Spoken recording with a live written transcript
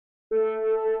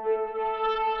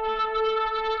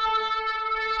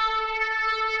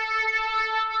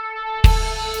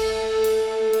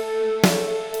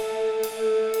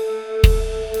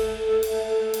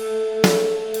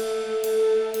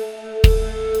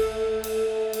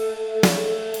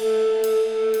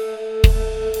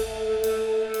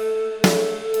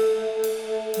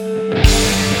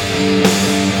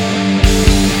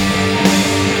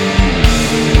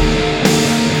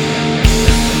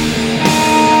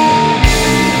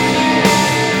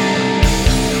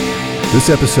This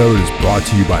episode is brought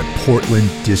to you by Portland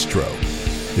Distro.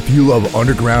 If you love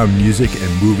underground music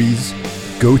and movies,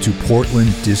 go to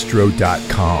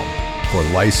portlanddistro.com for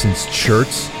licensed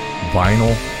shirts,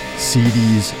 vinyl,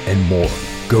 CDs, and more.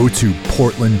 Go to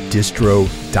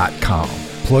portlanddistro.com.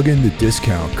 Plug in the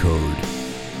discount code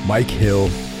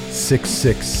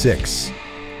MikeHill666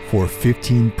 for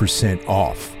 15%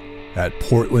 off at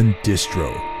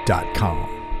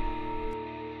portlanddistro.com.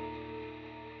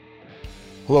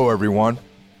 Hello, everyone.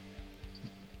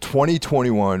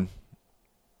 2021,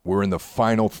 we're in the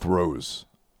final throes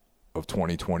of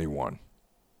 2021.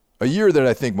 A year that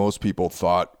I think most people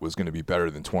thought was going to be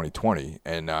better than 2020.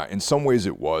 And in some ways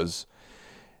it was.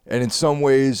 And in some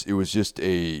ways it was just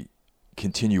a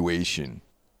continuation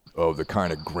of the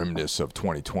kind of grimness of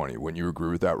 2020. Wouldn't you agree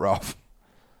with that, Ralph?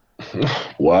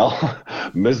 Well,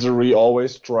 misery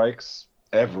always strikes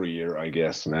every year, I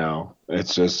guess. Now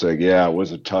it's just like, yeah, it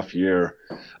was a tough year.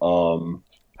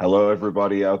 Hello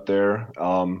everybody out there.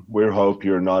 We hope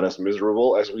you're not as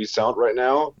miserable as we sound right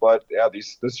now, but yeah,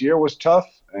 this year was tough,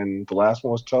 and the last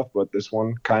one was tough, but this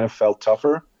one kind of felt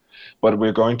tougher. But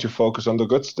we're going to focus on the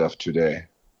good stuff today.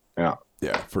 Yeah,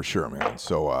 for sure, man.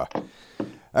 So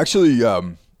actually,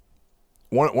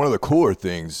 one of the cooler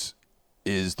things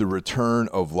is the return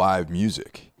of live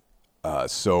music.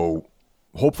 So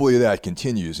hopefully that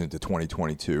continues into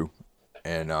 2022.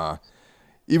 And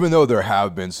even though there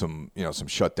have been some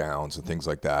shutdowns and things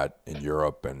like that in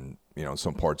Europe and,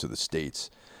 some parts of the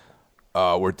States,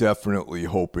 we're definitely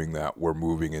hoping that we're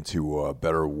moving into a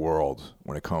better world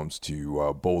when it comes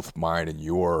to both mine and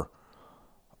your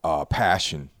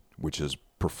passion, which is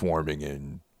performing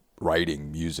and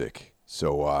writing music.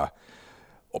 So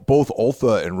both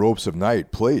Ultha and Ropes of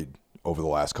Night played over the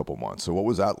last couple months. So what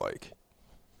was that like?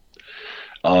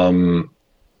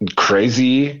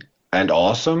 Crazy and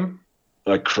awesome.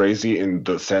 Like crazy in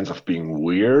the sense of being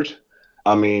weird.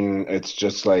 I mean, it's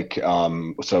just like, so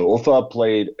Ultha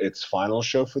played its final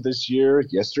show for this year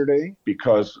yesterday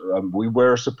because we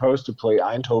were supposed to play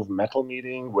Eindhoven Metal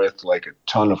Meeting with like a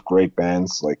ton of great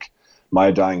bands like My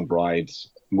Dying Bride,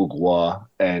 Mugwa,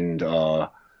 and I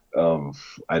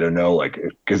don't know, like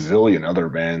a gazillion other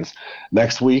bands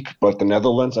next week. But the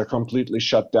Netherlands are completely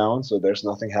shut down, so there's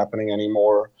nothing happening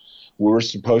anymore. We were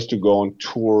supposed to go on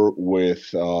tour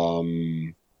with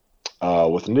Niflheim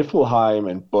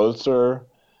and Bolzer,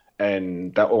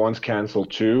 and that one's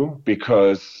canceled too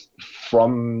because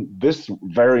from this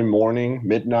very morning,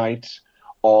 midnight,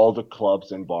 all the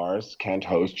clubs and bars can't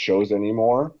host shows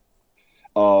anymore.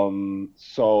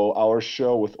 So our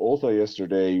show with Ultha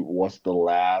yesterday was the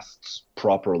last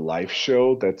proper live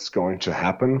show that's going to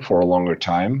happen for a longer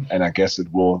time, and I guess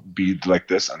it will be like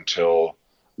this until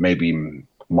maybe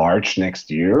March next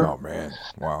year. Oh man,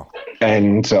 wow.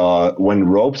 And when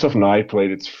Ropes of Night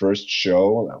played its first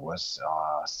show, that was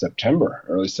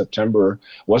early September,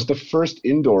 was the first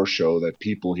indoor show that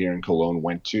people here in Cologne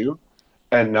went to.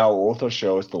 And now Ultha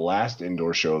show is the last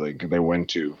indoor show they went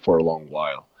to for a long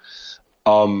while.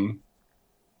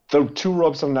 The two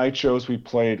Ropes of Night shows we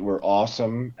played were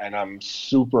awesome, and I'm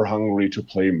super hungry to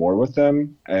play more with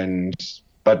them.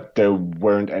 But there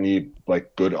weren't any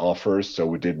like good offers, so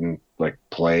we didn't like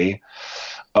play.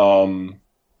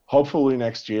 Hopefully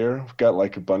next year. We've got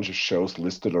like a bunch of shows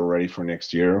listed already for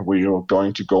next year. We are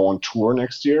going to go on tour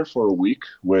next year for a week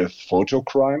with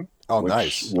Photocrime. Oh,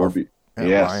 nice.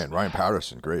 Yes. Ryan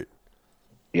Patterson, great.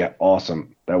 Yeah,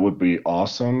 awesome. That would be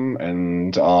awesome.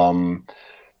 And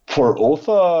for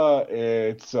Ultha,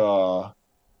 it's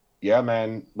yeah,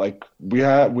 man, like we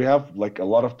have like a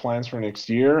lot of plans for next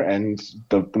year, and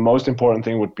the most important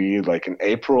thing would be like in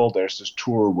April there's this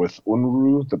tour with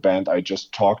Unruh, the band I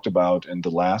just talked about in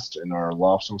our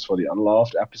Love Songs for the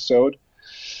Unloved episode.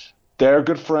 They're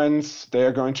good friends. They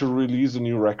are going to release a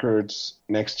new record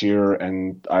next year,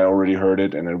 and I already heard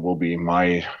it, and it will be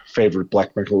my favorite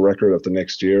black metal record of the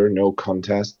next year. No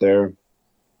contest there.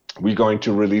 We're going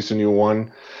to release a new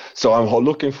one. So I'm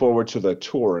looking forward to that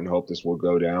tour and hope this will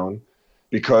go down.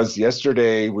 Because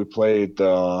yesterday we played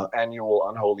the annual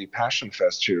Unholy Passion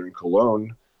Fest here in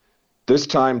Cologne. This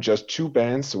time just two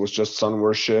bands. It was just Sun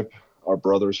Worship, our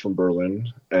brothers from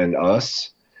Berlin, and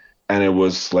us. And it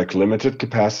was like limited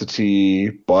capacity,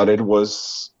 but it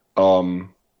was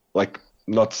like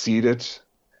not seated.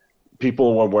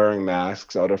 People were wearing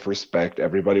masks out of respect.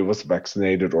 Everybody was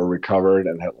vaccinated or recovered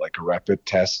and had like a rapid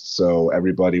test. So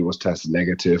everybody was tested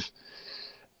negative.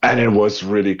 And it was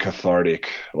really cathartic.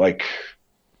 Like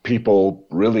people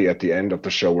really at the end of the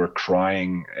show were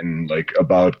crying and like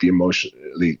about the emotion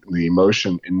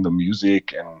in the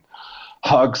music, and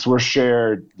hugs were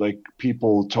shared. Like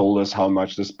people told us how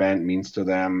much this band means to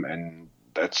them, and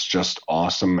that's just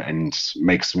awesome and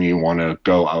makes me want to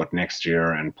go out next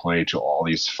year and play to all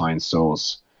these fine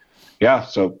souls. Yeah,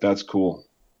 so that's cool.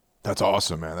 That's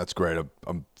awesome, man. That's great.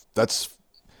 That's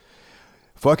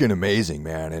fucking amazing,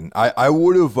 man. And I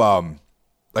would have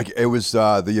like it was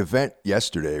the event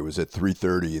yesterday was at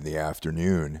 3:30 in the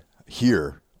afternoon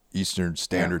here Eastern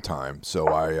Standard Time. So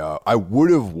I would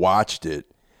have watched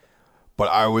it, but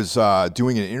I was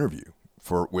doing an interview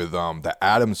with the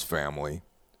Adams family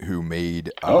who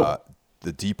made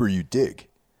The Deeper You Dig.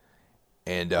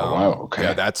 And wow, okay.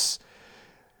 yeah, that's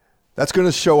going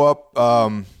to show up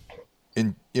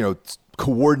in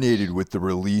coordinated with the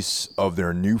release of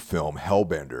their new film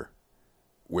Hellbender,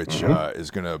 which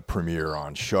is going to premiere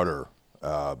on Shudder,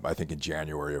 I think in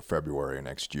January or February of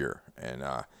next year. And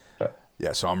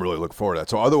yeah, so I'm really looking forward to that.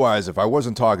 So otherwise, if I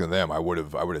wasn't talking to them, I would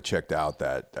have checked out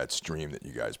that stream that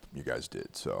you guys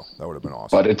did. So that would have been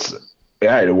awesome. But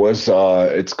it was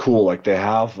it's cool. Like they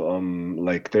have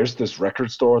like there's this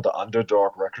record store, the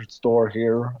Underdog record store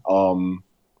here.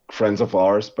 Friends of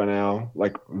ours by now,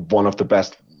 like one of the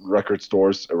best record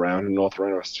stores around in North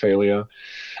Rhine-Westphalia,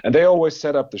 and they always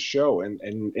set up the show. And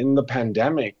in the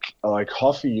pandemic, like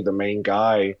Huffy, the main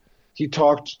guy, he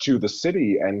talked to the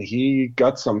city and he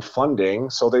got some funding.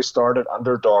 So they started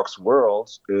Underdog's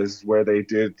World, is where they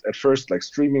did at first like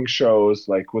streaming shows,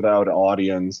 like without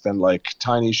audience, then like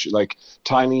tiny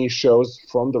shows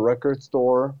from the record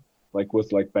store, like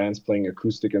with like bands playing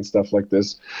acoustic and stuff like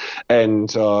this. And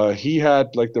he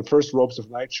had like the first Ropes of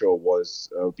Night show was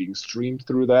being streamed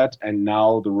through that, and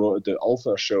now the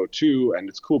Alpha show too. And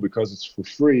it's cool because it's for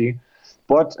free.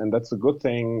 But, and that's a good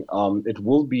thing, it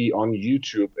will be on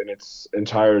YouTube in its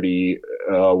entirety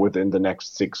within the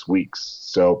next 6 weeks,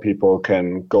 so people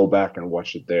can go back and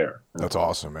watch it there. That's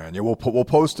awesome, man. Yeah, we'll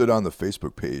post it on the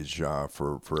Facebook page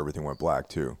for Everything Went Black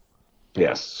too.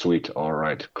 Yes, sweet. All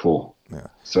right, cool. Yeah.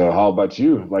 So how about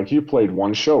you? Like you played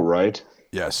one show, right?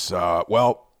 Yes.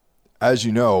 Well, as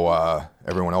you know,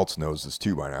 everyone else knows this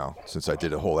too by now, since I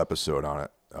did a whole episode on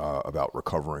it about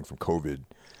recovering from COVID.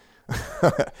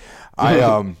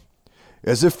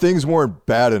 As if things weren't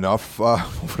bad enough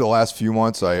for the last few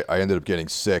months, I ended up getting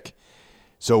sick.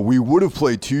 So we would have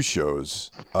played 2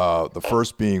 shows. The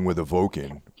first being with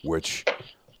Evoken, which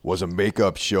was a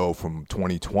makeup show from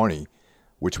 2020,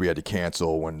 which we had to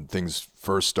cancel when things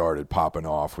first started popping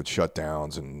off with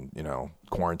shutdowns and,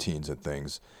 quarantines and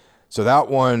things. So that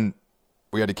one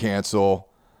we had to cancel.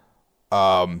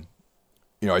 I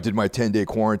did my 10-day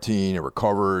quarantine and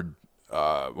recovered.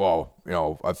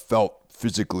 I felt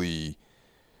physically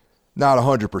not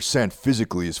 100%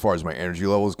 physically as far as my energy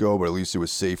levels go, but at least it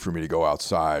was safe for me to go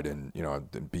outside and,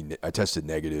 I tested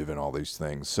negative and all these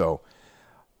things. So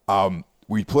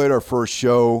we played our first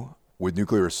show with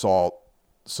Nuclear Assault,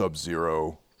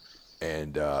 Sub-Zero,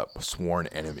 and Sworn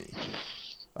Enemy.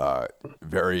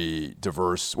 Very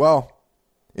diverse. Well,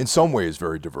 in some ways,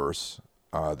 very diverse.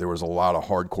 There was a lot of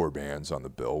hardcore bands on the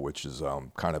bill, which is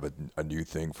kind of a new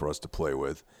thing for us to play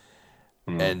with.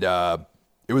 And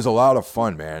it was a lot of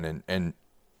fun, man. And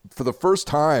for the first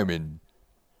time in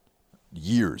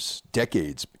years,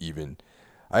 decades even,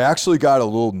 I actually got a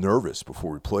little nervous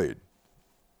before we played.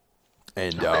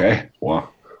 And wow.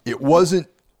 It wasn't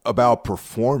about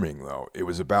performing, though. It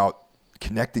was about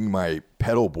connecting my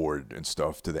pedal board and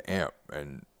stuff to the amp.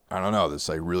 And I don't know, this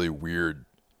like really weird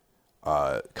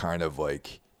kind of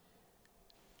like,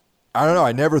 I don't know,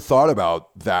 I never thought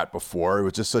about that before. It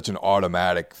was just such an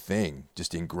automatic thing,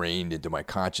 just ingrained into my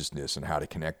consciousness and how to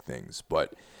connect things.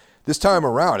 But this time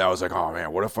around, I was like, oh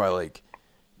man, what if I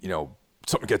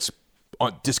something gets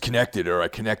disconnected or I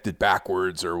connected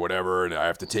backwards or whatever, and I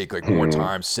have to take like more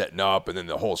time setting up, and then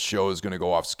the whole show is going to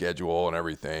go off schedule and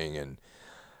everything.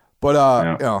 But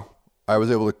I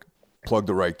was able to plug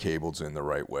the right cables in the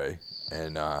right way,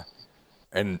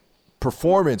 and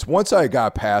performance, once I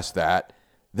got past that,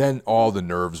 then all the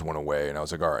nerves went away, and I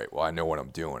was like, all right, well, I know what I'm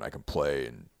doing. I can play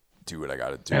and do what I got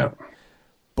to do. Yeah.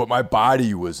 But my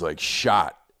body was like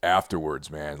shot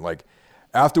afterwards, man. Like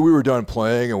after we were done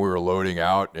playing and we were loading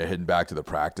out and heading back to the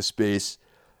practice space,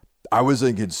 I was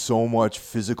like in so much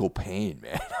physical pain,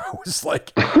 man. I was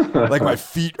like my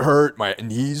feet hurt, my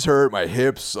knees hurt, my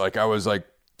hips. Like I was like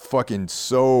fucking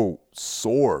so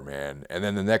sore, man. And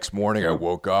then the next morning I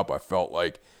woke up, I felt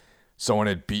like someone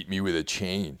had beat me with a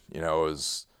chain. It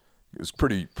was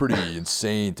pretty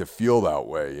insane to feel that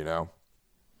way,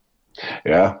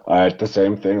 Yeah, I had the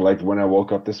same thing. Like when I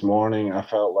woke up this morning, I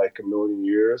felt like a million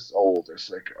years old.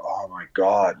 It's like, oh my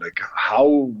God, like how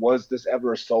was this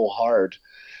ever so hard?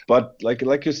 But like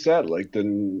you said, like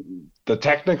the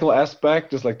technical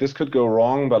aspect is like this could go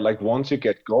wrong, but like once you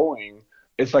get going,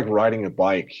 it's like riding a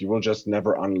bike. You will just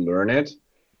never unlearn it.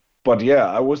 But yeah,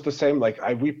 I was the same. Like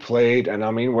we played, and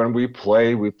I mean, when we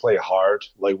play hard.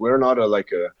 Like we're not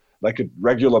like a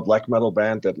regular black metal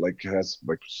band that like has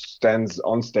like stands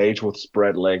on stage with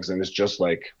spread legs and is just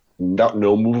like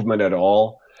no movement at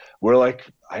all. We're like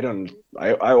I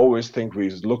always think we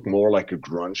look more like a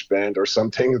grunge band or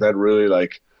something that really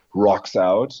like rocks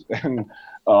out and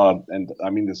I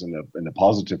mean this in a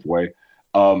positive way.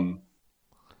 Um,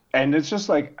 and it's just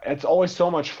like it's always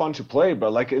so much fun to play,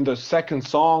 but like in the second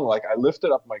song, like I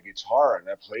lifted up my guitar and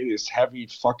I played this heavy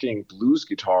fucking blues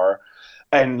guitar,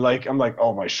 and like I'm like,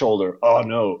 oh, my shoulder, oh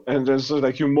no, and then so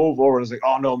like you move over and it's like,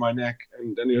 oh no, my neck,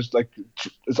 and then it's like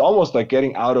it's almost like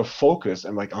getting out of focus.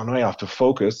 I'm like, oh no, I have to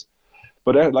focus.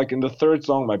 But like in the third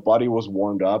song, my body was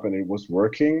warmed up and it was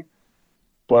working.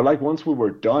 But like once we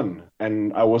were done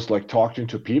and I was like talking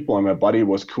to people and my body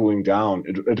was cooling down,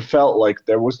 it felt like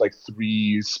there was like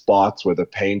three spots where the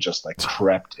pain just like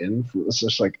crept in. It was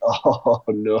just like, oh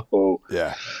no.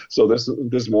 Yeah. So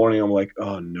this morning I'm like,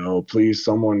 oh no, please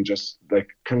someone just like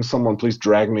can someone please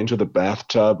drag me into the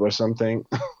bathtub or something?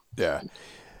 Yeah.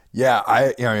 Yeah,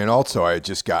 and also I had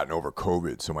just gotten over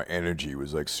COVID, so my energy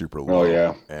was like super low. Oh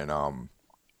yeah. And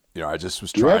I just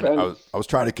was Do you have trying. any? I was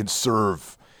trying to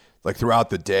conserve, like throughout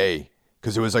the day,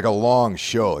 because it was like a long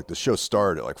show. Like the show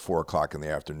started at like 4 o'clock in the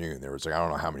afternoon. There was like I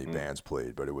don't know how many bands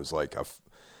played, but it was like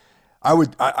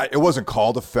it wasn't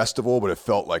called a festival, but it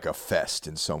felt like a fest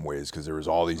in some ways because there was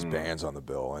all these bands on the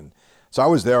bill, and so I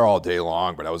was there all day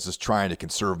long. But I was just trying to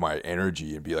conserve my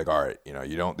energy and be like, all right,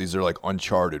 you don't. These are like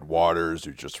uncharted waters.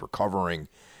 You're just recovering.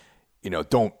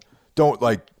 Don't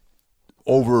like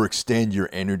overextend your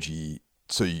energy.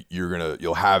 So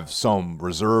you'll have some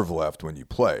reserve left when you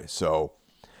play. So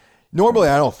normally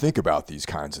I don't think about these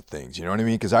kinds of things. You know what I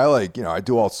mean? Because I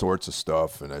do all sorts of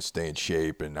stuff and I stay in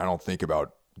shape and I don't think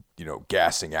about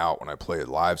gassing out when I play a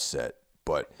live set.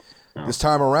 But this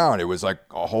time around, it was like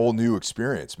a whole new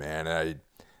experience, man. And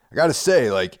I got to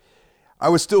say, like, I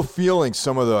was still feeling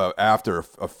some of the after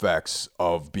effects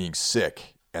of being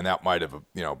sick, and that might have,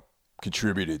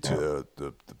 contributed to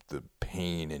the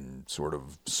pain and sort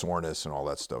of soreness and all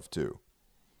that stuff too.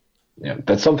 Yeah,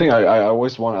 that's something I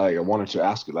always I wanted to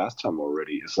ask you last time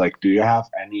already. It's like, do you have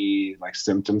any like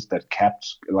symptoms that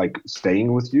kept like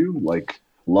staying with you, like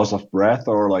loss of breath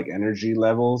or like energy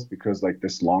levels? Because like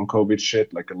this long COVID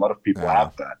shit, like a lot of people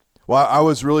have that. Well, I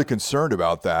was really concerned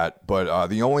about that, but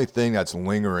the only thing that's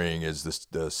lingering is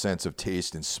the sense of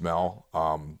taste and smell.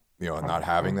 And not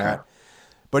having that.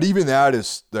 But even that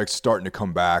is like starting to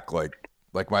come back. Like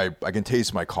I can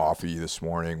taste my coffee this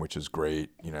morning, which is great.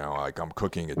 Like I'm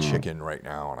cooking a chicken right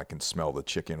now, and I can smell the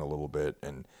chicken a little bit,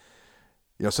 and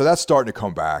so that's starting to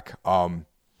come back.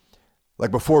 Like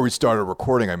before we started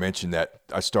recording, I mentioned that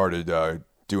I started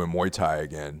doing Muay Thai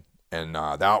again, and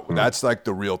that's like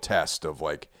the real test of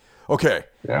like, okay,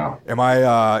 am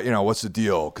I what's the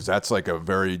deal? Because that's like a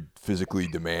very physically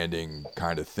demanding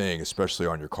kind of thing, especially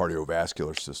on your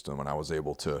cardiovascular system. And I was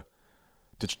able to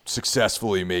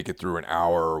successfully make it through an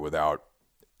hour without,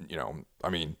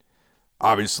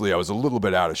 obviously I was a little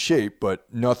bit out of shape,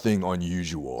 but nothing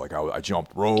unusual. Like I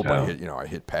jumped rope, I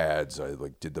hit pads, I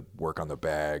like did the work on the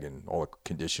bag and all the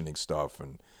conditioning stuff,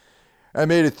 and I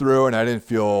made it through, and I didn't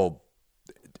feel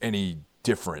any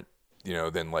different,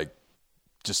 than like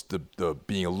just the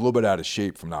being a little bit out of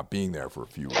shape from not being there for a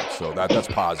few weeks. So that's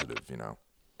positive,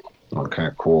 Okay,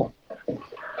 cool.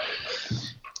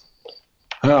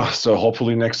 So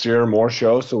hopefully next year more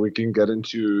shows so we can get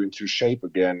into shape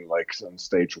again, like on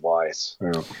stage wise.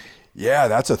 Yeah,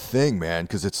 that's a thing, man.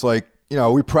 Because it's like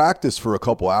we practice for a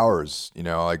couple hours,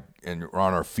 like and we're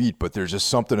on our feet, but there's just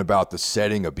something about the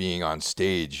setting of being on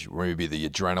stage, maybe the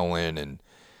adrenaline and.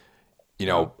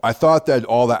 I thought that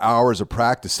all the hours of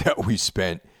practice that we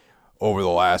spent over the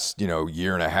last,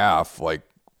 year and a half, like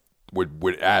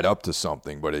would add up to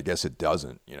something, but I guess it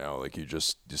doesn't, like you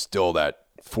just still that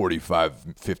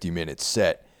 45, 50-minute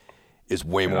set is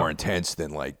way more intense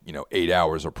than like, 8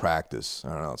 hours of practice. I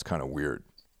don't know. It's kind of weird.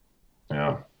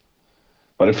 Yeah.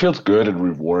 But it feels good and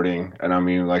rewarding. And I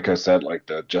mean, like I said, like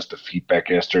just the feedback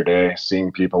yesterday,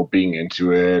 seeing people being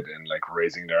into it and like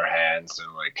raising their hands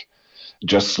and like,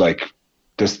 just like,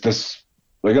 this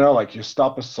like like you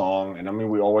stop a song and I mean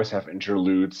we always have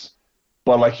interludes,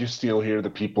 but like you still hear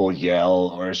the people yell,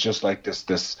 or it's just like this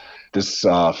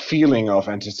feeling of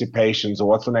anticipation. So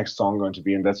what's the next song going to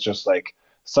be? And that's just like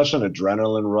such an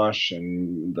adrenaline rush,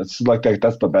 and that's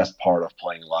the best part of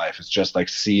playing live. It's just like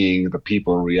seeing the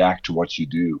people react to what you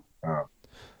do.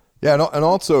 Yeah, and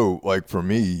also like for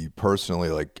me personally,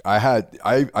 like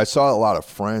I saw a lot of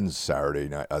friends Saturday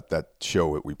night at that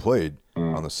show that we played.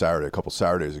 on the Saturday, a couple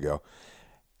Saturdays ago.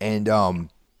 And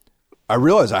I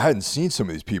realized I hadn't seen some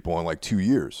of these people in like 2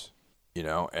 years, you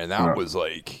know, and that was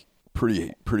like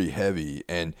pretty heavy.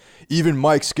 And even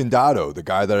Mike Scandato, the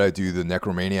guy that I do the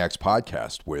Necromaniacs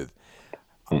podcast with,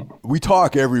 we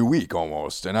talk every week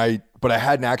almost. But I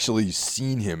hadn't actually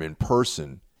seen him in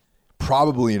person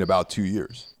probably in about 2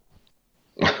 years.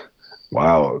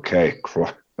 Wow. Okay.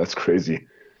 That's crazy.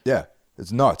 Yeah.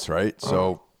 It's nuts, right?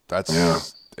 So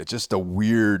it's just a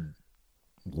weird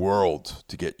world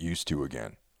to get used to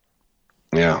again.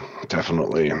 Yeah,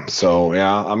 definitely. So,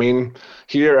 yeah, I mean,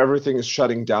 here everything is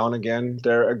shutting down again.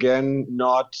 They're again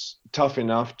not tough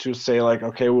enough to say like,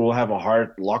 okay, we will have a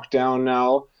hard lockdown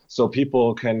now. So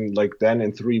people can like then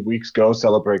in 3 weeks go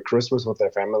celebrate Christmas with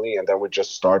their family and then we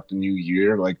just start the new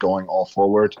year, like going all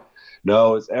forward.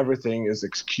 No, everything is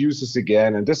excuses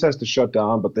again. And this has to shut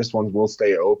down, but this one will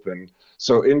stay open.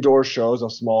 So indoor shows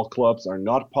of small clubs are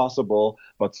not possible,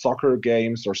 but soccer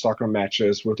games or soccer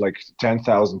matches with like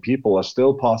 10,000 people are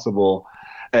still possible.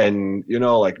 And, you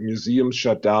know, like museums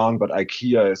shut down, but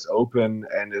IKEA is open.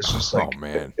 And it's just like, oh,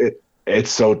 man.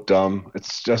 It's so dumb.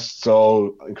 It's just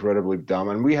so incredibly dumb.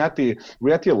 And we had the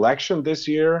election this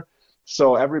year.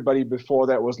 So everybody before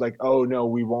that was like, oh, no,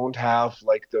 we won't have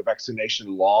like the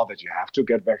vaccination law that you have to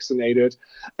get vaccinated.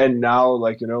 And now,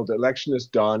 like, you know, the election is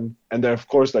done. And they're, of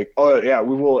course, like, oh, yeah,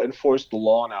 we will enforce the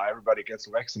law now. Everybody gets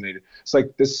vaccinated. It's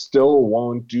like this still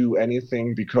won't do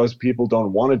anything because people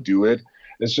don't want to do it.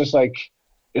 It's just like,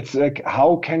 it's like,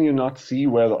 how can you not see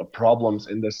where the problems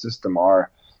in the system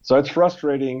are? So it's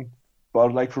frustrating.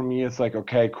 But like for me, it's like,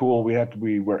 okay, cool.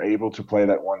 We were able to play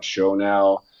that one show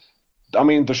now. I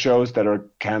mean, the shows that are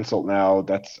canceled now,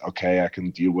 that's okay. I can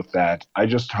deal with that. I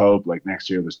just hope like next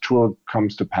year this tour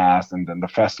comes to pass and then the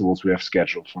festivals we have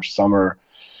scheduled for summer.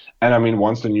 And I mean,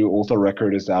 once the new Ultha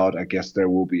record is out, I guess there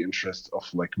will be interest of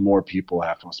like more people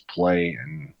have us play.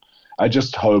 And I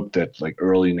just hope that like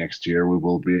early next year, we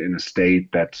will be in a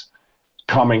state that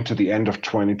coming to the end of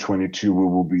 2022, we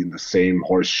will be in the same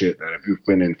horse shit that we've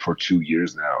been in for 2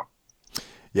 years now.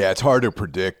 Yeah, it's hard to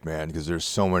predict, man, because there's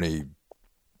so many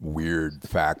weird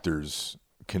factors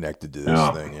connected to this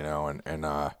thing, you know, and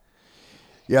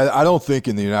yeah, I don't think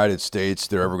in the United States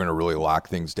they're ever going to really lock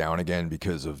things down again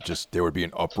because of just there would be an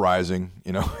uprising,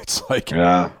 you know. It's like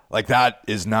like that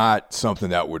is not something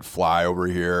that would fly over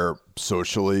here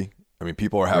socially. I mean,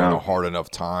 people are having a hard enough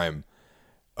time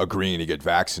agreeing to get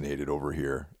vaccinated over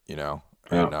here, you know,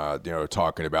 and you know,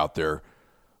 talking about their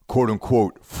quote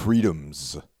unquote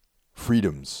freedoms.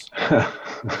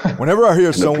 Whenever I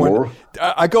hear someone,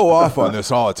 I go off on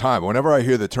this all the time. Whenever I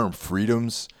hear the term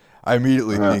freedoms, I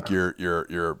immediately think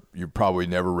you probably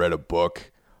never read a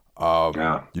book.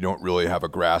 You don't really have a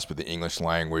grasp of the English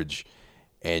language,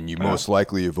 and you most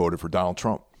likely have voted for Donald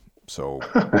Trump. So,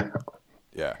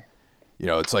 yeah, you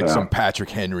know, it's like some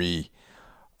Patrick Henry,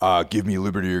 give me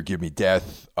liberty or give me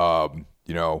death,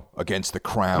 you know, against the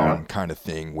crown kind of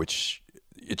thing, which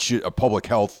it should, a public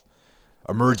health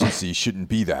emergency shouldn't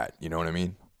be that, you know what I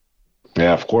mean?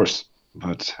 Yeah, of course.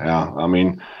 But yeah, I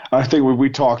mean, I think we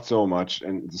talked so much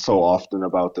and so often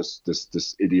about this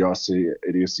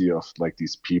idiocy of like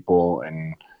these people,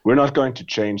 and we're not going to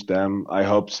change them. I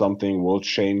hope something will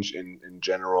change in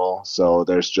general. So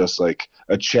there's just like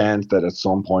a chance that at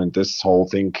some point this whole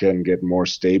thing can get more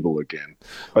stable again.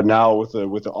 But now with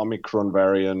the Omicron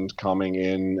variant coming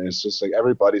in, it's just like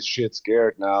everybody's shit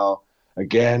scared now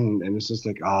again, and it's just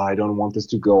like, I don't want this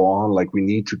to go on. Like we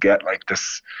need to get like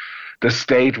the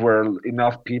state where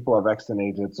enough people are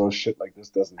vaccinated so shit like this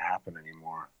doesn't happen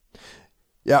anymore.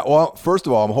 Yeah, well, first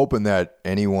of all, I'm hoping that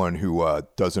anyone who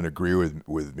doesn't agree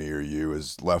with me or you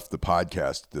has left the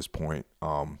podcast at this point.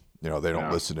 You know, they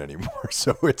don't listen anymore.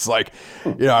 So it's like,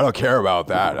 you know, I don't care about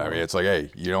that. I mean, it's like,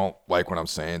 hey, you don't like what I'm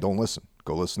saying, don't listen.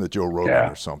 Go listen to Joe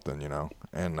Rogan or something, you know.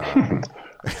 And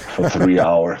for 3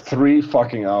 hours, 3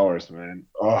 fucking hours, man.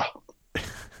 Oh.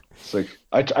 It's like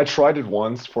I tried it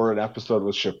once for an episode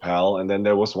with Chappelle, and then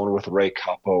there was one with Ray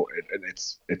Capo, and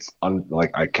it's like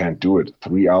I can't do it.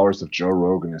 3 hours of Joe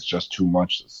Rogan is just too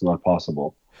much. It's not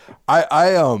possible.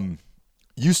 I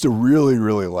used to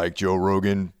really like Joe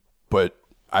Rogan, but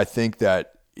I think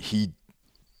that he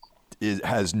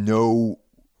has no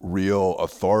real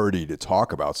authority to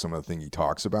talk about some of the things he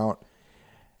talks about.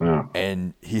 Yeah.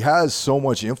 And he has so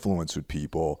much influence with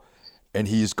people, and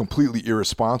he's completely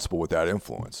irresponsible with that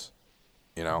influence,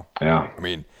 you know? Yeah. I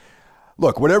mean,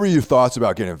 look, whatever your thoughts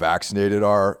about getting vaccinated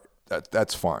are,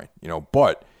 that's fine, you know?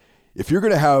 But if you're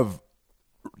going to have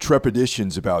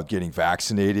trepidations about getting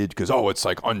vaccinated because, it's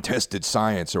like untested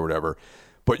science or whatever,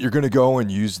 but you're going to go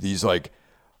and use these like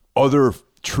other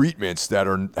treatments that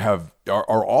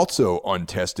are also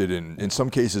untested and in some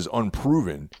cases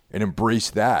unproven, and embrace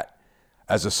that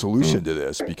as a solution to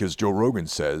this, because Joe Rogan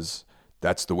says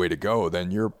that's the way to go,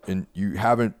 then you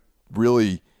haven't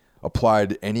really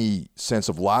applied any sense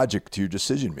of logic to your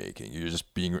decision making. You're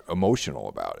just being emotional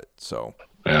about it. So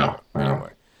anyway.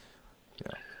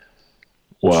 Yeah.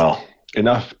 Well,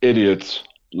 enough idiots.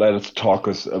 Let us talk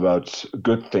about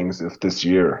good things of this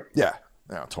year. Yeah,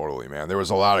 totally, man. There was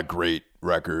a lot of great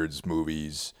records,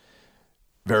 movies,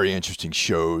 very interesting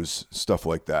shows, stuff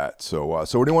like that. So what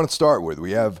do you want to start with?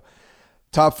 We have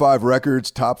top 5 records,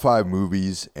 top 5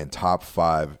 movies, and top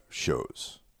 5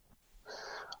 shows.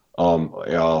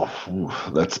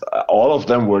 That's all of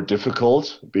them were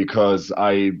difficult because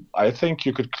I think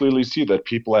you could clearly see that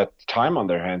people had time on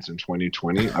their hands in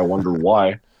 2020. I wonder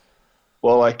why.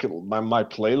 Well, like my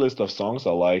playlist of songs I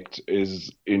liked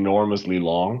is enormously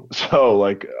long, so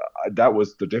like that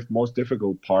was the most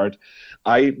difficult part.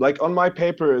 I like on my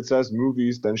paper it says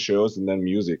movies, then shows, and then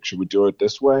music. Should we do it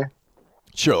this way?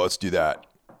 Sure, let's do that.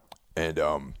 And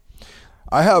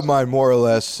I have mine more or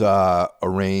less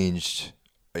arranged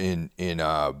in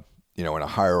a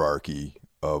hierarchy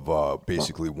of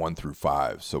basically 1 through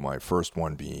 5. So my first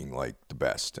one being like the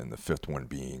best, and the 5th one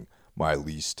being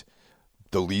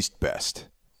the least best.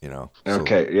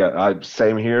 Okay, yeah,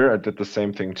 same here. I did the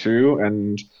same thing too.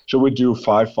 And should we do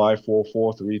 5, 5, 4,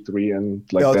 4, 3, 3, and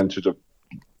then to the?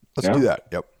 Let's do that.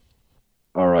 Yep.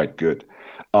 All right, good.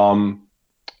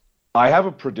 I have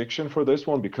a prediction for this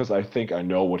one because I think I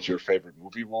know what your favorite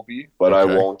movie will be, but I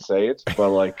won't say it.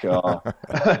 But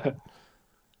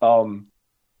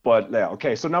but yeah,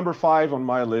 okay. So number 5 on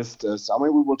my list is, we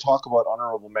will talk about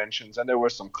honorable mentions, and there were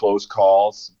some close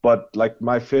calls. But like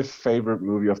my 5th favorite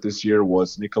movie of this year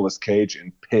was Nicolas Cage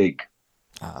in Pig.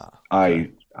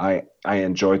 Okay. I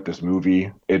enjoyed this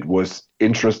movie. It was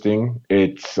interesting.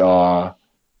 It's I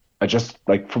just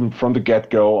like from the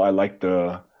get-go, I liked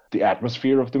the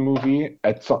atmosphere of the movie.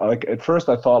 At first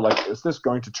I thought, like, is this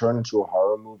going to turn into a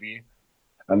horror movie?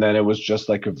 And then it was just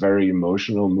like a very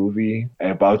emotional movie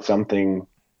about something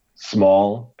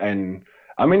small. And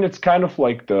I mean, it's kind of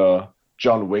like the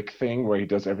John Wick thing where he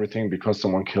does everything because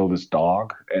someone killed his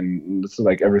dog, and it's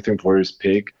like everything for his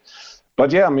pig.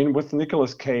 But yeah, I mean, with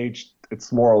Nicolas Cage,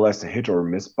 it's more or less a hit or a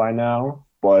miss by now.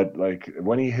 But like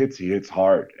when he hits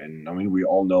hard. And I mean, we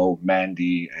all know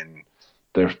Mandy, and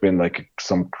there's been like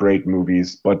some great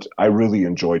movies, but I really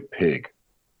enjoyed Pig.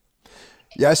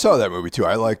 Yeah, I saw that movie too.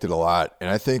 I liked it a lot. And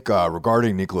I think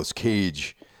regarding Nicolas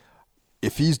Cage,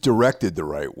 if he's directed the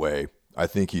right way, I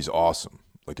think he's awesome,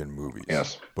 like in movies.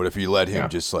 Yes. But if you let him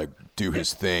just like do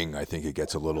his thing, I think it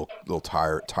gets a little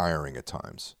tiring at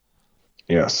times.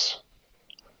 Yes.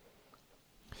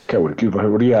 Okay, what do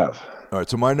you have? All right,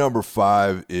 so my number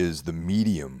 5 is The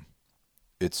Medium.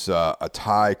 It's a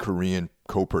Thai-Korean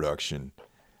co-production.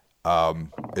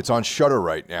 It's on Shudder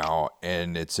right now,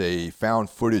 and it's a found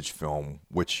footage film,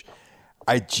 which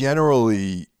I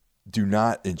generally do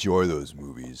not enjoy those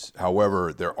movies.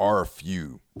 However, there are a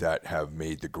few that have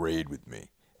made the grade with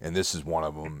me, and this is one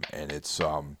of them. And it's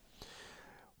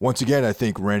once again, I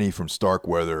think Rennie from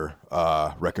Starkweather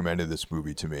recommended this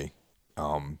movie to me,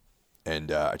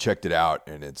 and I checked it out,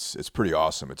 and it's pretty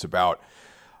awesome. It's about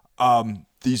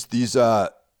these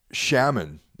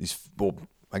shaman. Well,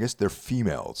 I guess they're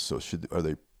females. So are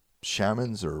they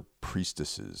shamans or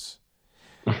priestesses?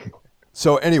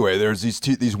 So anyway, there's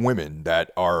these women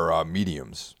that are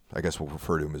mediums. I guess we'll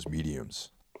refer to them as mediums.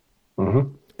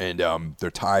 Mm-hmm. And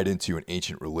they're tied into an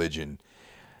ancient religion.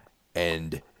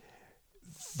 And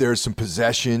there's some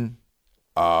possession.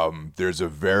 There's a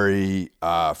very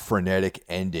frenetic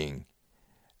ending.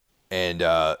 And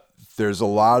there's a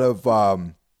lot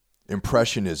of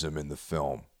impressionism in the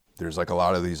film. There's like a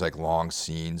lot of these like long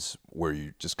scenes where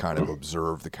you just kind of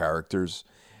observe the characters.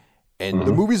 And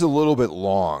the movie's a little bit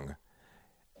long.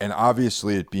 And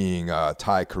obviously, it being a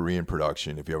Thai-Korean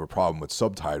production, if you have a problem with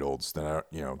subtitles, then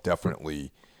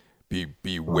definitely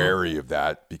be wary of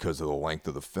that because of the length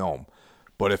of the film.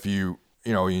 But if you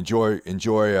enjoy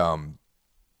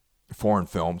foreign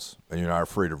films and you're not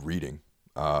afraid of reading,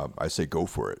 I say go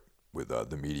for it with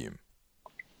The Medium.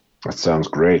 That sounds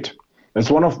great. It's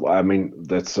one of,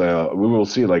 that's we will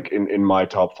see. Like in my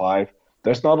top 5,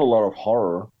 there's not a lot of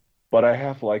horror. But I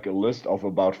have like a list of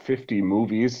about 50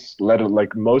 movies,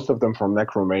 like most of them from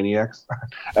Necromaniacs,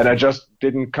 and I just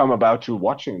didn't come about to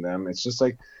watching them. It's just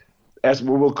like, as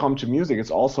we will come to music,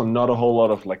 it's also not a whole lot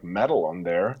of like metal on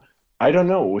there. I don't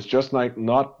know. It was just like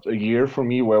not a year for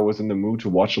me where I was in the mood to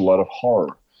watch a lot of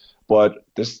horror. but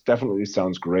this definitely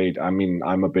sounds great. I mean,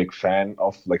 I'm a big fan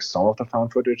of like some of the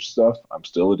found footage stuff. I'm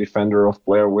still a defender of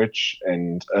Blair Witch,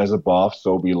 and As Above,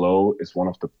 So Below is one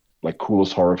of the like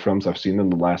coolest horror films I've seen in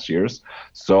the last years.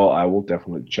 So I will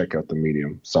definitely check out The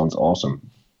Medium. Sounds awesome.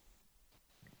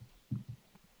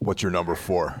 What's your number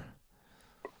 4?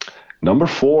 Number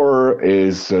 4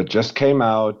 is just came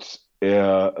out,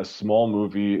 a small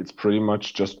movie. It's pretty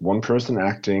much just one person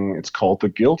acting. It's called The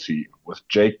Guilty with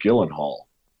Jake Gyllenhaal.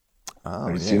 Oh,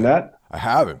 Have you yeah. seen that? I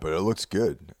haven't, but it looks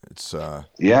good. It's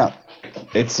Yeah,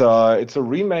 it's a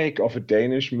remake of a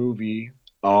Danish movie,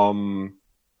 and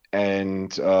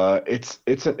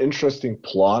it's an interesting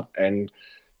plot. And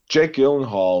Jake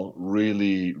Gyllenhaal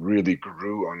really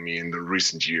grew on me in the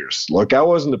recent years. Like I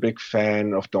wasn't a big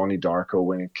fan of Donnie Darko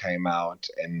when it came out,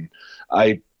 and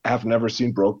I have never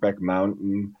seen Brokeback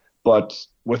Mountain, but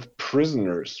with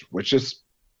Prisoners, which is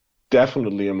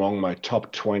definitely among my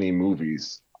top 20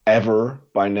 movies ever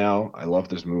by now. I love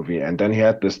this movie. And then he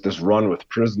had this run with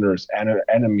Prisoners,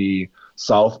 Enemy,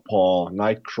 Southpaw,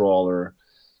 Nightcrawler,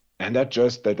 and that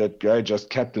guy just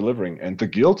kept delivering. And The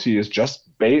Guilty is just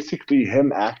basically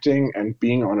him acting and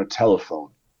being on a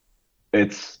telephone.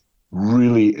 It's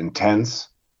really intense.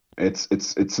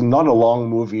 It's not a long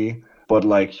movie, but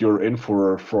like you're in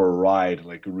for a ride,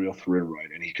 like a real thrill ride,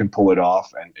 and he can pull it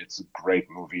off, and it's a great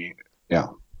movie. Yeah.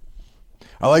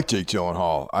 I like Jake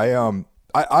Gyllenhaal.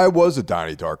 I was a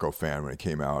Donnie Darko fan when it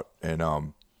came out, and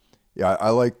yeah,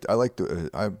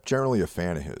 I'm generally a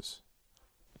fan of his.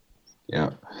 Yeah,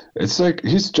 it's like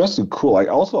he's just a cool. Like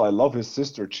also, I love his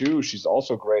sister too. She's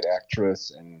also a great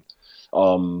actress, and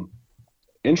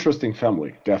interesting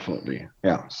family, definitely.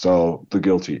 Yeah. So The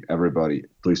Guilty, everybody,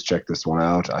 please check this one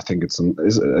out. I think it's on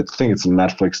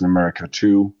Netflix in America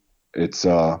too. It's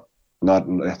not.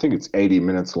 I think it's 80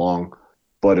 minutes long,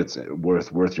 but it's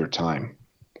worth your time.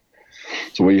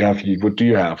 So what do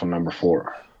you have on number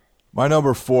 4? My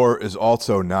number 4 is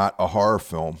also not a horror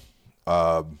film.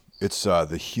 It's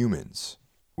The Humans,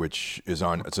 which is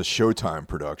it's a Showtime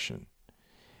production.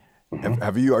 Mm-hmm.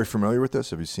 Are you familiar with this?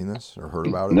 Have you seen this or heard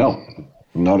about it? No,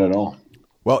 not at all.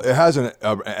 Well, it has an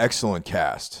excellent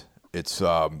cast. It's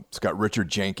got Richard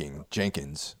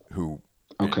Jenkins, who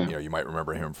you might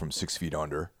remember him from 6 Feet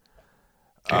Under.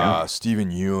 Yeah.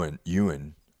 Stephen Ewan,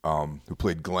 who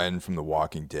played Glenn from The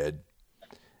Walking Dead,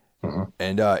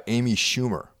 and Amy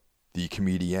Schumer, the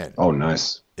comedian. Oh,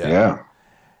 nice. Yeah.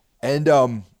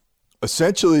 And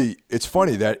essentially, it's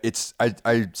funny that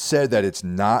I said that it's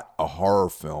not a horror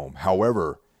film.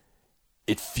 However,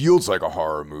 it feels like a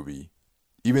horror movie,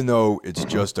 even though it's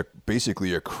just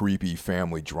basically a creepy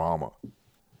family drama.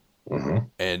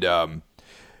 And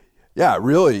yeah,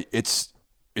 really,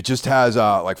 it just has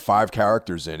like 5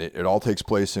 characters in it. It all takes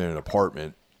place in an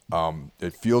apartment.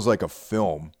 It feels like a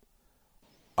film,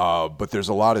 but there's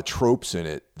a lot of tropes in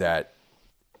it that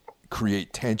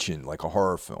create tension like a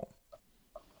horror film.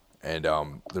 And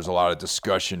there's a lot of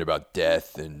discussion about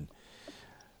death and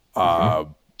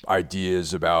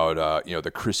ideas about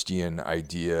the Christian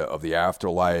idea of the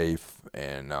afterlife,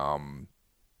 and the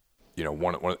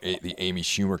Amy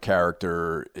Schumer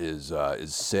character is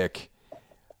sick.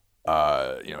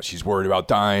 She's worried about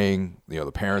dying.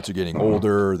 The parents are getting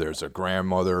older. There's a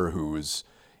grandmother who is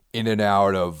in and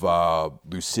out of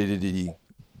lucidity.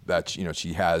 That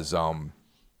she has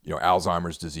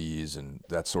Alzheimer's disease and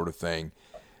that sort of thing.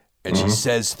 And she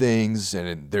says things,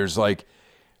 and there's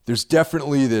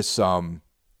definitely this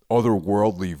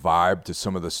otherworldly vibe to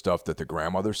some of the stuff that the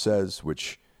grandmother says,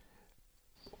 which,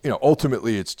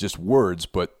 ultimately it's just words,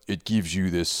 but it gives you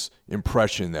this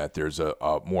impression that there's a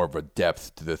more of a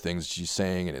depth to the things she's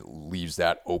saying, and it leaves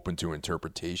that open to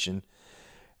interpretation.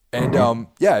 And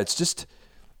it's just,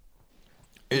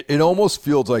 it almost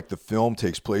feels like the film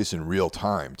takes place in real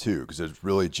time too, because it's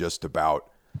really just about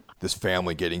this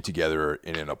family getting together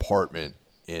in an apartment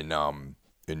in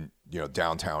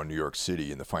downtown New York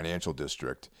City in the financial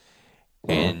district,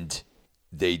 and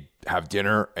they have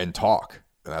dinner and talk,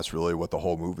 and that's really what the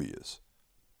whole movie is.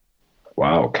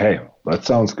 Wow. Okay, that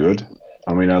sounds good.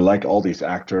 I mean, I like all these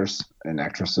actors and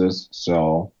actresses,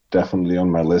 so definitely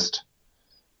on my list.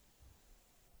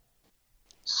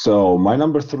 So my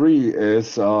number 3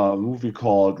 is a movie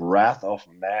called Wrath of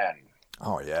Man.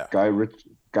 Oh yeah,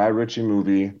 Guy Ritchie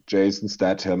movie, Jason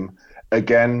Statham.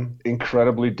 Again,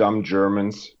 incredibly dumb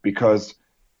Germans, because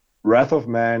Wrath of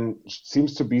Man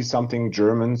seems to be something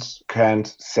Germans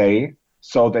can't say.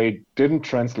 So they didn't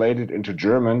translate it into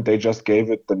German. They just gave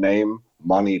it the name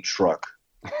Money Truck.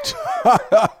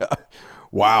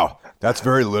 Wow. That's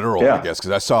very literal, I guess,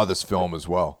 because I saw this film as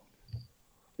well.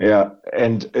 Yeah.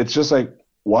 And it's just like,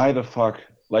 why the fuck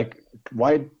Like,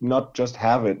 why not just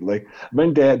have it? Like, I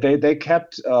mean, they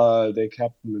kept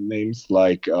names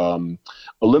like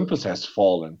Olympus Has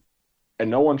Fallen, and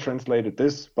no one translated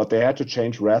this, but they had to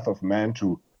change Wrath of Man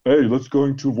to, hey, let's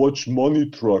going to watch Money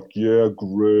Truck. Yeah,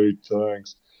 great,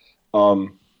 thanks.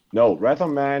 Um, no, Wrath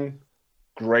of Man,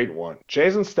 great one.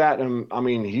 Jason Statham, I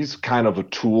mean, he's kind of a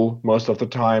tool most of the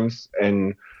times,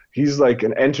 and he's like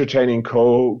an entertaining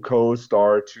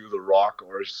co-star to The Rock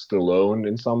or Stallone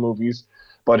in some movies.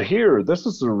 But here, this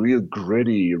is a real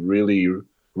gritty, really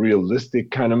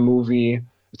realistic kind of movie.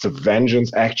 It's a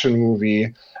vengeance action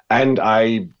movie, and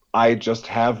I just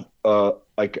have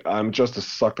like I'm just a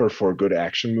sucker for good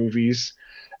action movies.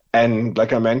 And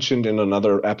like I mentioned in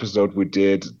another episode we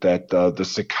did, that the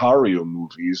Sicario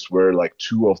movies were like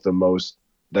two of the most,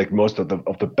 like most of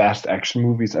the best action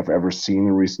movies I've ever seen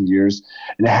in recent years.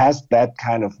 And it has that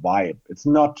kind of vibe. It's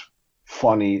not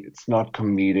funny, it's not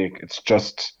comedic, it's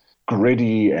just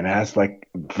gritty and has like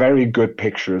very good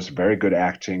pictures, very good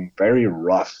acting, very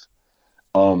rough.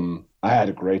 I had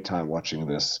a great time watching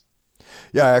this.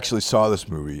 Yeah, I actually saw this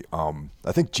movie.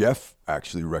 I think Jeff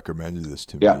actually recommended this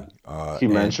to Yeah, me. he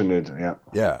And mentioned it. Yeah.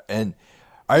 yeah, and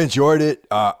I enjoyed it.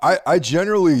 I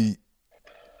generally,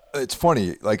 it's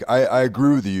funny. Like I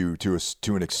agree with you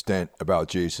to an extent about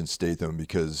Jason Statham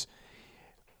because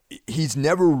he's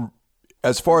never,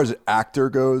 as far as actor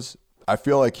goes, I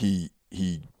feel like he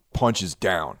punches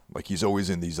down. Like he's always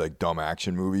in these like dumb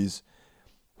action movies,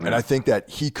 and I think that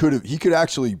he could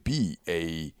actually be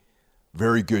a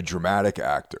very good dramatic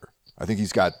actor. I think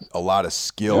he's got a lot of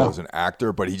skill Yeah. as an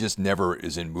actor, but he just never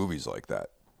is in movies like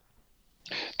that.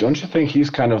 Don't you think he's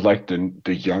kind of like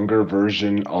the younger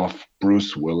version of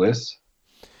Bruce Willis?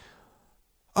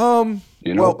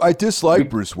 You Well, know? I dislike Be-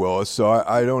 Bruce Willis, so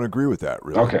I don't agree with that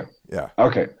really. okay. Yeah.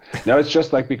 Okay. Now it's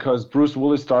just like because Bruce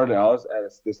Willis started out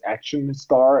as this action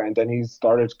star and then he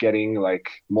started getting like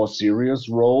more serious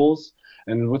roles.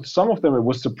 And with some of them it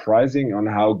was surprising on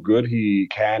how good he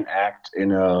can act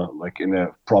in a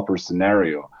proper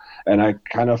scenario. And I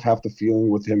kind of have the feeling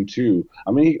with him too.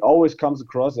 I mean, he always comes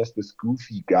across as this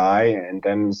goofy guy, and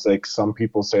then it's like some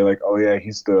people say like, "Oh yeah,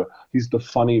 he's the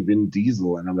funny Vin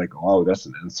Diesel," and I'm like, "Oh, that's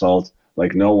an insult.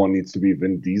 Like, no one needs to be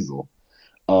Vin Diesel."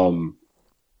 Um,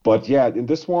 but yeah, in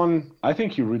this one, I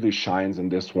think he really shines in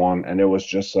this one. And it was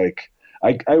just like,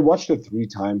 I watched it three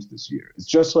times this year. It's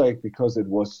just like because it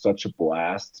was such a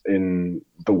blast in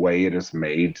the way it is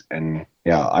made. And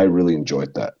yeah, I really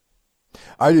enjoyed that.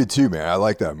 I did too, man. I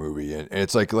like that movie, and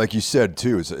it's like you said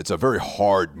too. It's a very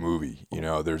hard movie. You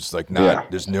know, there's like not Yeah.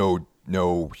 there's no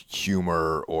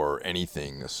humor or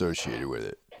anything associated with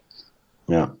it.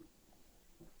 Yeah.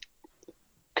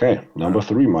 Okay. Number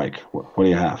three, Mike. What do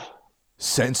you have?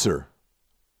 Censor,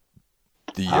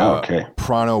 the Ah, okay.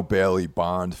 Prano Bailey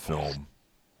Bond film,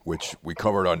 which we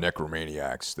covered on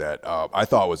Necromaniacs, that I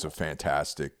thought was a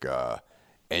fantastic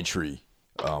entry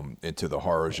into the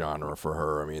horror genre for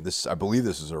her. I mean, I believe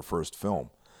this is her first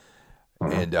film,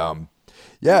 and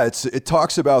yeah, it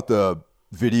talks about the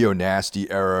video nasty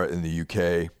era in the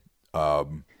UK.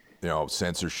 You know,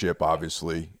 censorship,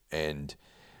 obviously, and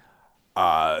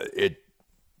it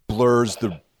blurs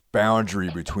the boundary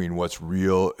between what's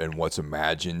real and what's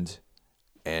imagined,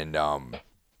 and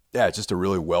yeah, it's just a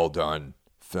really well done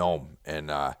film.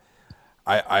 And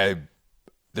I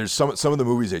there's some of the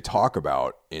movies they talk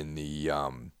about in the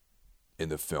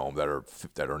film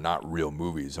that are not real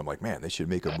movies. I'm like, man, they should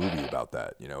make a movie about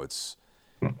that. You know, it's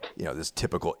this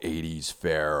typical '80s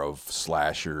fare of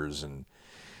slashers, and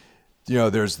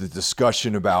there's the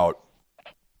discussion about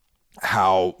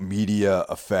how media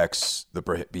affects the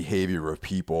behavior of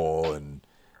people and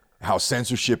how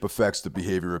censorship affects the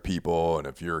behavior of people, and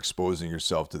if you're exposing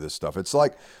yourself to this stuff. It's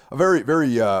like a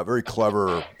very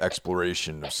clever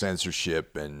exploration of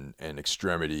censorship and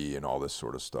extremity and all this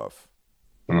sort of stuff.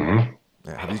 Hmm.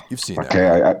 Yeah, you've seen that,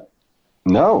 Okay. right?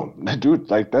 No,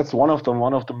 dude, like that's one of the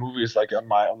movies like on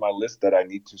my list that I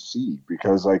need to see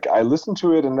because like I listen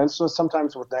to it and then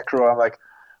sometimes with Necro I'm like,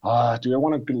 do I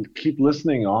want to keep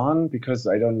listening on because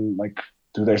I don't like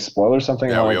do they spoil or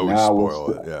something? Yeah, I'm we like, always nah,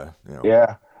 spoil it. Yeah,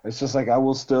 yeah. It's just like I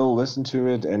will still listen to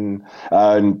it and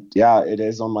yeah, it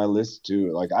is on my list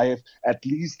too. Like I have at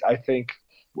least I think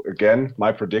again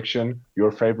my prediction,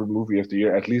 your favorite movie of the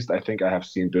year. At least I think I have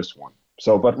seen this one.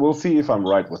 So, but we'll see if I'm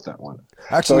right with that one.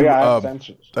 So Actually, yeah, I have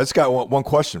censored. I just got one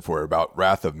question for you about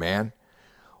Wrath of Man.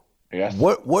 Yes.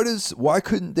 Why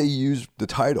couldn't they use the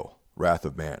title Wrath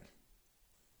of Man?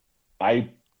 I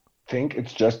think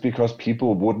it's just because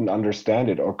people wouldn't understand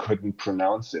it or couldn't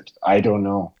pronounce it. I don't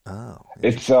know. Oh,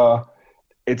 It's interesting.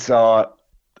 it's uh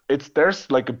it's there's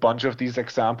like a bunch of these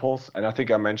examples, and I think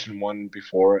I mentioned one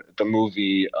before, the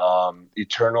movie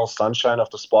Eternal Sunshine of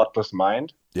the Spotless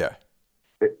Mind. Yeah.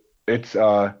 It's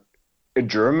in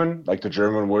German, like the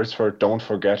German words for "Don't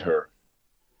forget her."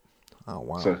 Oh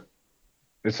wow. So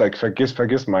it's like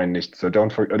vergiss mein nicht. So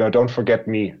don't forget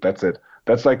me. That's it.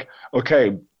 That's like,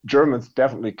 okay, Germans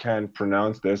definitely can't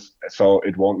pronounce this, so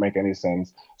it won't make any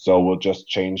sense. So we'll just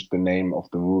change the name of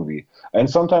the movie. And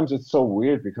sometimes it's so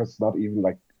weird because it's not even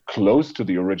like close to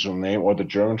the original name or the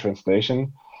German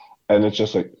translation, and it's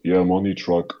just like, yeah, money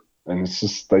truck. And it's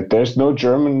just like there's no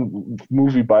German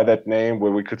movie by that name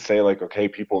where we could say like, okay,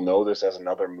 people know this as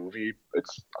another movie.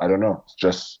 It's, I don't know, it's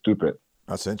just stupid.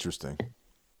 That's interesting.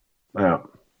 Yeah.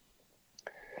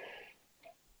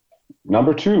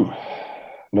 Number two,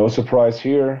 no surprise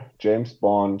here, James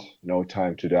Bond, No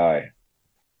Time to Die.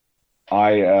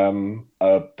 I am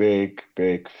a big,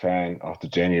 big fan of the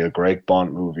Daniel Craig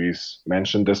Bond movies.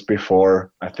 Mentioned this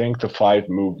before. I think the five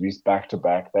movies back to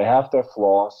back, they have their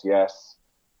flaws, yes.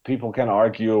 People can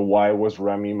argue why was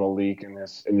Rami Malek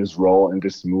in his role in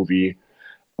this movie?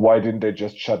 Why didn't they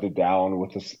just shut it down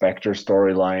with the Spectre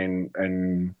storyline?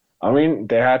 And I mean,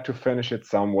 they had to finish it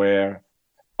somewhere.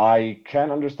 I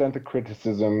can understand the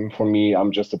criticism. For me,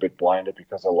 I'm just a bit blinded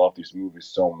because I love these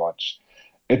movies so much.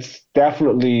 It's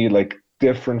definitely like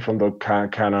different from the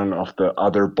canon of the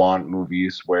other Bond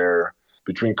movies, where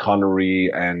between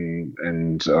Connery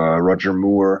and Roger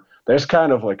Moore, there's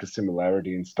kind of like a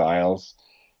similarity in styles.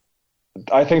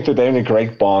 I think the Daniel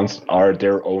Craig Bonds are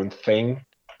their own thing.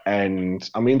 And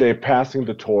I mean, they're passing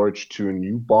the torch to a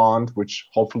new Bond, which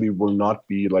hopefully will not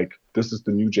be like this is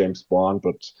the new James Bond.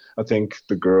 But I think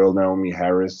the girl Naomi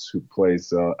Harris, who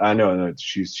plays, I know, no,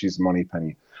 she's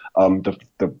Moneypenny,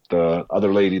 the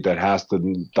other lady that has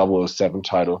the 007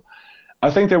 title.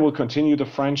 I think they will continue the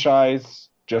franchise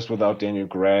just without Daniel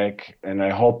Craig, and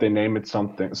I hope they name it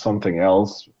something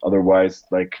else. Otherwise,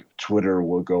 like Twitter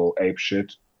will go ape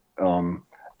shit,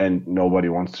 and nobody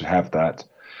wants to have that.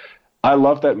 I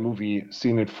love that movie.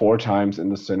 Seen it 4 times in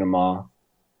the cinema.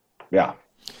 Yeah,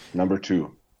 number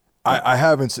two. I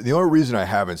haven't. The only reason I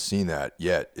haven't seen that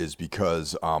yet is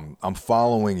because I'm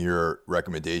following your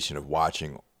recommendation of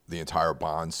watching the entire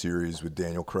Bond series with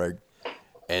Daniel Craig,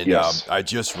 and Yes. I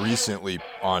just recently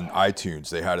on iTunes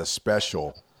they had a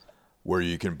special where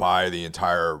you can buy the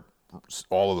entire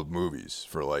all of the movies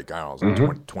for like I don't know, it was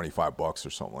like Hmm. 25 bucks or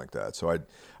something like that. So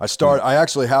I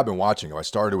actually have been watching them. I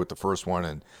started with the first one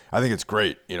and I think it's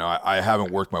great. You know, I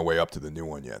haven't worked my way up to the new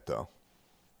one yet though.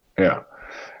 Yeah.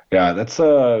 Yeah, that's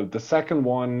the second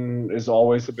one is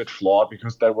always a bit flawed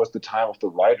because that was the time of the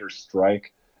writer's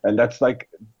strike. And that's like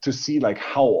to see like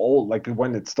how old, like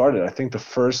when it started. I think the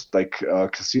first like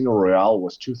Casino Royale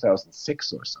was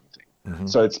 2006 or something. Hmm.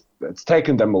 So it's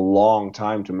taken them a long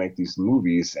time to make these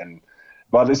movies, and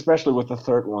but especially with the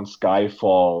third one,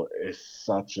 Skyfall is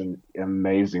such an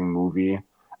amazing movie.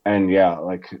 And yeah,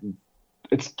 like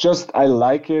it's just I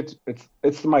like it.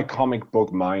 It's my comic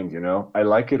book mind, you know. I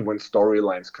like it when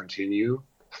storylines continue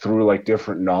through like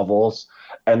different novels,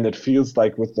 and it feels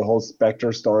like with the whole Spectre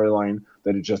storyline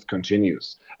that it just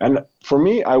continues. And for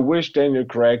me, I wish Daniel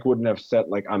Craig wouldn't have said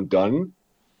like I'm done,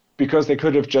 because they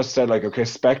could have just said like, okay,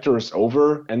 Spectre is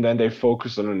over, and then they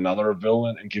focus on another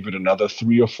villain and give it another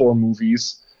 3 or 4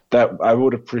 movies. That I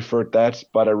would have preferred that,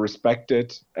 but I respect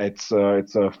it. It's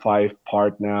a 5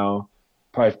 part now,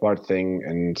 5 part thing,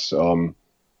 and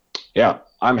yeah,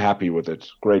 I'm happy with it.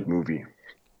 Great movie.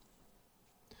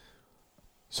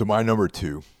 So my number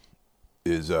two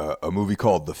is a movie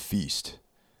called The Feast,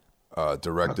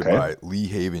 directed Okay. by Lee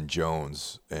Haven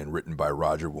Jones and written by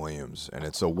Roger Williams, and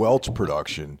it's a Welsh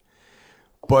production.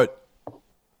 But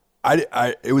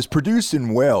it was produced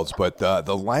in Wales, but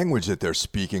the language that they're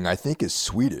speaking, I think, is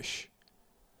Swedish.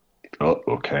 Oh,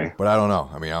 okay. But I don't know.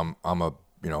 I mean, I'm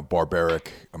a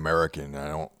barbaric American. I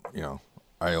don't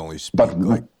I only But speak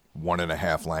like one and a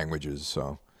half languages.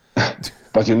 So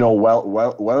but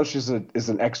Welsh is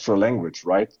an extra language,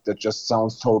 right? That just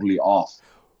sounds totally off.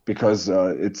 Because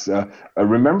it's I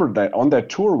remember that on that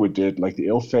tour we did, like the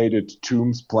Ill-Fated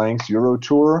Tombs Planks Euro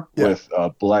tour yeah,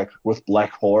 with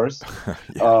Black Horse.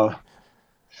 yeah,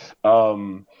 Uh,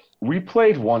 we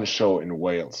played one show in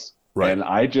Wales, right. and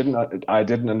I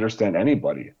didn't understand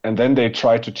anybody. And then they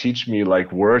tried to teach me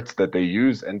like words that they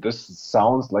use, and this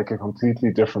sounds like a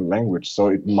completely different language. So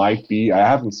it might be, I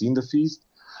haven't seen the feast,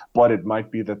 but it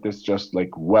might be that this just like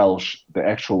Welsh, the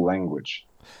actual language.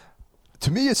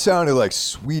 To me, it sounded like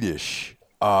Swedish.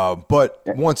 But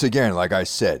once again, like I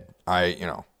said, any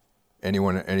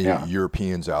Yeah.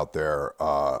 Europeans out there,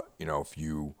 if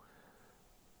you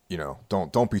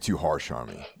don't be too harsh on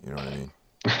me. You know what I mean?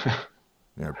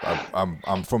 You know,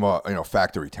 I'm from a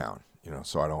factory town,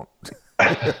 so I don't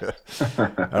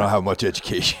I don't have much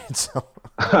education. So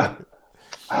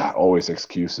Always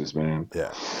excuses, man.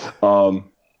 yeah.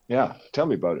 Yeah, tell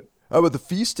me about it. But the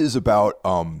feast is about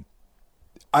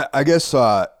I guess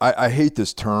I hate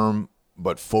this term,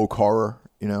 but folk horror.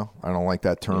 I don't like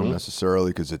that term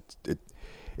necessarily because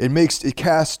it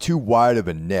casts too wide of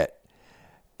a net,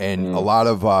 and a lot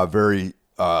of very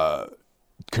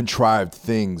contrived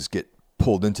things get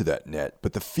pulled into that net.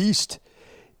 But the feast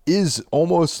is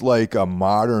almost like a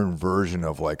modern version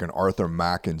of like an Arthur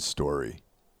Machen story.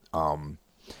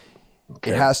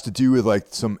 It has to do with like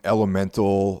some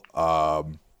elemental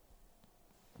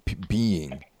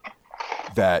being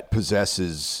that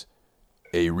possesses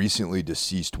a recently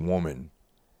deceased woman,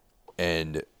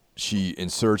 and she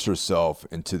inserts herself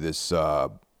into this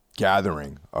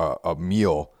gathering, a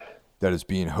meal that is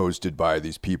being hosted by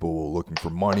these people looking for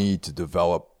money to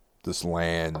develop this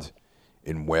land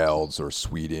in Wales or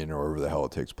Sweden or wherever the hell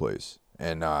it takes place.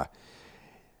 And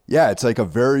it's like a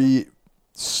very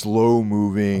slow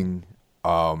moving,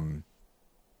 I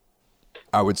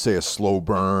would say a slow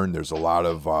burn. There's a lot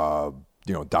of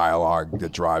dialogue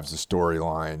that drives the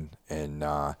storyline, and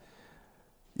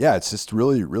it's just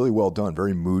really, really well done.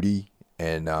 Very moody,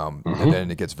 and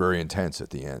then it gets very intense at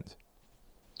the end.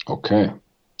 Okay,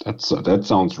 that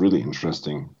sounds really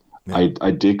interesting. Yeah. I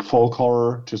dig folk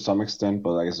horror to some extent,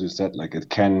 but as you said, like it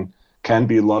can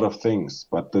be a lot of things.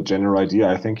 But the general idea,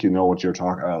 I think you know what you're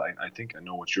talking. I think I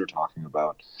know what you're talking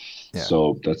about. Yeah.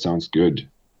 So that sounds good.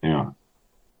 Yeah.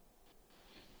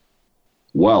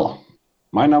 Well,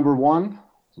 my number one,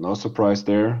 no surprise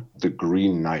there, The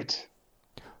Green Knight.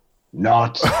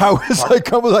 Not. I was like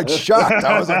shocked.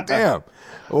 I was like, damn.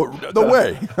 No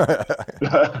way.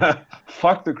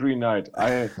 Fuck The Green Knight.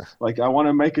 I want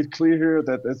to make it clear here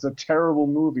that it's a terrible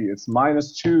movie. It's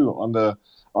 -2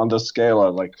 on the scale.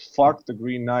 Like, fuck The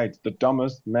Green Knight, the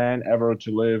dumbest man ever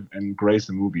to live and grace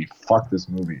a movie. Fuck this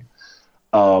movie.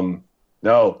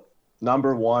 No,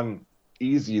 number one,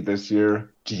 easy this year,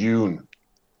 Dune.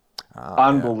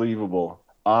 Unbelievable. Yeah.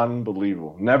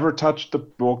 Unbelievable. Never touched the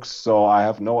books, so I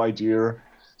have no idea.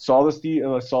 Saw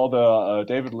the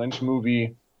David Lynch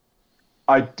movie.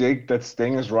 I dig that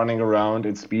Sting is running around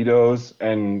in Speedos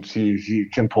and he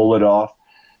can pull it off.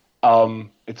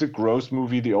 It's a gross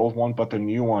movie, the old one, but the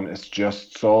new one is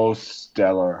just so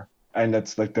stellar. And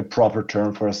that's like the proper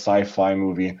term for a sci-fi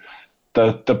movie.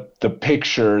 The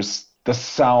pictures, the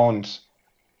sound,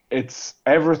 it's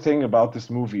everything about this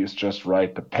movie is just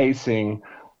right. The pacing.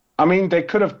 I mean, they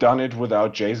could have done it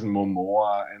without Jason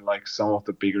Momoa and like some of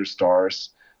the bigger stars.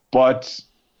 But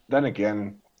then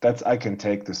again, I can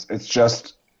take this. It's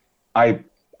just, I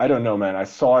don't know, man. I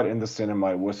saw it in the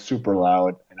cinema. It was super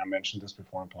loud. And I mentioned this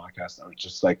before on podcast. I was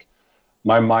just like,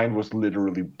 my mind was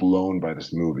literally blown by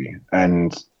this movie.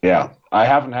 And yeah, I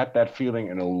haven't had that feeling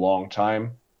in a long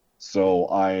time. So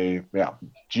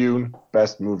Dune,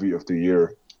 best movie of the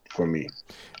year for me.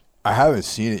 I haven't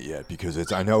seen it yet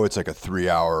because I know it's like a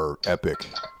 3-hour epic.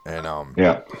 And I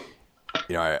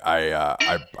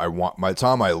want it's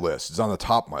on my list. It's on the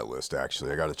top of my list,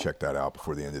 actually. I got to check that out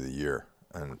before the end of the year.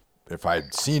 And if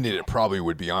I'd seen it, it probably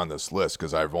would be on this list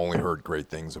because I've only heard great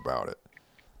things about it.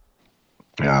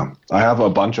 Yeah, I have a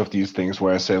bunch of these things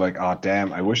where I say like, oh,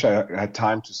 damn, I wish I had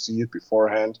time to see it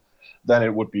beforehand. Then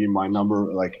it would be my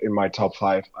number, like in my top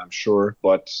 5, I'm sure.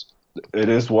 But it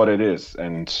is what it is.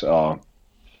 And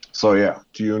so yeah,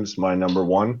 Dune's my number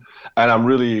one, and I'm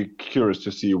really curious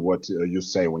to see what you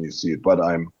say when you see it. But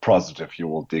I'm positive you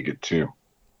will dig it too.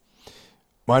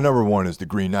 My number one is The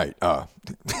Green Knight. No,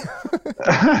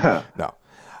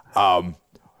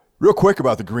 real quick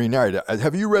about The Green Knight.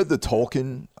 Have you read the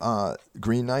Tolkien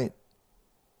Green Knight?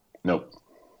 Nope.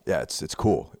 Yeah, it's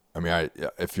cool. I mean,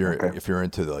 if you're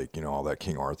into all that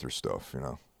King Arthur stuff,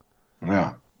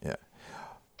 Yeah. Yeah.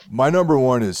 My number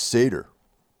one is Seder.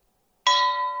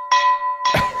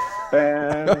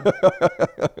 I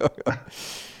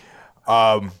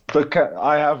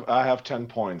have 10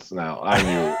 points now. I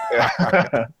knew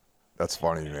it. That's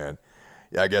funny, man.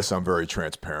 Yeah, I guess I'm very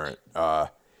transparent.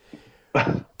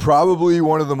 Probably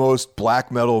one of the most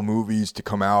black metal movies to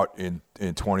come out in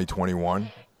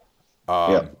 2021.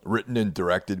 Written and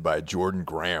directed by Jordan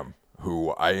Graham,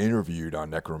 who I interviewed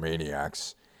on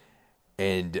Necromaniacs,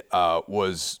 and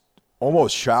was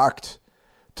almost shocked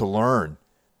to learn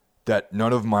that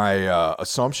none of my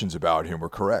assumptions about him were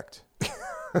correct.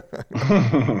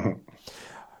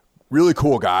 Really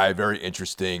cool guy, very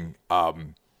interesting.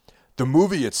 The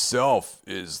movie itself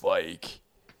is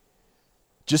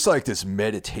just like this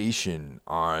meditation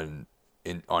on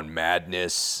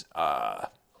madness.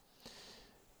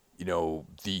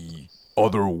 the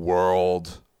other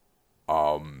world.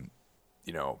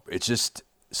 It's just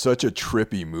such a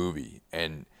trippy movie,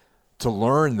 and to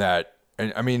learn that,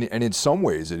 and I mean, and in some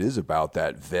ways, it is about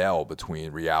that veil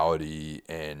between reality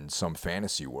and some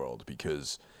fantasy world,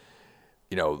 because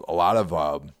a lot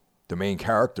of the main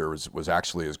character was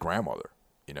actually his grandmother,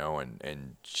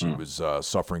 and she was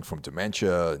suffering from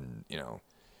dementia, and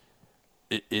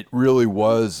it really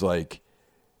was like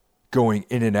going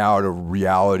in and out of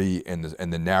reality and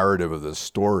the narrative of the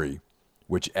story,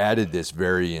 which added this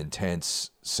very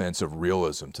intense sense of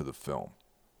realism to the film.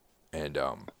 And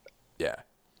yeah.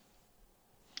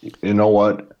 You know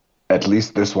what? At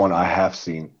least this one I have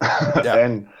seen, Yeah.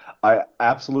 and I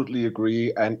absolutely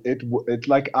agree. And it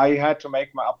like I had to make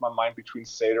up my mind between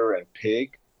Satyr and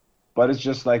Pig, but it's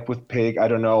just like with Pig, I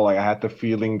don't know. Like I had the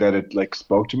feeling that it like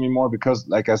spoke to me more because,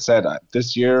 like I said,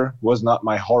 this year was not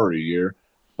my horror year,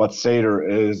 but Satyr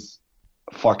is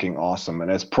fucking awesome,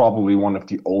 and it's probably one of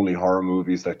the only horror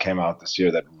movies that came out this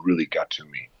year that really got to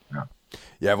me. Yeah.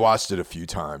 Yeah, I've watched it a few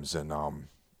times, and I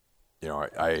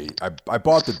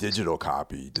bought the digital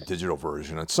copy, the digital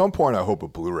version. At some point, I hope a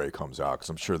Blu-ray comes out because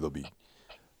I'm sure there'll be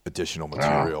additional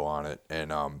material on it.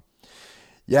 And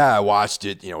yeah, I watched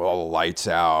it, all the lights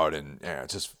out, and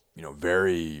it's just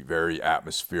very, very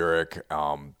atmospheric.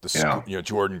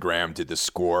 Jordan Graham did the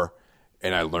score,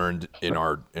 and I learned in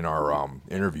our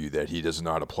interview that he doesn't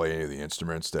know how to play any of the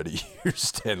instruments that he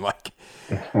used, and like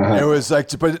it was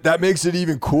like, but that makes it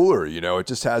even cooler. It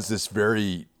just has this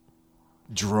very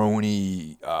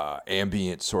drony,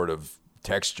 ambient sort of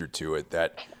texture to it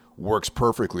that works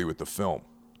perfectly with the film.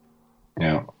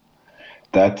 Yeah,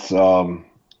 that's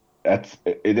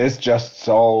it is just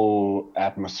so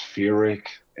atmospheric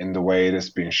in the way it is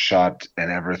being shot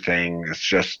and everything. It's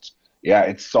just, yeah,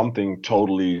 it's something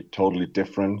totally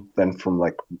different than from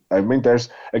like, I mean, there's,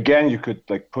 again, you could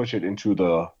like push it into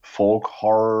the folk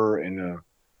horror in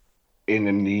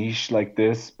a niche like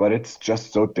this, but it's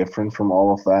just so different from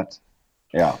all of that.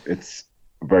 Yeah, it's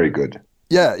very good.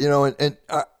 Yeah, and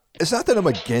it's not that I'm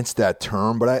against that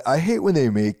term, but I hate when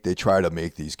they try to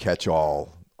make these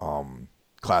catch-all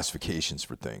classifications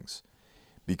for things,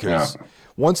 because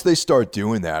once they start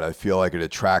doing that, I feel like it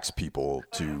attracts people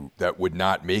that would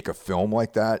not make a film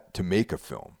like that to make a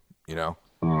film, where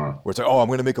it's like, oh, I'm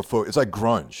going to make it's like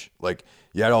grunge. Like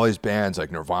you had all these bands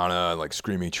like Nirvana and like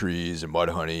Screaming Trees and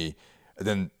Mudhoney, and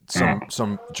then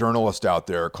some journalist out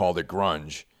there called it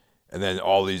grunge. And then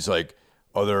all these like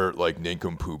other like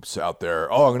nincompoops out there,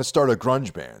 oh, I'm going to start a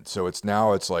grunge band. So it's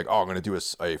like, oh, I'm going to do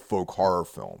a folk horror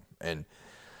film. And,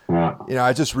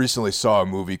 I just recently saw a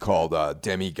movie called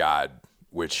Demigod,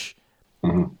 which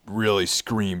really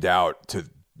screamed out to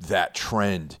that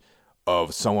trend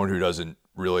of someone who doesn't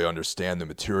really understand the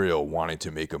material wanting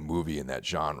to make a movie in that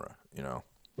genre,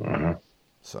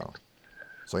 So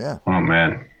yeah. Oh,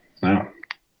 man. Yeah.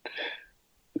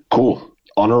 Cool.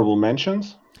 Honorable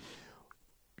mentions?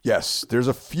 Yes, there's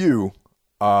a few,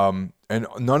 and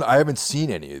none. I haven't seen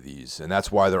any of these, and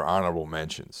that's why they're honorable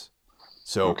mentions.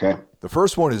 So The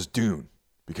first one is Dune,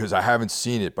 because I haven't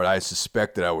seen it, but I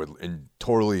suspect that I would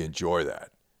totally enjoy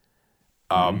that.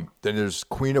 Then there's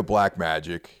Queen of Black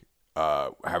Magic.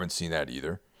 I haven't seen that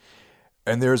either.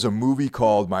 And there's a movie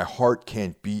called My Heart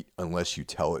Can't Beat Unless You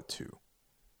Tell It To.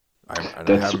 I haven't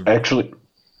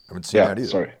seen that either.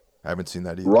 Sorry. I haven't seen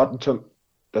that either.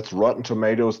 That's Rotten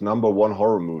Tomatoes #1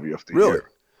 horror movie of the year. Really?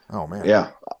 Oh man.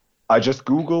 Yeah. I just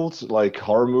Googled like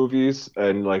horror movies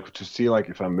and like to see like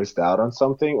if I missed out on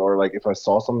something or like if I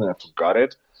saw something and I forgot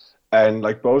it. And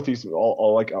like both these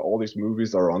all these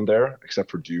movies are on there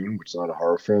except for Dune, which is not a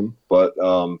horror film. But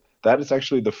that is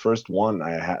actually the first one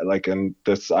I had and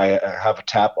this I have a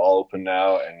tab all open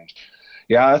now, and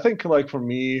yeah, I think like for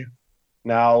me,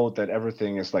 now that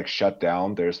everything is like shut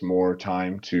down, there's more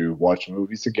time to watch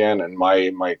movies again. And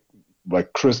my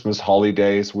like Christmas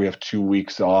holidays, we have 2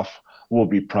 weeks off. We'll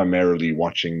be primarily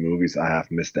watching movies I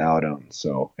have missed out on.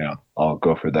 So yeah, I'll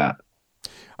go for that.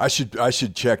 I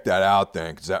should check that out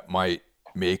then, because that might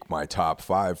make my top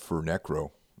 5 for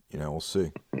Necro. We'll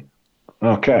see.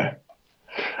 Okay.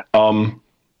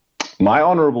 My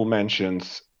honorable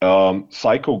mentions: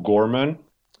 Psycho Gorman.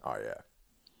 Oh yeah.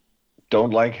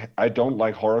 I don't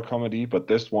like horror comedy, but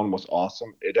this one was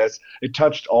awesome. It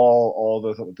touched all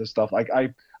the stuff. Like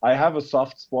I have a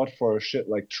soft spot for shit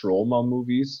like trauma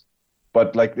movies,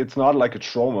 but like it's not like a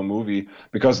trauma movie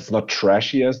because it's not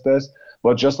trashy as this,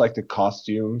 but just like the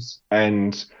costumes.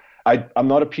 And I'm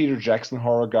not a Peter Jackson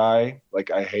horror guy.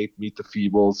 Like I hate Meet the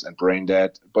Feebles and Brain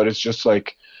Dead, but it's just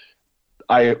like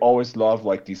I always love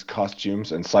like these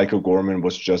costumes, and Psycho Gorman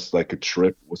was just like a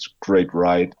trip. It was a great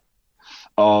ride.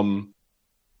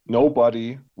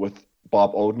 Nobody with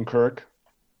Bob Odenkirk.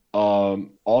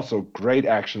 Also great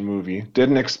action movie.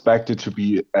 Didn't expect it to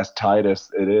be as tight as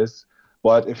it is.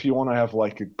 But if you want to have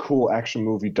like a cool action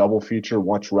movie double feature,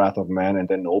 watch Wrath of Man and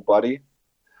then Nobody.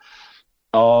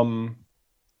 Um,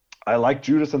 I like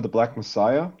Judas and the Black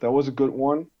Messiah. That was a good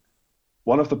one.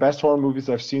 One of the best horror movies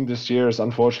I've seen this year is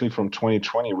unfortunately from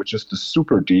 2020, which is the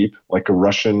Super Deep, like a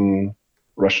Russian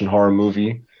horror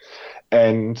movie.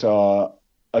 And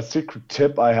a secret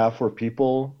tip I have for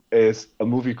people is a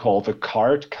movie called The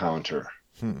Card Counter.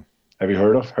 Hmm. Have you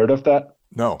heard of that?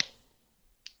 No.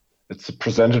 It's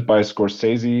presented by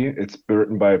Scorsese. It's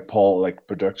written by Paul, like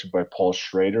production by Paul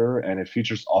Schrader, and it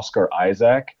features Oscar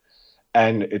Isaac.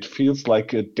 And it feels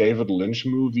like a David Lynch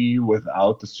movie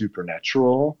without the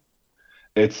supernatural.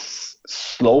 It's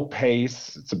slow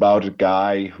pace. It's about a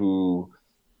guy who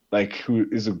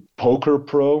is a poker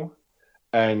pro,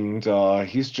 and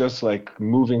he's just like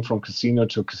moving from casino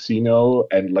to casino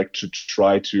and like to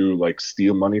try to like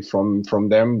steal money from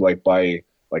them, like by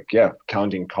like yeah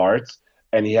counting cards.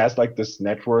 And he has like this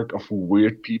network of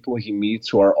weird people he meets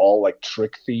who are all like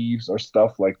trick thieves or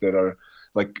stuff like that are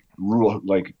like rule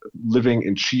like living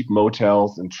in cheap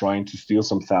motels and trying to steal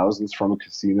some thousands from a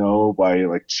casino by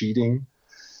like cheating.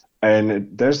 And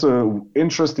there's a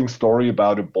interesting story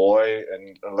about a boy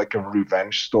and like a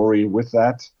revenge story with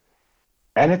that.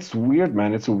 And it's weird,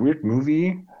 man. It's a weird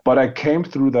movie, but I came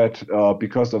through that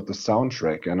because of the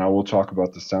soundtrack, and I will talk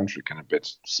about the soundtrack in a bit.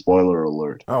 Spoiler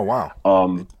alert. Oh, wow.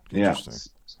 Yeah.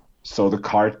 Interesting. So the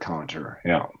Card Counter,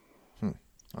 yeah. Hmm.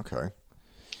 Okay.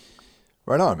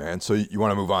 Right on, man. So you want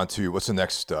to move on to what's the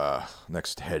next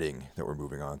heading that we're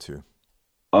moving on to?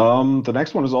 The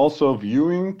next one is also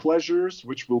viewing pleasures,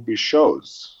 which will be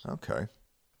shows. Okay.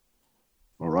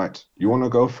 All right. You want to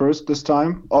go first this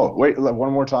time? Oh, wait,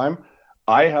 one more time.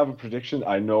 I have a prediction.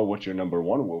 I know what your number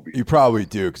one will be. You probably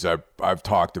do because I've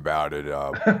talked about it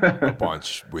a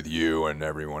bunch with you and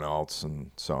everyone else, and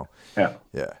so Yeah.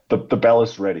 yeah. The bell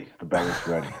is ready. The bell is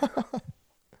ready.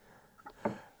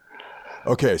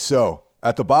 Okay, so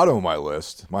at the bottom of my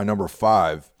list, my number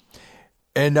 5,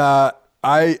 and I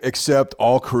accept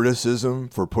all criticism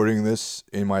for putting this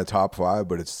in my top 5,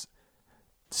 but it's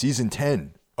season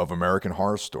 10 of American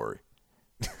Horror Story.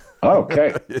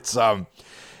 Okay. It's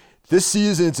this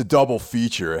season it's a double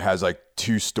feature. It has like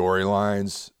 2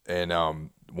 storylines, and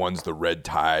one's the Red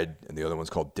Tide and the other one's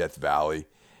called Death Valley.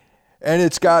 And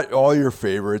it's got all your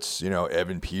favorites,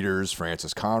 Evan Peters,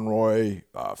 Francis Conroy,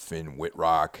 Finn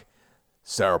Whitrock,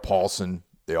 Sarah Paulson.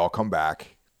 They all come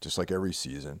back just like every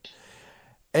season.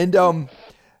 And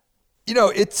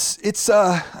it's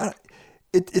the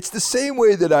same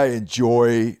way that I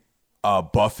enjoy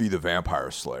Buffy the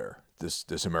Vampire Slayer,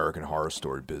 this American Horror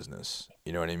Story business.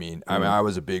 You know what I mean? I mean, I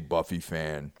was a big Buffy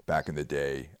fan back in the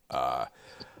day.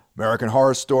 American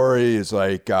Horror Story is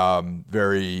like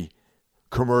very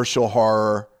commercial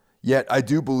horror, yet I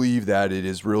do believe that it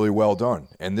is really well done.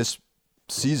 And this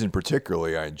season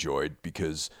particularly I enjoyed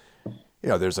because,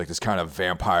 there's like this kind of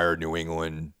vampire New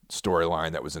England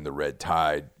storyline that was in the Red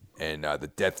Tide, and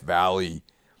the Death Valley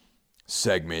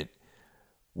segment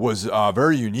was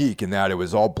very unique in that it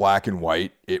was all black and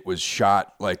white. It was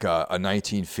shot like a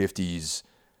 1950s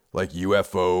like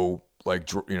UFO like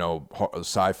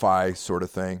sci-fi sort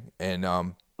of thing, and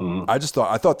I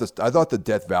thought the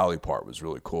Death Valley part was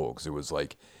really cool because it was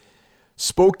like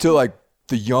spoke to like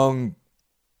the young,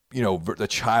 the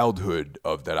childhood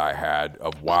of that I had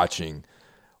of watching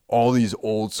all these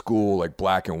old school like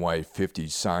black and white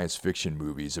 50s science fiction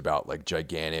movies about like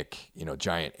gigantic,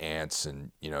 giant ants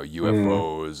and,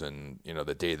 UFOs and,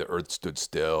 the day the earth stood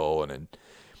still. And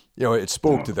it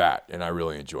spoke to that. And I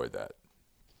really enjoyed that.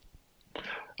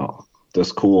 Oh,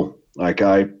 that's cool. Like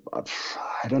I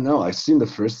don't know. I seen the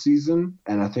first season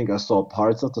and I think I saw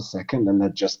parts of the second and I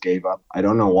just gave up. I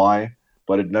don't know why,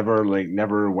 but it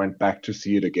never went back to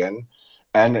see it again.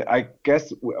 And I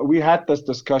guess we had this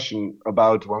discussion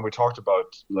about when we talked about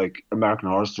like American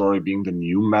Horror Story being the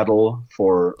new metal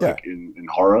for like in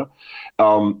horror,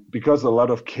 because a lot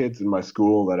of kids in my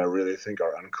school that I really think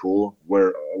are uncool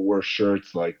wear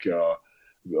shirts like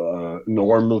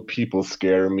normal people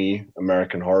scare me,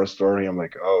 American Horror Story. I'm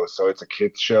like, oh, so it's a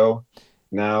kids show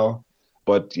now,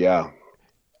 but yeah.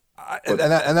 And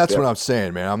that's what I'm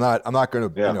saying, man. I'm not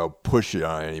going to push it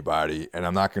on anybody, and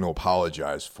I'm not going to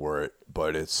apologize for it.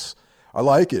 But I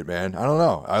like it, man. I don't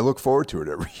know. I look forward to it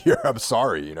every year. I'm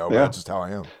sorry, but that's just how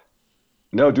I am.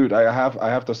 No, dude, I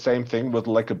have the same thing with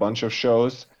like a bunch of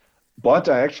shows, but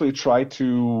I actually try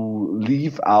to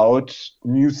leave out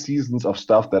new seasons of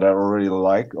stuff that I already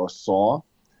like or saw.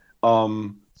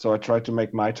 So I try to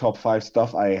make my top 5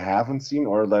 stuff I haven't seen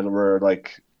or that were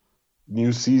like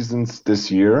new seasons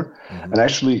this year. Hmm. And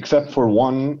actually, except for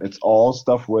one, it's all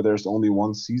stuff where there's only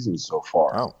one season so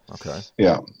far. Oh, okay.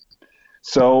 Yeah.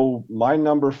 So my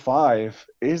number five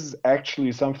is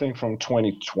actually something from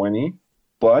 2020,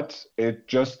 but it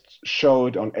just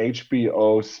showed on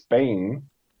HBO Spain.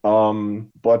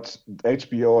 But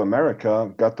HBO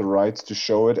America got the rights to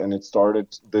show it, and it started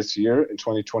this year in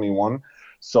 2021.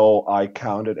 So I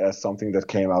count it as something that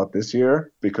came out this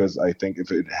year because I think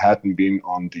if it hadn't been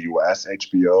on the US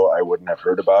HBO, I wouldn't have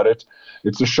heard about it.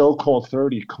 It's a show called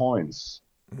 30 Coins.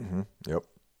 Hmm. Yep.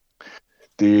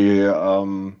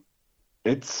 The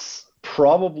It's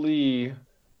probably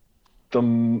the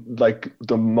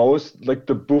most like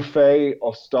the buffet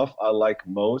of stuff I like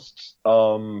most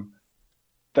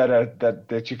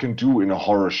that you can do in a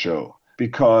horror show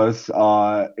because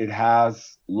it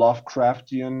has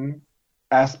Lovecraftian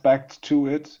aspects to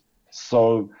it.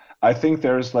 So I think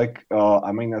there's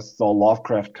I mean I saw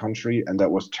Lovecraft Country and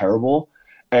that was terrible.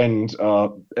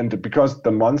 Because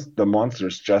the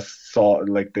monsters just saw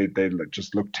like they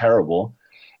just look terrible,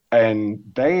 and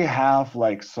they have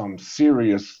like some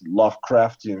serious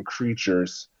Lovecraftian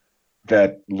creatures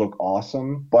that look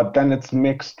awesome, but then it's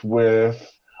mixed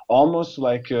with almost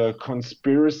like a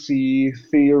conspiracy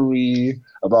theory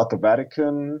about the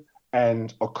Vatican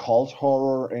and occult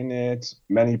horror in it,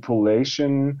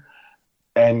 manipulation,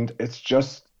 and it's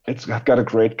got a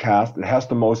great cast. It has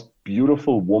the most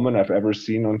beautiful woman I've ever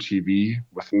seen on TV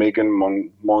with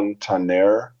Megan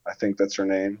Montaner, I think that's her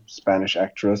name, Spanish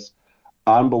actress.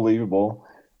 Unbelievable.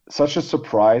 Such a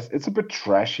surprise. It's a bit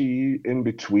trashy in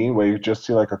between where you just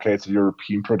see like, okay, it's a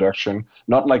European production.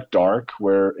 Not like Dark,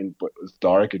 where in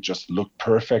Dark it just looked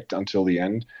perfect until the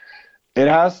end. It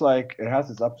has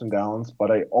its ups and downs,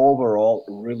 but I overall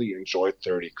really enjoyed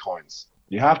 30 Coins.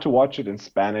 You have to watch it in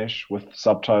Spanish with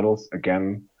subtitles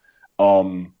again.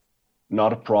 Um,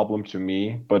 Not a problem to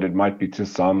me, but it might be to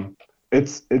some.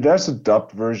 There's a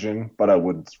dubbed version, but I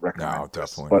wouldn't No, recommend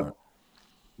this. definitely not. But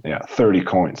yeah, 30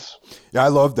 Coins. Yeah, I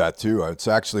love that too. It's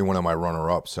actually one of my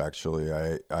runner-ups. Actually,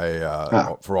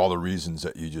 Ah, for all the reasons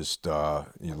that you just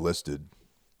you listed.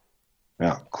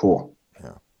 yeah, cool.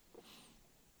 Yeah.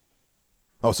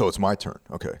 Oh, so it's my turn.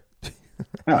 Okay.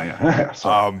 Yeah, yeah.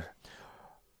 Sorry. Um,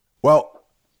 well,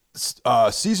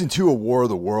 season 2 of War of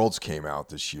the Worlds came out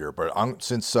this year, but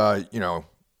since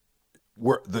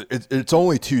it's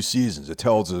only 2 seasons, it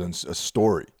tells a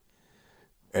story,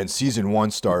 and season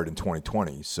 1 started in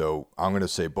 2020. So I'm going to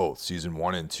say both season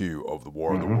 1 and 2 of the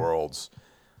War of the Hmm. Worlds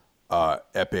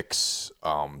epics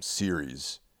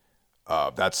series.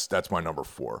 That's my number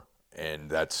 4, and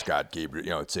that's got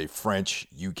Gabriel. It's a French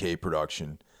UK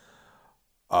production.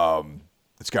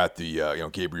 It's got the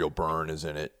Gabriel Byrne is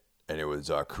in it, and it was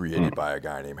created by a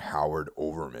guy named Howard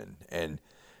Overman. And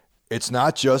it's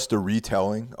not just a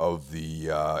retelling of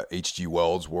the H.G.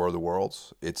 Wells War of the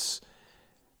Worlds. It's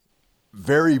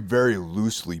very, very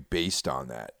loosely based on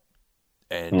that,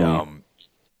 and Mm.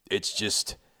 it's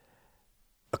just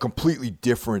a completely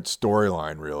different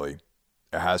storyline. Really,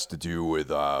 it has to do with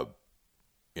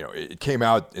it came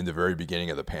out in the very beginning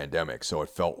of the pandemic, so it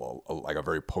felt like a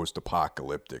very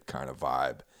post-apocalyptic kind of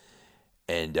vibe.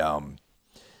 And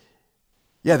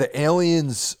yeah, the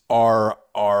aliens are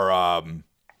I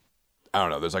don't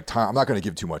know. There's like time. I'm not going to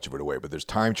give too much of it away, but there's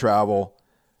time travel.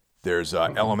 There's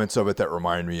elements of it that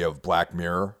remind me of Black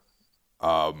Mirror.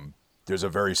 There's a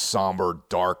very somber,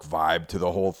 dark vibe to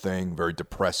the whole thing. Very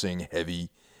depressing,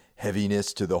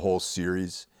 heaviness to the whole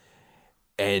series.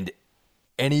 And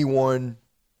anyone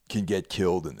can get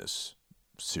killed in this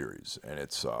series, and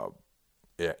it's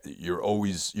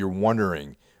you're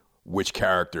wondering which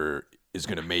character is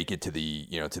going to make it to the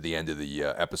end of the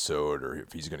episode, or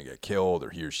if he's going to get killed, or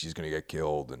he or she's going to get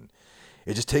killed, and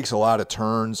it just takes a lot of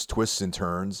turns, twists and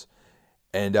turns,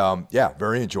 and yeah,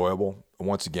 very enjoyable.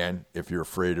 Once again, if you're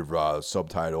afraid of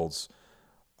subtitles,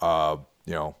 uh,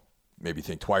 you know, maybe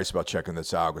think twice about checking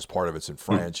this out because part of it's in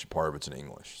French, part of it's in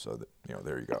English. So that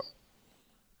there you go.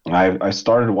 I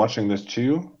started watching this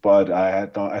too, but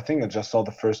I think I just saw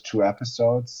the first 2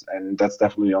 episodes, and that's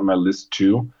definitely on my list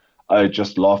too. I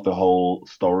just love the whole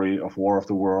story of War of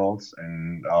the Worlds,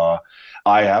 and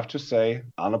I have to say,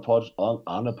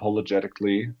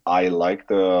 unapologetically, I like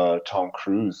the Tom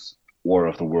Cruise War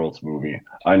of the Worlds movie.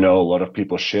 I know a lot of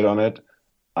people shit on it.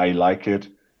 I like it,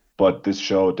 but this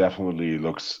show definitely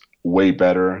looks way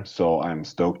better, so I'm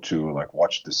stoked to like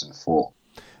watch this in full.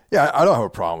 Yeah, I don't have a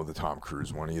problem with the Tom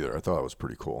Cruise one either. I thought it was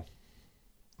pretty cool.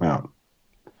 Yeah.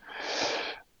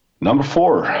 Number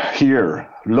four here,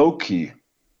 Loki.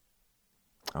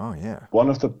 Oh yeah. One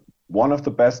of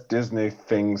the best Disney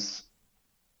things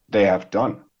they have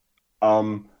done.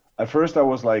 At first I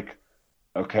was like,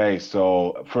 Okay,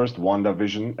 so first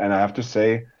WandaVision, and I have to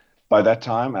say, by that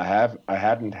time I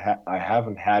haven't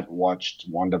had watched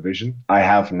WandaVision. I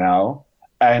have now,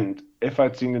 and if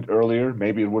I'd seen it earlier,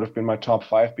 maybe it would have been my top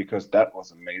five because that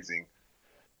was amazing.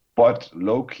 But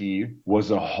Loki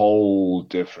was a whole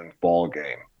different ball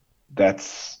game.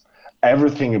 That's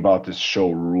everything about this show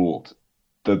ruled.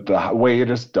 The way it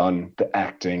is done, the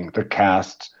acting, the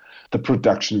cast, the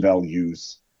production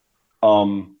values.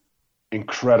 Um,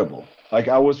 Incredible. Like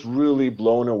I was really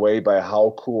blown away by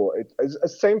how cool it's the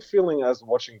same feeling as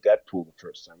watching Deadpool the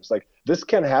first time. It's like this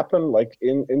can happen like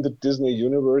in the Disney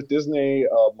universe, Disney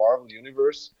Marvel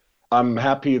universe. I'm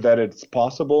happy that it's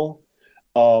possible.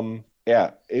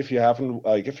 Yeah, if you haven't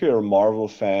like if you're a Marvel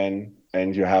fan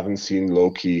and you haven't seen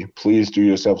Loki, please do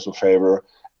yourselves a favor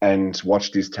and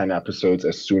watch these 10 episodes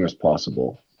as soon as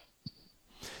possible.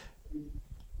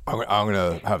 I'm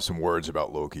gonna have some words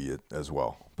about Loki as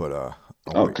well, but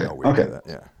Okay. I'll wait for Okay. that.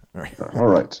 Yeah. All right. All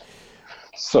right.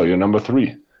 So you're number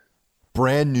three.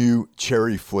 Brand new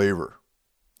cherry flavor.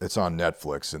 It's on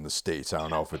Netflix in the States. I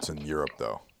don't know if it's in Europe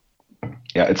though.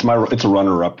 Yeah, it's a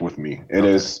runner up with me. It Okay.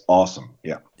 is awesome.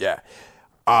 Yeah. Yeah.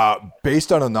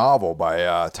 Based on a novel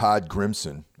by Todd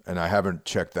Grimson, and I haven't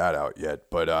checked that out yet,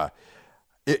 but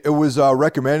it was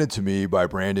recommended to me by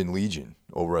Brandon Legion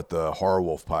over at the Horror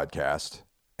Wolf podcast.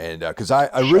 And because I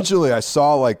originally I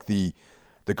saw like the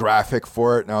graphic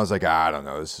for it, and I was like, I don't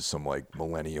know, this is some like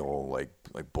millennial like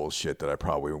bullshit that I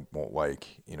probably won't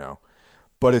like, you know.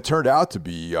 But it turned out to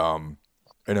be an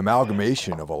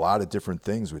amalgamation of a lot of different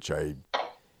things, which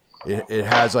it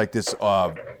has like this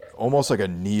almost like a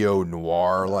neo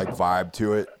noir like vibe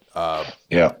to it.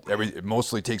 Yeah. It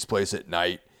mostly takes place at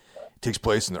night. It takes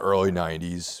place in the early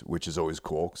 '90s, which is always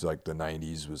cool because like the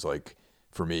 '90s was like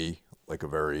for me like a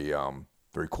very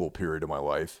cool period of my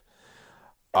life.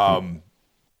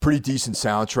 Pretty decent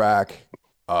soundtrack.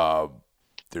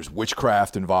 There's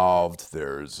witchcraft involved.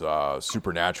 There's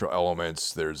supernatural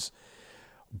elements. There's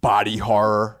body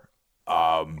horror.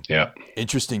 Yeah.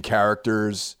 Interesting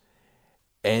characters.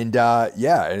 And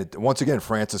once again,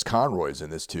 Frances Conroy's in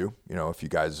this too. You know, if you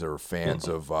guys are fans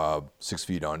of 6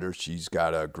 Feet Under, she's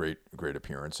got a great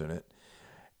appearance in it.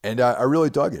 And I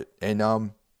really dug it.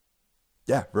 And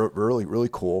really, really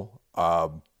cool.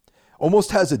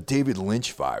 Almost has a David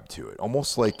Lynch vibe to it.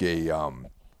 Almost like a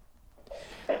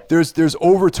there's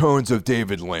overtones of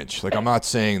David Lynch. Like I'm not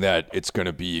saying that it's going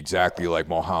to be exactly like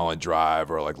Mulholland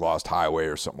Drive or like Lost Highway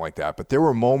or something like that, but there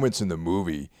were moments in the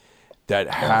movie that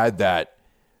had that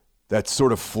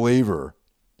sort of flavor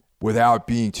without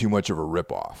being too much of a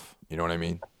ripoff. You know what I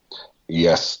mean?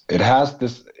 Yes. It has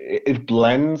this. It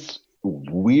blends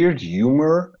weird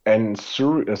humor and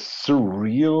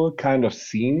surreal kind of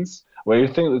scenes where you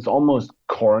think it's almost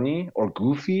corny or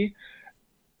goofy,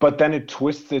 but then it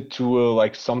twists it to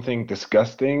like something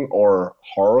disgusting or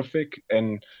horrific,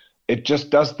 and it just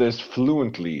does this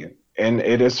fluently. And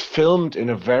it is filmed in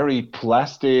a very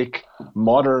plastic,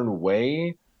 modern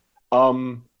way.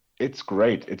 Um, it's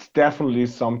great. It's definitely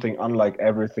something unlike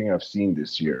everything I've seen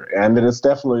this year, and it is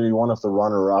definitely one of the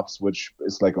runner-ups, which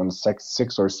is like on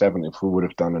six or seven if we would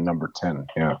have done a number 10.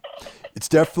 Yeah, It's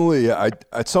definitely.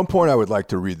 At some point I would like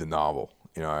to read the novel.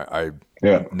 You know, I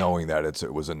yeah, knowing that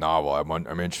it was a novel.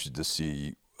 I'm interested to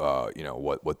see you know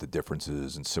what the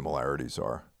differences and similarities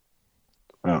are.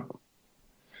 yeah.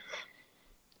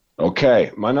 Okay,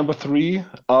 my number three.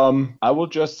 I will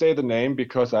just say the name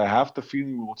because I have the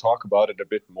feeling we will talk about it a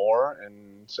bit more,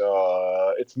 and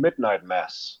it's Midnight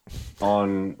Mass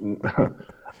on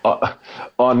uh,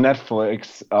 on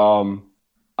Netflix.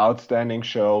 Outstanding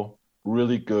show,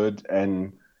 really good,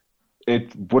 and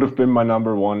it would have been my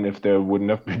number one if there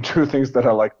wouldn't have been two things that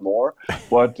I liked more.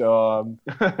 But so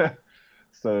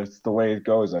it's the way it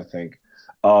goes, I think.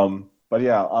 But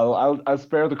yeah, I'll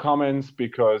spare the comments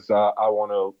because I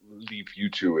want to leave you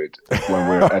to it when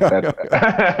we're at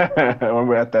that when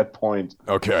we're at that point.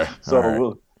 Okay, So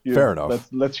all right. Fair enough.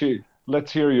 Let's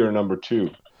hear your number two.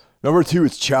 Number two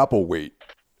is Chapel Wait,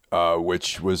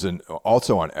 which was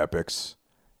also on Epix,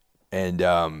 and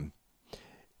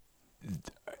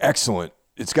excellent.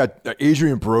 It's got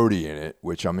Adrian Brody in it,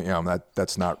 which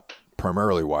that's not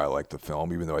primarily why I like the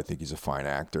film, even though I think he's a fine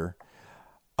actor.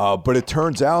 But it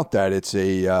turns out that it's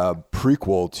a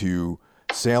prequel to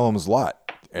Salem's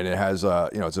Lot, and it has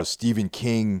it's a Stephen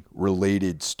King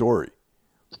related story,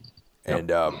 and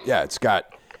it's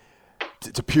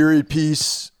a period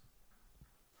piece.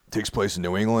 Takes place in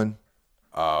New England.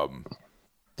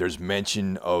 There's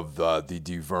mention of the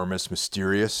De Vermis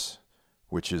Mysterious,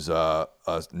 which is a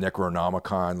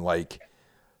Necronomicon like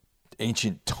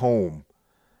ancient tome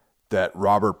that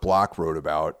Robert Bloch wrote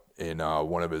about in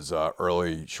one of his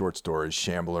early short stories,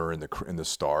 Shambler in the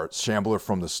Stars, Shambler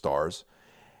from the Stars,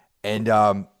 and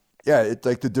yeah, it's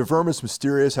like the De Vermis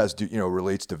Mysterious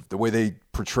relates to the way they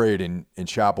portray it in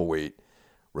Chapelwaite,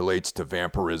 relates to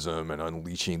vampirism and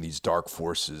unleashing these dark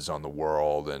forces on the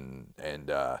world, and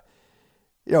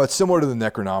it's similar to the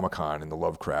Necronomicon and the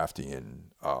Lovecraftian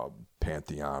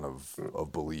pantheon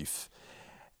of belief.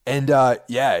 And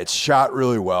it's shot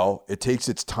really well. It takes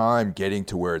its time getting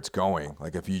to where it's going.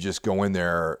 Like if you just go in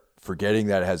there forgetting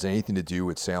that it has anything to do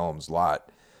with Salem's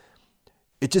Lot,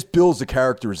 it just builds the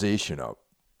characterization up.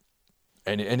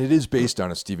 And it is based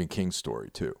on a Stephen King story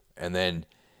too. And then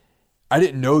I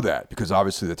didn't know that because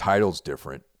obviously the title's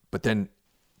different. But then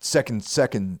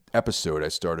second episode, I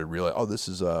started realizing, oh, this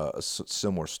is a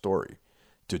similar story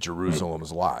to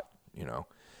Jerusalem's Lot,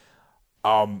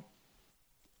 And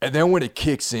then when it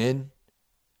kicks in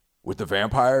with the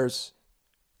vampires,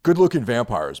 good-looking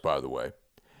vampires, by the way,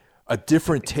 a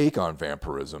different take on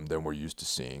vampirism than we're used to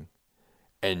seeing,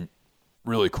 and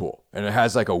really cool. And it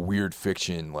has like a weird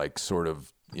fiction, like sort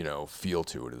of, feel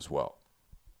to it as well.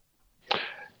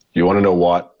 You want to know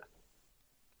what?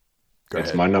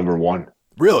 It's my number one.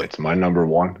 Really? It's my number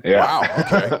one. Yeah. Wow.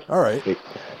 Okay. All right.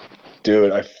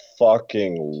 Dude, I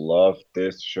fucking love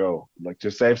this show. Like, to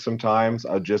save some times,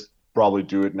 I'll just probably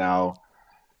do it now.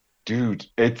 Dude,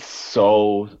 it's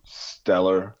so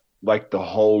stellar. Like, the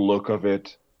whole look of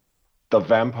it. The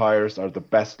vampires are the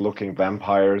best looking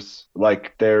vampires.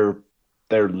 Like, their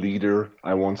leader,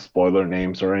 I won't spoil their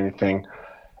names or anything.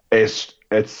 It's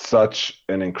such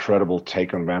an incredible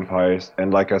take on vampires.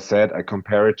 And like I said, I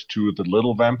compare it to The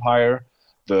Little Vampire,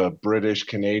 the British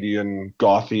Canadian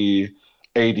gothy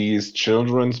 80s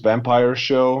children's vampire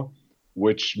show,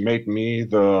 which made me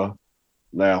I'm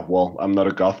not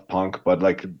a goth punk, but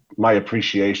like my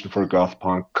appreciation for goth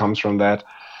punk comes from that.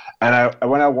 And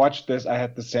when I watched this, I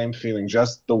had the same feeling,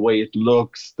 just the way it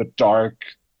looks, the dark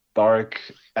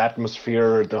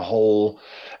atmosphere,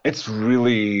 it's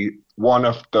really one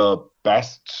of the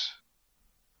best,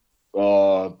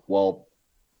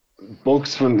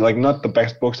 books from, like, not the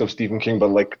best books of Stephen King, but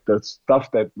like the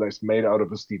stuff that is made out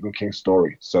of a Stephen King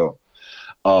story. So,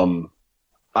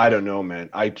 I don't know, man.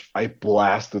 I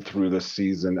blasted through this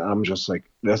season. I'm just like,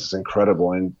 this is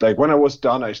incredible. And like when I was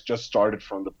done, I just started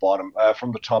from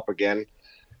the top again.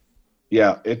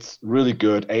 Yeah, it's really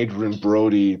good. Adrian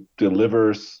Brody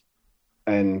delivers,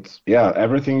 and yeah,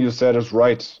 everything you said is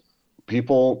right.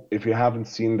 People, if you haven't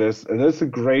seen this, it is a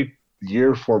great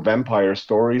year for vampire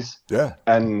stories. Yeah.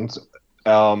 And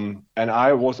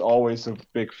I was always a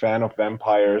big fan of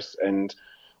vampires, and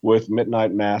with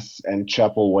Midnight Mass and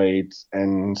Chapelwaite,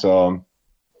 and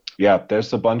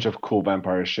there's a bunch of cool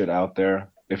vampire shit out there.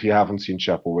 If you haven't seen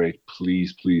Chapelwaite,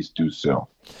 please do so.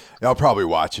 Yeah, I'll probably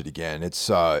watch it again. It's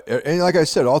and like I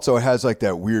said, also it has like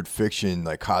that weird fiction,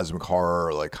 like cosmic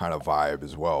horror, like kind of vibe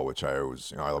as well, which I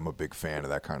always, I'm a big fan of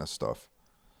that kind of stuff.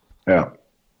 Yeah.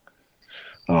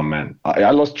 Oh man,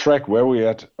 I lost track. Where we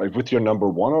at? Like with your number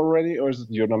one already, or is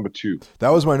it your number two?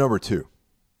 That was my number two.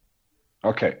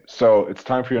 Okay, so it's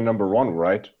time for your number one,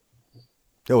 right?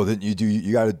 Yeah, well then did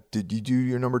you do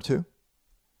your number two?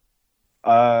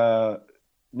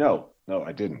 No,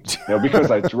 I didn't. No,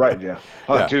 because right, yeah.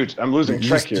 Oh, yeah. Dude, I'm losing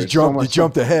track here. You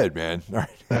jumped ahead, man. All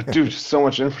right. Dude, so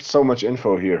much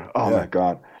info here. Oh my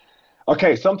God.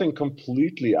 Okay, something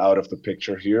completely out of the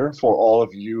picture here for all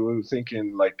of you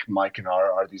thinking like Mike and I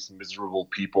are these miserable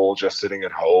people just sitting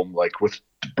at home, like with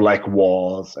black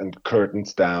walls and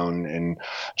curtains down and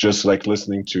just like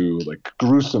listening to like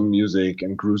gruesome music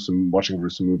and watching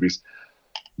gruesome movies.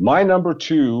 My number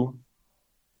two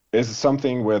is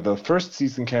something where the first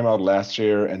season came out last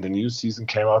year and the new season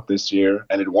came out this year,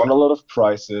 and it won a lot of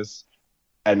prizes,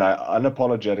 and I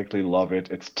unapologetically love it.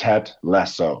 It's Ted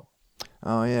Lasso.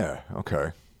 Oh, yeah.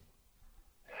 Okay.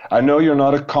 I know you're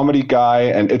not a comedy guy,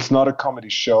 and it's not a comedy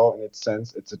show in its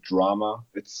sense. It's a drama.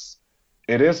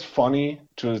 It is funny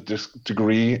to a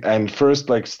degree. And first,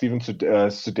 like, Steven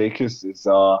Sudeikis is...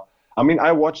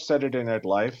 I watch Saturday Night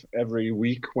Live every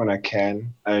week when I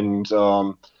can. And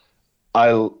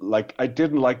I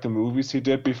didn't like the movies he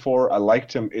did before. I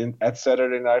liked him at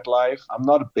Saturday Night Live. I'm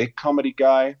not a big comedy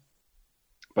guy,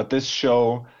 but this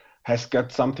show has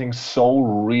got something so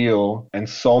real and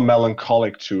so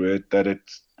melancholic to it that it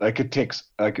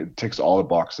ticks all the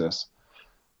boxes.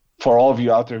 For all of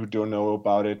you out there who don't know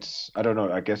about it, I don't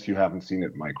know. I guess you haven't seen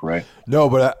it, Mike, right? No,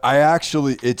 but I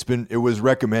actually, it was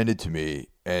recommended to me,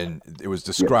 and it was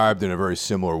described in a very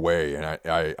similar way, and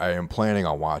I am planning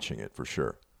on watching it for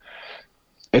sure.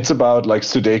 It's about like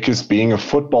Sudeikis being a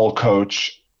football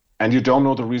coach, and you don't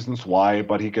know the reasons why,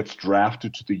 but he gets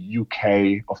drafted to the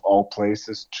UK of all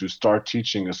places to start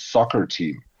teaching a soccer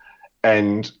team.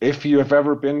 And if you have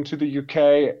ever been to the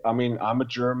UK, I mean, I'm a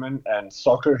German, and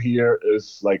soccer here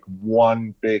is like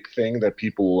one big thing that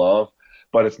people love,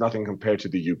 but it's nothing compared to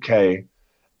the UK.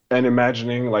 And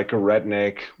imagining like a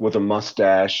redneck with a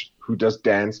mustache who does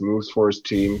dance moves for his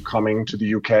team coming to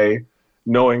the UK,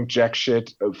 knowing jack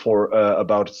shit for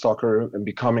about soccer and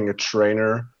becoming a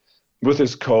trainer with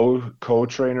his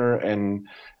co-trainer, and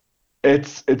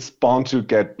it's bound to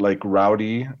get like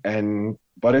rowdy, and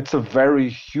but it's a very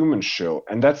human show,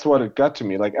 and that's what it got to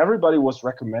me. Like everybody was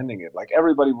recommending it, like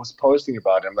everybody was posting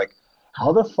about it. I'm like,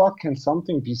 how the fuck can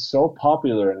something be so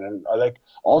popular? And then like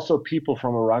also people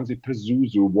from Aranzi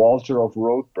Pazuzu, Walter of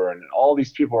Roadburn, and all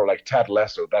these people are like, Ted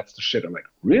Lasso, that's the shit. I'm like,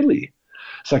 really?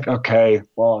 It's like, okay,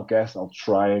 well, I guess I'll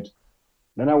try it.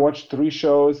 Then I watched 3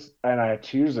 shows and I had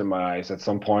tears in my eyes at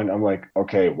some point. I'm like,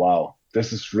 okay, wow,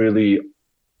 this is really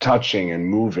touching and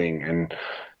moving, and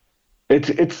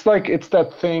it's like it's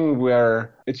that thing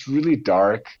where it's really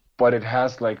dark, but it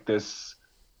has like this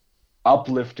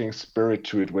uplifting spirit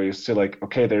to it where you still like,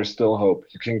 okay, there's still hope.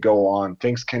 You can go on.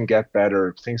 Things can get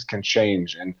better. Things can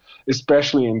change. And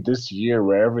especially in this year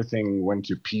where everything went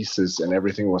to pieces and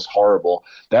everything was horrible,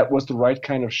 that was the right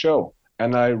kind of show.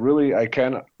 And I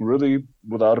can really,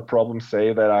 without a problem,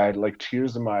 say that I had like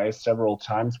tears in my eyes several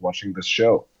times watching this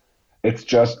show. It's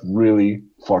just really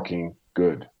fucking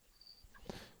good.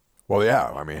 Well,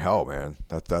 yeah. I mean, hell, man,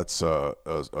 that's a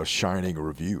shining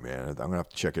review, man. I'm gonna have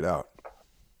to check it out.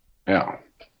 Yeah.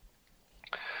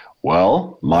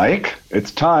 Well, Mike,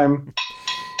 it's time.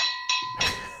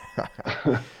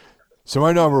 So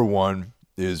my number one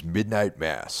is Midnight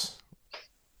Mass.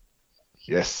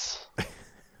 Yes.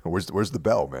 Where's the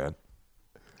bell, man?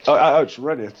 Oh, it's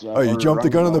ready. Oh, you jumped the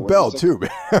gun on the bell too,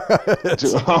 man.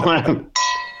 Oh man.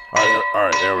 All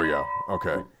right, there we go.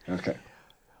 Okay. Okay.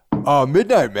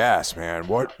 Midnight Mass, man.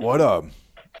 What a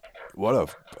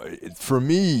for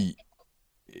me,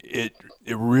 it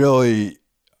really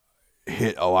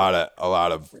hit a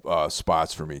lot of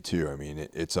spots for me too. I mean,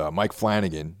 it's Mike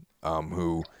Flanagan,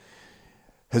 who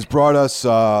has brought us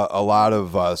a lot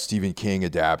of Stephen King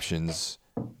adaptions,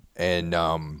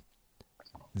 and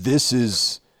this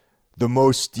is the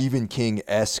most Stephen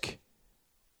King-esque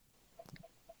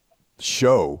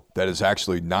show that is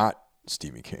actually not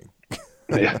Stephen King.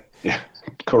 Yeah,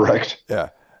 correct. Yeah.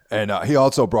 And he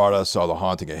also brought us The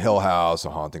Haunting of Hill House,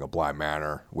 The Haunting of Bly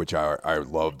Manor, which I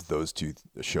loved those two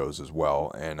shows as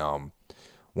well. And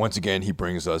once again, he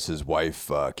brings us his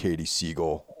wife, Katie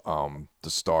Siegel, to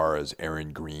star as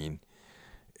Erin Green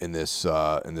in this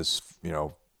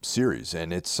series.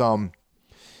 And it's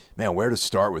man, where to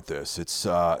start with this? It's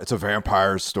a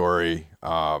vampire story.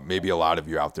 Maybe a lot of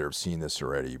you out there have seen this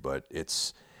already, but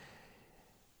it's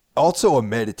also a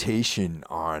meditation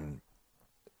on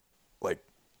like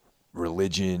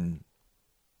religion,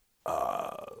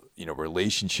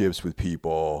 relationships with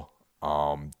people,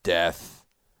 death,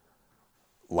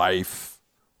 life,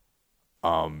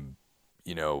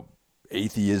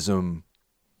 atheism,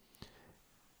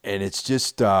 and it's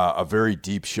just a very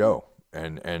deep show.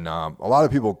 And a lot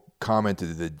of people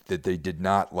commented that they did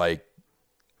not like,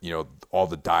 all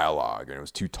the dialogue, and it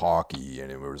was too talky, and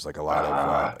it was like a lot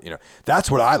of, that's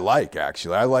what I like,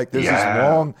 actually. I like there's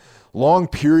this long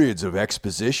periods of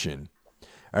exposition.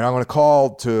 And I'm going to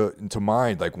call to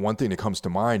mind, like one thing that comes to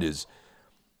mind is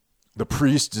the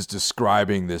priest is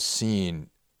describing this scene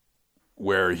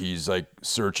where he's like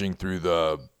searching through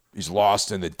he's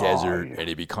lost in the desert, and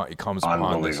he comes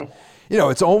upon this.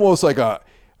 It's almost like out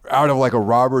of like a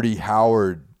Robert E.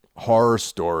 Howard horror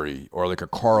story, or like a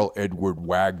Carl Edward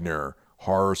Wagner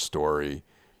horror story,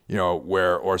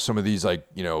 or some of these like,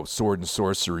 sword and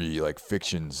sorcery like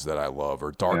fictions that I love,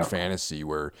 or dark fantasy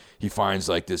where he finds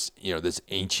like this, this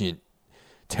ancient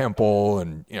temple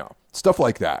and, stuff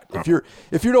like that.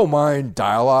 If you don't mind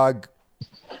dialogue,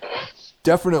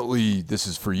 definitely this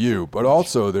is for you, but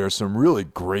also there's some really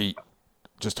great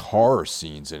just horror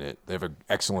scenes in it. They have an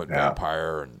excellent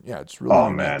vampire, and it's really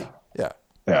unique. Man.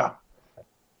 Yeah.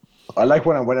 I like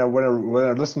when I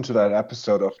listened to that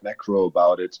episode of Necro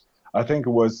about it. I think it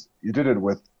was you did it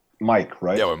with Mike,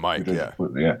 right? Yeah, with Mike.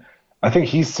 Yeah. I think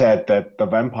he said that the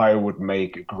vampire would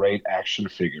make a great action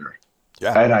figure.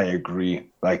 Yeah, and I agree.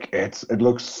 Like it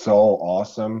looks so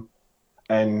awesome,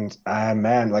 and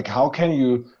man, like how can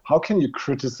you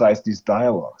criticize these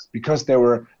dialogues? Because they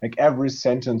were like every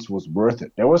sentence was worth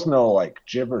it. There was no like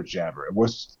jibber jabber. It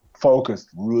was focused,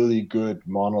 really good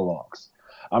monologues.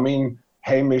 I mean,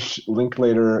 Hamish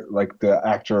Linklater, like the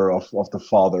actor of the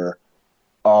father,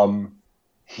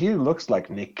 he looks like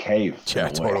Nick Cave in Yeah, a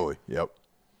way. totally. Yep.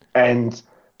 And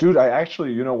dude, I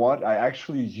actually, you know what? I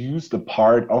actually used a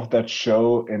part of that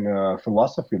show in a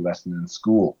philosophy lesson in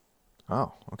school.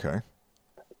 Oh, okay.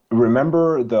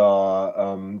 Remember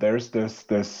there's this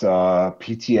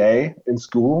PTA in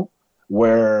school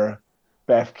where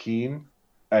Beth Keane,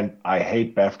 and I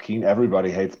hate Beth Keane.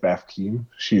 Everybody hates Beth Keane.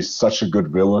 She's such a good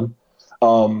villain.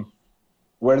 Um,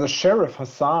 where the sheriff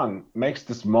Hassan makes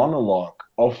this monologue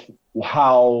of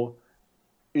how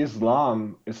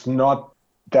Islam is not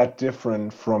that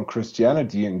different from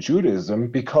Christianity and Judaism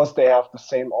because they have the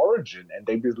same origin and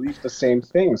they believe the same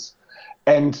things.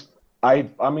 And I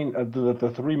mean,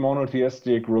 the three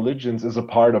monotheistic religions is a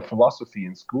part of philosophy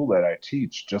in school that I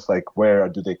teach. Just like, where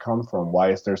do they come from?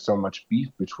 Why is there so much beef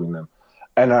between them?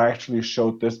 And I actually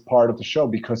showed this part of the show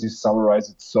because he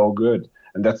summarized it so good.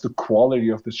 And that's the quality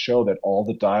of the show, that all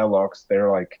the dialogues,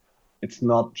 they're like, it's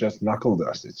not just knuckle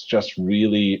dust. It's just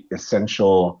really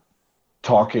essential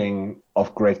talking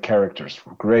of great characters,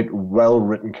 great,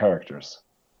 well-written characters.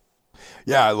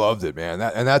 Yeah, I loved it, man.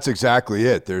 And that's exactly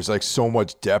it. There's like so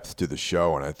much depth to the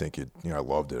show, and I think I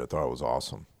loved it. I thought it was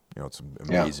awesome. It's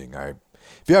amazing. Yeah.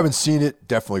 If you haven't seen it,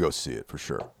 definitely go see it for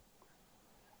sure.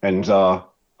 And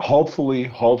hopefully,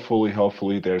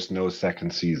 there's no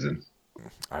second season.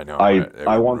 I know.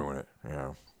 I want ruin it.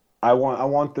 Yeah. I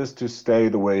want this to stay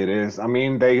the way it is. I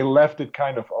mean, they left it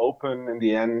kind of open in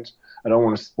the end. I don't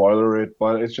want to spoiler it,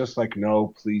 but it's just like,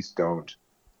 no, please don't.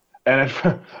 And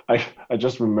I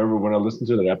just remember when I listened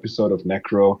to that episode of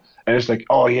Necro, and it's like,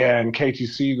 oh yeah, and Katie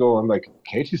Seagal. I'm like,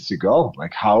 Katie Seagal?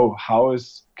 Like, how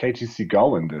is Katie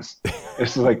Seagal in this?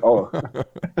 It's like, oh,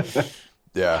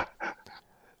 yeah,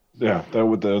 yeah.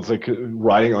 It's like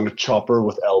riding on a chopper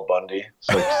with El Bundy. It's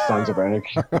like Sons of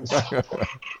Anarchy.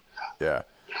 yeah.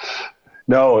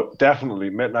 No, definitely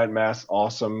Midnight Mass,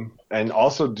 awesome. And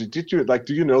also, did you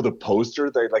do you know the poster?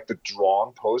 They like the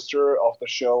drawn poster of the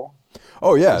show.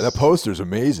 Oh yeah, that poster's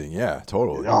amazing. Yeah,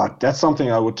 totally. Oh, that's something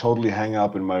I would totally hang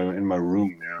up in my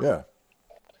room. Yeah.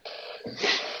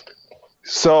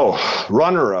 So,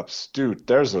 runner-ups, dude.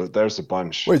 There's a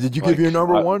bunch. Wait, did you give your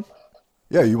number one?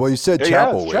 Yeah, you said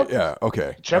Chapelwaite. Yeah,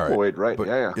 okay. Chapelwaite, right? But,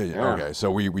 yeah. Okay,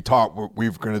 so we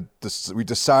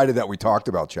decided that we talked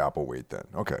about Chapelwaite then.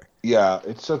 Okay. Yeah,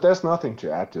 so there's nothing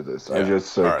to add to this. Yeah. I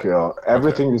just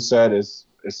everything you said is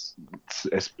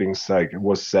being said. It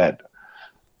was said.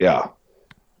 Yeah.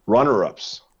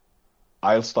 Runner-ups.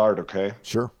 I'll start. Okay.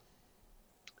 Sure.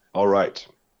 All right.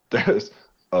 There's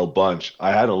a bunch.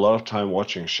 I had a lot of time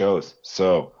watching shows.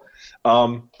 So,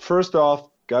 first off,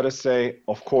 gotta say,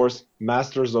 of course,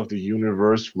 Masters of the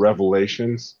Universe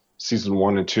Revelations season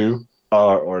 1 and 2,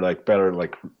 or like better,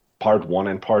 like part 1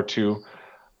 and part 2.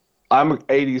 I'm an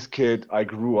 80s kid. I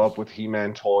grew up with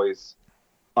He-Man toys.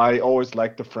 I always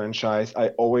liked the franchise. I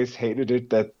always hated it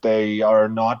that they are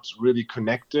not really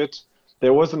connected.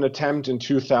 There was an attempt in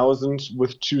 2000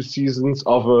 with 2 seasons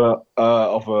of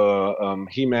a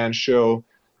He-Man show,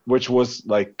 which was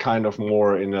like kind of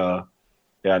more in a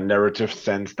narrative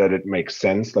sense that it makes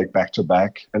sense, like back to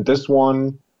back. And this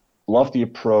one, love the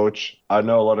approach. I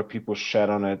know a lot of people shat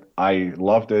on it. I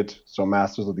loved it. So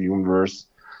Masters of the Universe.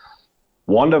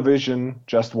 WandaVision,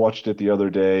 just watched it the other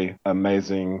day.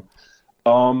 Amazing.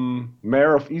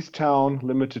 Mayor of Easttown,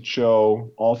 limited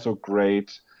show, also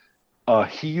great.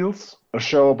 Heels, a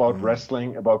show about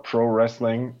wrestling, about pro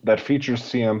wrestling that features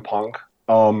CM Punk.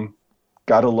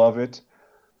 Gotta love it.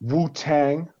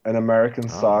 Wu-Tang, an American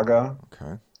Saga.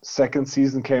 Okay. Second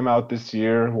season came out this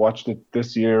year. Watched it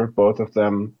this year. Both of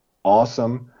them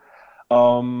awesome.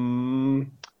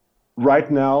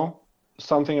 Right now,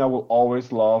 something I will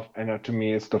always love, and to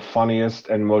me it's the funniest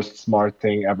and most smart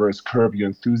thing ever, is Curb Your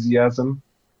Enthusiasm.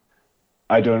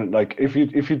 I don't like, if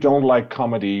you don't like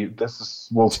comedy,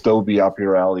 will still be up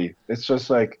your alley. It's just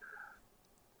like,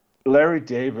 Larry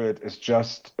David is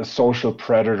just a social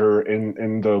predator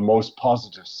in the most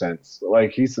positive sense.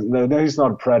 Like he's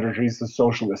not a predator, he's a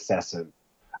social assassin.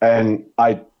 And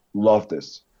I love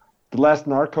this. The last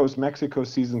Narcos Mexico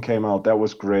season came out. That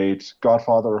was great.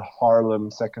 Godfather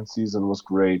Harlem second season was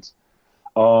great.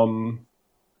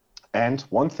 And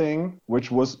one thing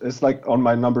which is like on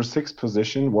my number 6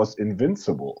 position was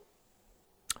Invincible.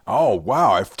 Oh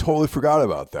wow, I totally forgot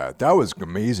about that. That was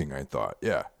amazing, I thought.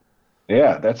 Yeah.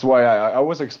 Yeah, that's why I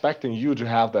was expecting you to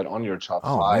have that on your top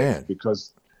 5. Man.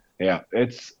 Because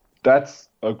that's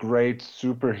a great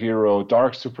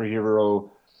dark superhero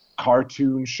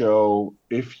cartoon show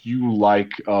if you like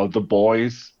The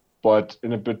Boys, but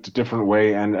in a bit different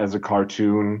way, and as a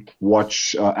cartoon,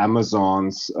 watch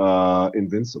Amazon's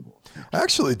Invincible.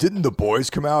 Actually, didn't The Boys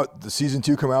the season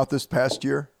 2 come out this past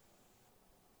year?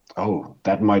 Oh,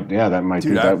 that might, yeah, that might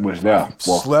Dude, be, that was, yeah. I've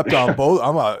Well, slept on both.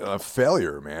 I'm a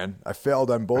failure, man. I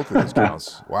failed on both of those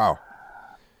counts. Wow.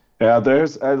 yeah,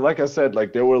 like I said,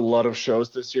 like there were a lot of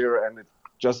shows this year, and it's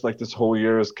just like this whole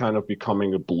year is kind of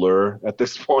becoming a blur at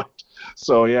this point.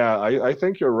 So yeah, I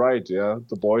think you're right. Yeah,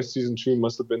 The Boys season 2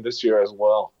 must have been this year as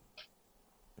well.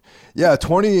 Yeah,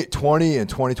 2020 and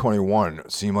 2021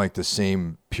 seem like the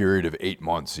same period of 8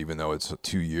 months, even though it's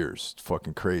 2 years. It's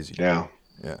fucking crazy. Yeah,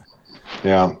 Yeah.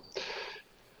 yeah.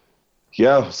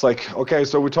 Yeah, it's like, okay,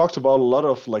 so we talked about a lot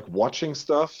of like watching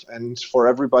stuff, and for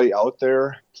everybody out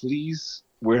there, please,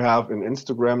 we have an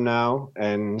Instagram now,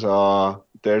 and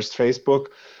there's Facebook.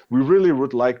 We really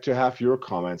would like to have your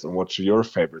comments on what your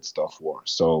favorite stuff was,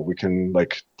 so we can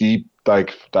like deep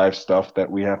dive stuff that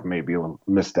we have maybe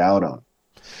missed out on.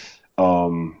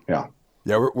 Yeah.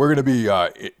 Yeah, we're going to be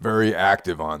very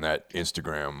active on that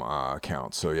Instagram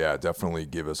account. So, yeah, definitely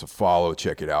give us a follow.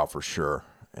 Check it out for sure.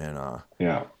 And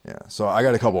Yeah. yeah, so I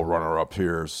got a couple runner-up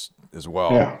here as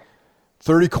well. Yeah.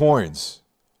 30 Coins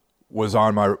was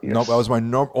on my no, Yes. that was my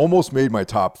almost made my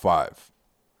top 5.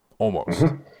 Almost.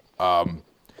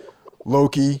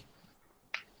 Loki,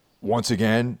 once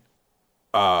again,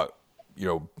 Marvel's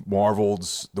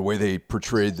the way they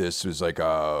portrayed this was like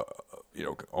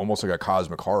almost like a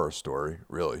cosmic horror story,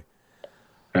 really.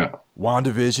 Yeah.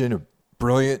 WandaVision,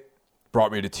 brilliant,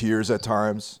 brought me to tears at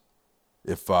times.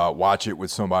 If watch it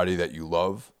with somebody that you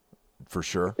love, for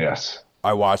sure. Yes.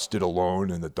 I watched it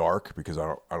alone in the dark because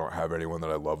I don't have anyone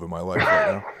that I love in my life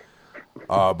right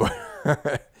now. But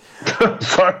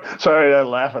Sorry, I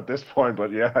laugh at this point,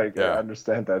 but yeah, I Yeah.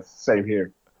 understand that. Same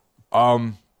here.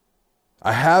 I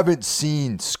haven't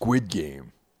seen Squid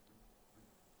Game,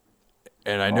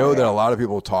 and I know that a lot of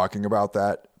people are talking about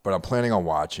that, but I'm planning on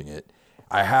watching it.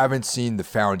 I haven't seen The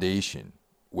Foundation,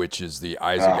 which is the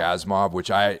Isaac Asimov,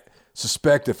 which I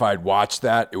suspect if I'd watched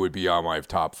that, it would be on my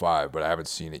top 5, but I haven't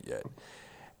seen it yet.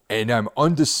 And I'm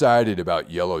undecided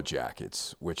about Yellow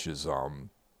Jackets, which is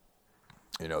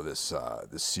this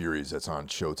series that's on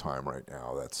Showtime right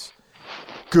now. That's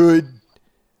good,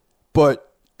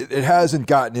 but it hasn't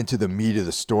gotten into the meat of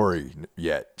the story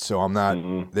yet. So I'm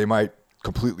not. They might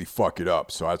completely fuck it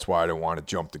up. So that's why I don't want to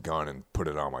jump the gun and put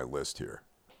it on my list here.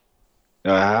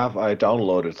 I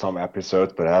downloaded some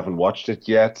episodes, but I haven't watched it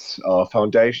yet.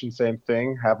 Foundation, same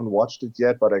thing. Haven't watched it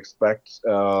yet, but I expect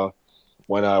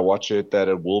when I watch it that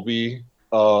it will be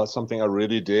something I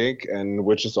really dig, and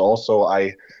which is also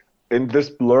in this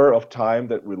blur of time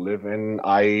that we live in,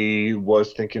 I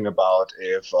was thinking about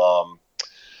if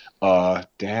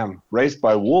Raised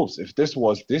by Wolves, if this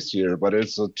was this year, but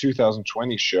it's a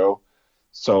 2020 show,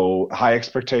 so high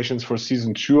expectations for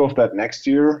season 2 of that next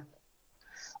year.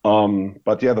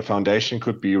 But yeah, The Foundation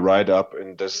could be right up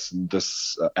in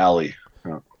this alley.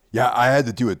 Yeah, I had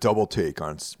to do a double take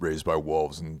on Raised by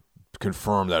Wolves and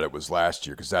confirm that it was last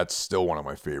year because that's still one of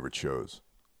my favorite shows.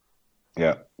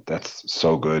 Yeah, that's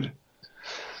so good.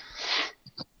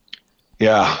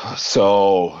 Yeah,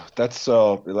 so that's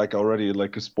like already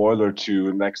like a spoiler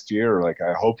to next year. Like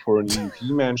I hope for a new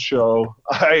He-Man show.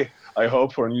 I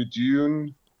hope for a new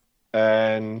Dune,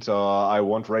 and I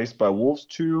want Raised by Wolves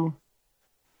 2.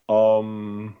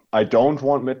 I don't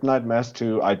want Midnight Mass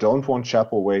 2. I don't want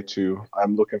Chapel Way 2.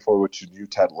 I'm looking forward to new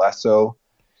Ted Lasso.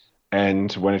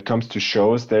 And when it comes to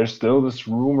shows, there's still this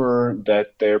rumor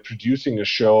that they're producing a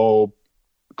show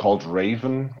called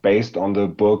Raven, based on the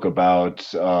book about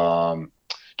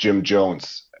Jim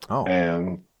Jones. Oh,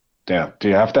 And yeah, do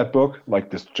you have that book?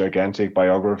 Like this gigantic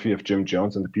biography of Jim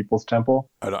Jones and the People's Temple?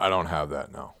 I don't have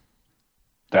that, no.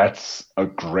 That's a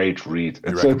great read.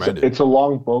 You recommend it? It's a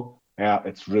long book. Yeah,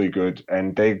 it's really good,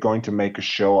 and they're going to make a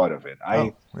show out of it.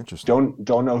 I Interesting.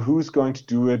 don't know who's going to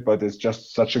do it, but it's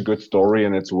just such a good story,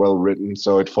 and it's well written.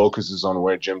 So it focuses on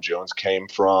where Jim Jones came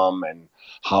from and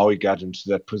how he got into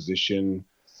that position.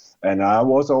 And I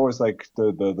was always like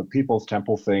the People's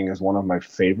Temple thing is one of my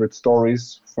favorite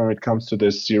stories when it comes to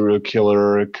this serial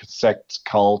killer sect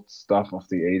cult stuff of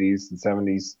the 80s and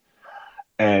 70s.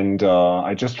 And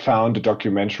I just found a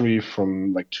documentary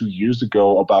from like 2 years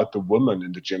ago about the women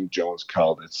in the Jim Jones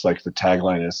cult. It's like the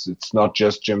tagline is, it's not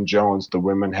just Jim Jones, the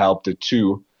women helped it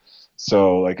too.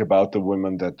 So like about the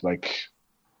women that like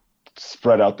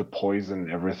spread out the poison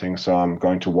and everything. So I'm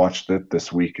going to watch that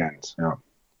this weekend. Yeah.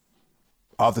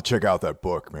 I'll have to check out that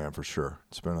book, man, for sure.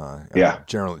 It's been Yeah.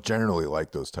 generally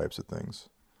like those types of things.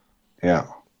 Yeah.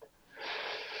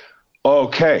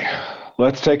 Okay.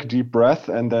 Let's take a deep breath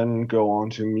and then go on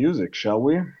to music, shall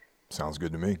we? Sounds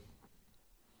good to me.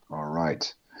 All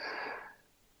right.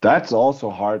 That's also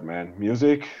hard, man.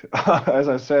 Music, as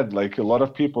I said, like a lot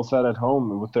of people sat at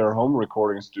home with their home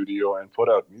recording studio and put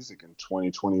out music in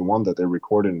 2021 that they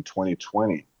recorded in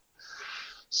 2020.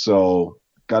 So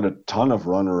got a ton of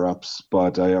runner-ups,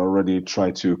 but I already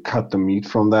tried to cut the meat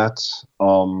from that.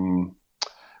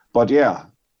 But yeah,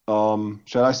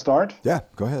 shall I start? Yeah,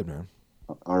 go ahead, man.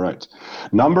 All right.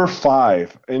 Number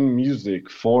five in music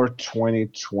for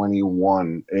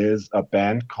 2021 is a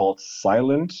band called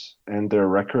Silent and their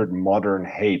record Modern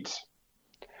Hate.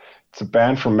 It's a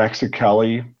band from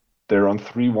Mexicali. They're on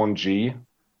 31G.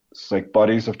 It's like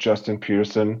buddies of Justin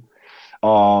Pearson.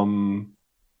 Um,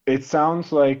 it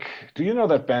sounds like, do you know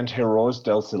that band Heroes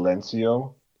del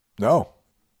Silencio? No.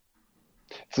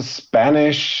 It's a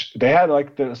Spanish, they had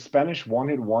like the Spanish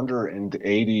one-hit wonder in the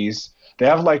 80s. They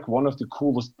have like one of the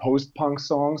coolest post-punk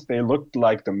songs. They looked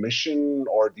like The Mission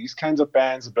or these kinds of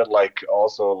bands, a bit like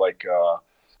also like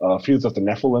Fields of the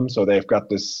Nephilim. So they've got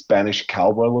this Spanish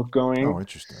cowboy look Oh, going.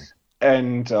 interesting.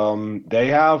 And they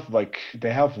have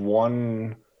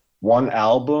one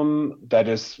album that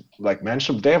is like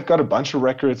mentioned. They have got a bunch of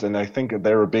records, and I think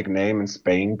they're a big name in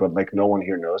Spain, but like no one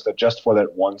here knows that just for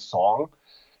that one song.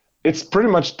 It's pretty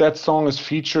much that song is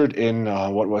featured in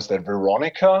what was that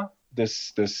Veronica?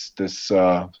 It's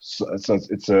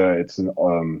an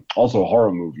also a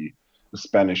horror movie, a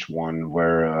Spanish one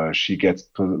where she gets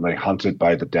like hunted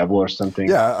by the devil or something.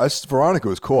 Yeah, Veronica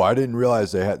was cool. I didn't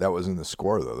realize they had that was in the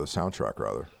score though, the soundtrack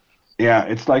rather. Yeah,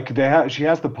 it's like she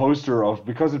has the poster of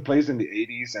because it plays in the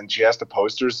 80s and she has the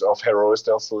posters of Heroes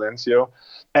del Silencio.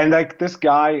 And like this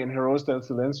guy in Heroes del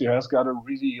Silencio has got a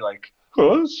really like he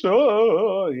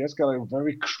has got a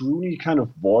very croony kind of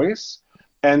voice.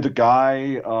 And the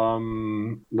guy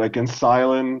like in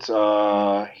Silent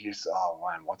he's oh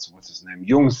man, what's his name?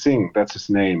 Jung Sing, that's his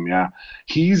name, yeah.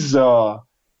 He's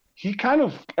he kind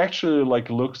of actually like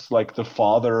looks like the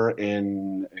father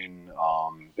in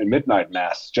Midnight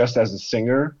Mass, just as a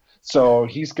singer. So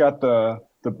he's got the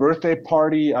birthday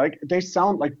party. They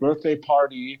sound like birthday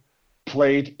party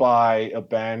played by a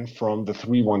band from the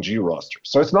 31G roster.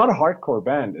 So it's not a hardcore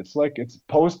band. It's like it's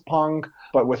post punk,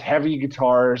 but with heavy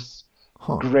guitars,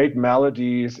 Huh. great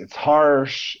melodies. It's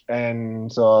harsh,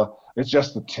 and it's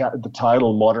just the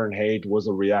title "Modern Hate" was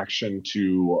a reaction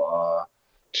to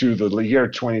the year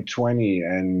 2020,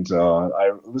 and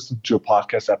I listened to a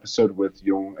podcast episode with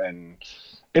Jung, and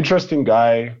interesting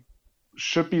guy.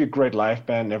 Should be a great live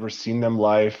band. Never seen them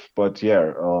live, but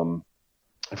yeah,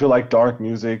 I feel like dark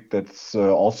music that's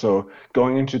also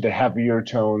going into the heavier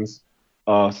tones.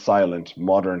 Silent,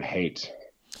 Modern Hate.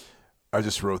 I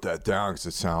just wrote that down because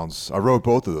it sounds. I wrote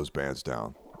both of those bands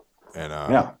down, and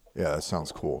Yeah, yeah, that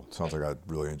sounds cool. Sounds like I'd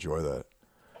really enjoy that.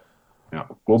 yeah.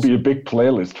 Will be a big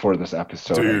playlist for this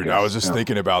episode, Dude, I I was guess. just Yeah.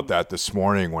 thinking about that this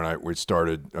morning when I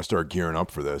started gearing up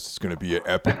for this. It's going to be an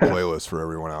epic playlist for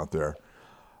everyone out there.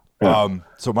 Yeah.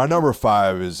 So my number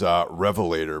five is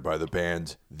Revelator by the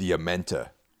band The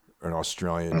Amenta, an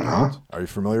Australian band. Are you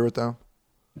familiar with them?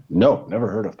 No, never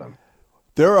heard of them.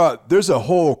 There's a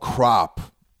whole crop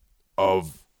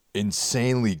of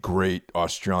insanely great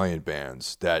Australian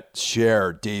bands that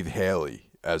share Dave Haley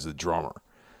as the drummer.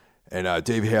 And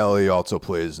Dave Haley also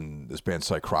plays in this band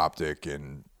Psychroptic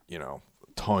and, you know,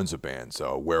 tons of bands.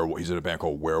 He's in a band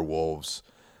called Werewolves.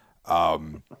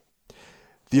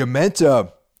 The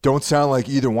Amenta don't sound like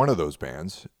either one of those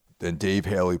bands. And Dave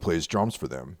Haley plays drums for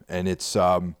them. And it's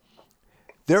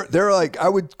they're like, I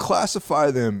would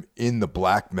classify them in the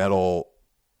black metal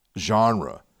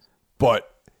genre, but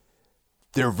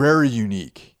they're very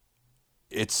unique.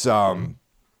 It's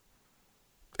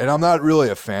and I'm not really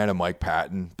a fan of Mike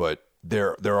Patton, but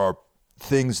there are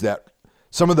things that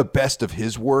some of the best of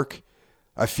his work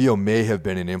I feel may have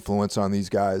been an influence on these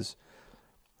guys.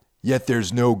 Yet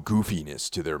there's no goofiness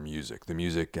to their music. The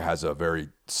music has a very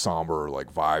somber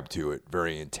like vibe to it,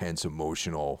 very intense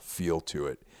emotional feel to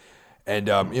it. And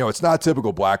you know, it's not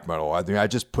typical black metal. I mean, I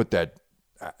just put that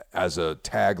as a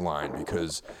tagline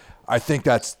because I think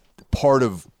that's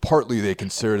partly they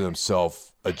consider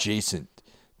themselves adjacent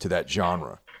to that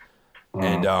genre.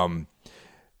 And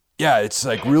yeah, it's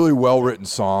like really well written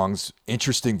songs,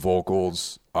 interesting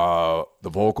vocals. The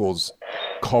vocals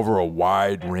cover a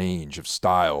wide range of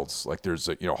styles. Like there's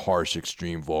you know, harsh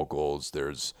extreme vocals,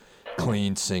 there's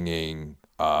clean singing,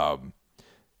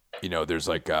 you know, there's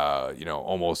like you know,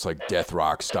 almost like death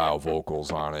rock style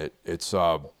vocals on it. It's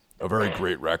a very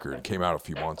great record. It came out a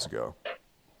few months ago.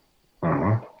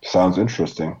 Sounds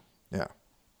interesting. Yeah.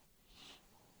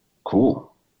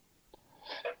 Cool.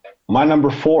 My number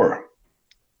four,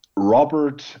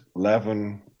 Robert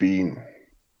Levin Bean.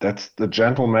 That's the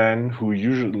gentleman who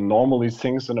usually normally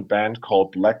sings in a band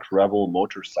called Black Rebel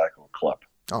Motorcycle Club.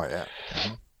 Oh yeah.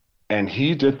 Hmm. And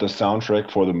he did the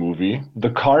soundtrack for the movie The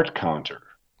Card Counter.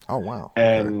 Oh wow.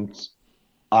 Okay. And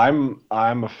I'm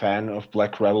a fan of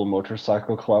Black Rebel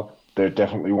Motorcycle Club. They're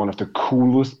definitely one of the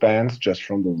coolest bands just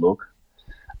from the look.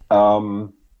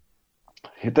 Um,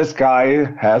 this guy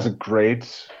has a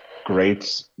great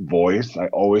voice. I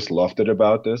always loved it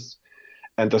about this.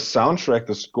 And the soundtrack,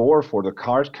 the score for the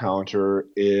Card Counter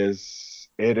is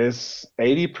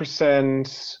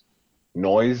 80%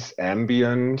 noise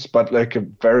ambient, but like a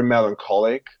very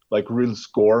melancholic, like real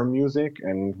score music.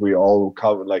 And we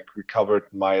covered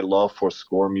my love for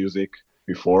score music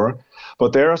before.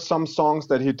 But there are some songs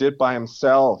that he did by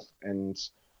himself. And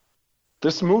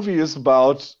this movie is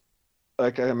about,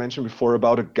 like I mentioned before,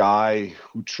 about a guy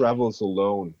who travels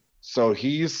alone. So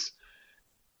he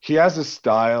has his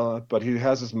style, but he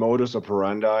has his modus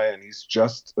operandi, and he's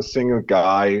just a single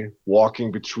guy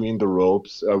walking between the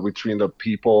ropes, between the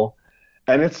people.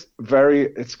 And it's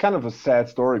kind of a sad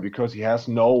story because he has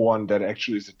no one that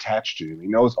actually is attached to him. He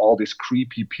knows all these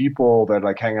creepy people that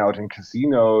like hang out in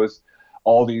casinos,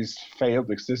 all these failed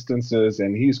existences,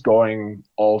 and he's going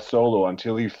all solo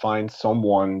until he finds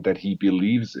someone that he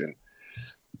believes in.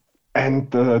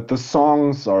 And the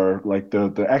songs are like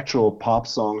the actual pop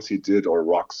songs he did or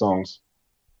rock songs.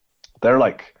 They're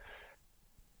like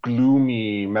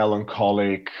gloomy,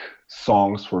 melancholic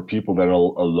songs for people that are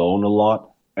alone a lot.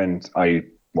 And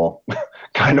well,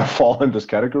 kind of fall in this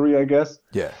category, I guess.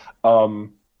 Yeah.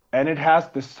 Um, and it has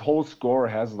this whole score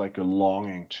has like a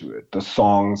longing to it. The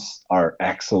songs are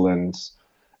excellent.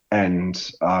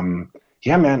 And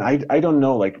yeah, man, I don't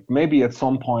know. Like maybe at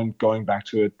some point going back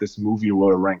to it, this movie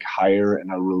will rank higher,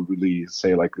 and I will really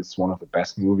say like it's one of the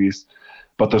best movies.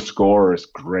 But the score is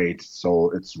great.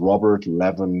 So it's Robert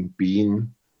Levin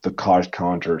Bean, the Card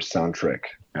Counter soundtrack.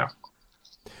 Yeah.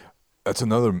 That's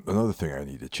another thing I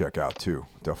need to check out too.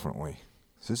 Definitely.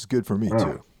 So this is good for me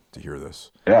too to hear this.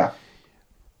 Yeah.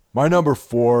 My number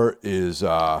 4 is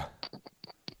the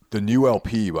new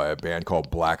LP by a band called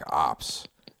Black Ops,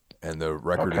 and the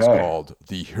record is called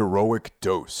The Heroic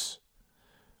Dose,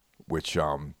 which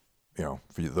for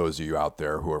those of you out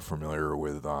there who are familiar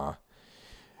with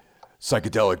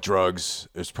psychedelic drugs,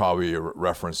 there's probably a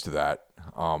reference to that.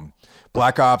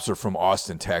 Black Ops are from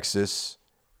Austin, Texas,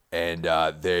 and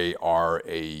they are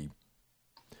a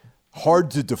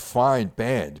hard to define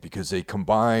band because they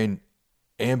combine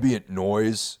ambient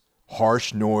noise,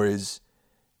 harsh noise,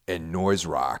 and noise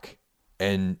rock,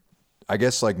 and I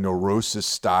guess like Neurosis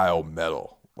style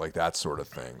metal, like that sort of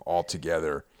thing, all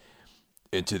together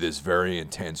into this very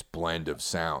intense blend of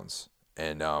sounds.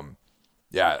 And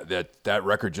yeah, that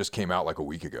record just came out like a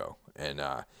week ago, and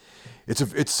I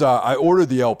ordered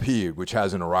the LP, which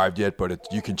hasn't arrived yet, but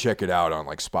you can check it out on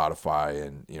like Spotify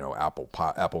and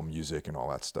Apple Music and all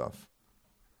that stuff.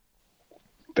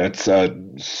 That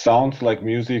sounds like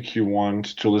music you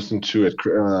want to listen to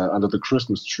under the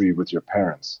Christmas tree with your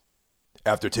parents.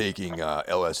 After taking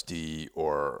LSD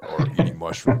or eating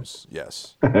mushrooms,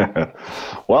 yes.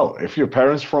 Well, if your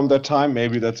parents from that time,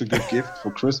 maybe that's a good gift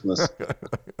for Christmas.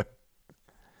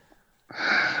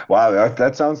 Wow,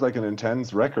 that sounds like an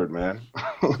intense record, man.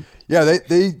 Yeah,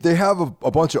 they have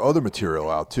a bunch of other material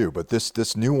out too, but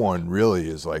this new one really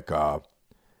is like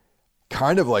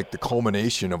kind of like the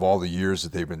culmination of all the years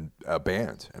that they've been a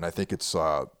band, and I think it's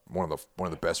one of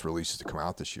the best releases to come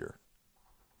out this year.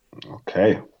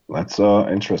 Okay, that's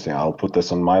interesting. I'll put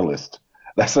this on my list.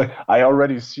 I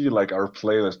already see like our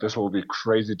playlist. This will be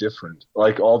crazy different.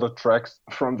 Like all the tracks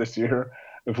from this year,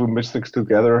 if we mix things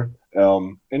together,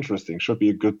 interesting. Should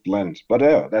be a good blend. But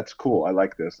yeah, that's cool. I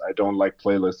like this. I don't like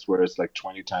playlists where it's like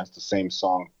 20 times the same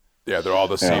song. Yeah, they're all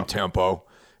the same tempo.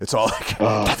 It's all like,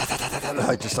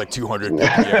 like just like 200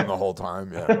 BPM the whole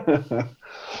time. Yeah.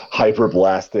 Hyper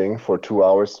blasting for 2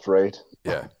 hours straight.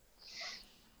 Yeah.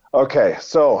 Okay,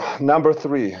 so number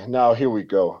 3. Now here we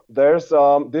go. There's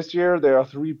this year there are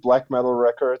 3 black metal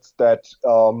records that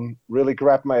really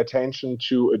grabbed my attention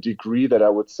to a degree that I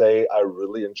would say I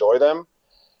really enjoy them.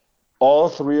 All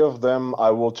 3 of them I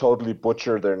will totally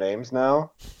butcher their names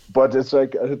now, but it's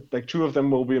like 2 of them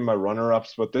will be in my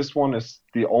runner-ups, but this one is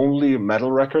the only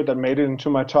metal record that made it into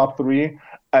my top 3,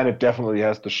 and it definitely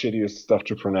has the shittiest stuff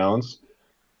to pronounce.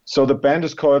 So the band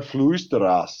is called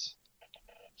Fluistras.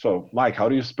 So, Mike, how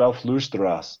do you spell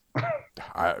Fluistras?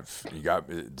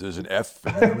 There's an F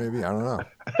in there, maybe? I don't know.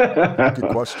 Good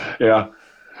question. Yeah.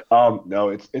 No,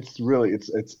 it's Fluisterras.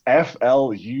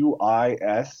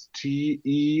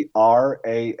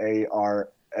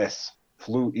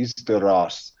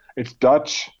 Fluisterras. It's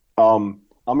Dutch.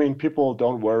 I mean, people,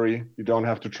 don't worry. You don't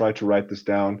have to try to write this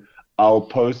down. I'll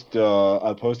post it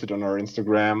on our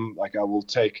Instagram. Like I will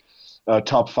take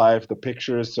top five the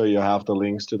pictures, so you have the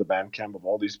links to the Bandcamp of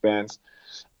all these bands.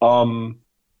 Um,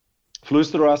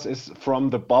 Fluisterras is from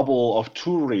the bubble of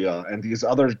Turia and these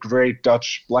other great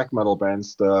Dutch black metal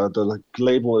bands. The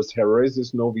label is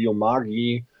Heresis Novio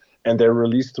Magi, and they're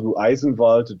released through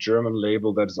Eisenwald, a German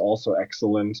label that is also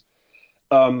excellent.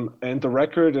 And the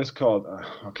record is called,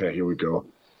 okay, here we go.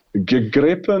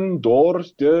 Gegriffen door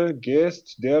de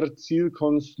Geest der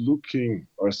Zielkonstluking,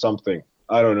 or something.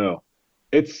 I don't know.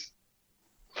 It's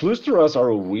Flusteras are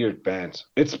a weird band.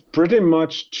 It's pretty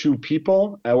much two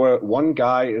people. Our one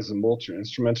guy is a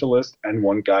multi-instrumentalist and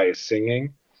one guy is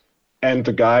singing. And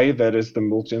the guy that is the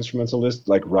multi-instrumentalist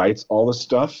like writes all the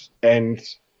stuff. And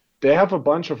they have a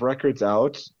bunch of records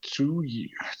out. 2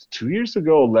 years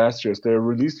ago, last year, they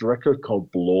released a record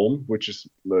called Bloom, which is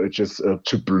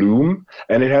to bloom,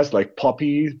 and it has like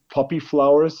poppy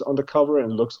flowers on the cover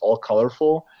and looks all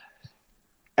colorful.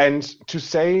 And to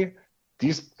say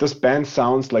this band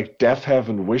sounds like Death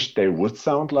Heaven wished they would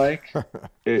sound like,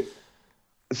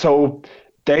 so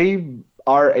they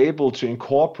are able to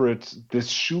incorporate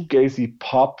this shoegazy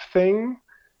pop thing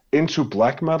into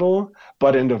black metal,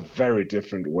 but in a very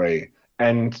different way.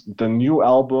 And the new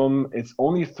album, it's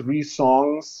only 3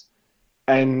 songs,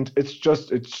 and it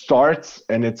starts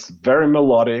and it's very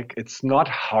melodic. It's not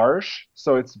harsh,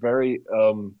 so it's very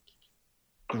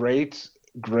great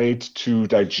to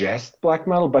digest black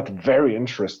metal, but very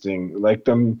interesting. Like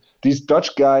these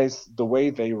Dutch guys, the way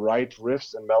they write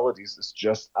riffs and melodies is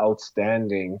just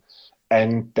outstanding,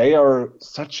 and they are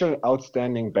such an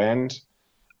outstanding band.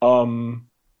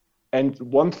 And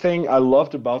one thing I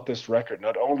loved about this record,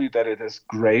 not only that it is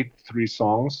great 3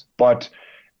 songs, but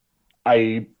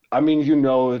I mean, you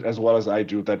know it as well as I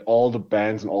do that all the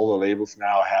bands and all the labels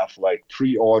now have like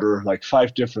pre-order like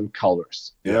 5 different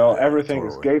colors. You know, everything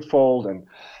is gatefold,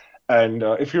 and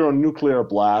if you're on Nuclear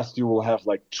Blast, you will have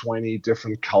like 20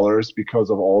 different colors because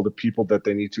of all the people that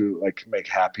they need to like make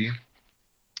happy.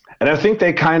 And I think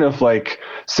they kind of like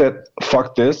said,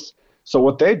 fuck this. So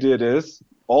what they did is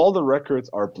all the records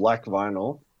are black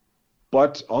vinyl,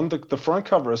 but on the front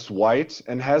cover is white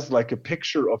and has like a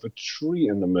picture of a tree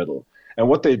in the middle. And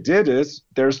what they did is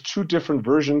there's 2 different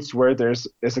versions where there's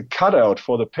a cutout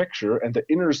for the picture, and the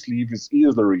inner sleeve is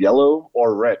either yellow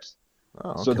or red.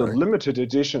 Oh, okay. So the limited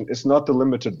edition is not the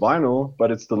limited vinyl,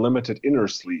 but it's the limited inner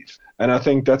sleeve. And I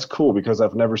think that's cool because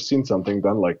I've never seen something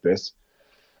done like this.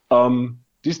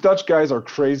 These Dutch guys are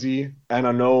crazy, and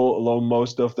I know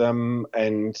most of them,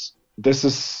 and this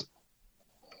is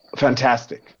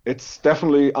fantastic. It's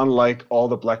definitely unlike all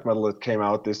the black metal that came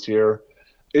out this year.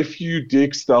 If you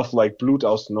dig stuff like Blut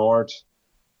aus Nord,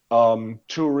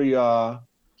 Turia,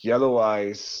 Yellow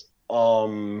Eyes,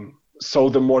 so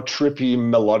the more trippy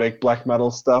melodic black metal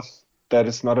stuff that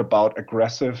is not about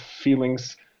aggressive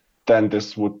feelings, then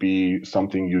this would be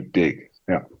something you dig.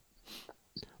 Yeah.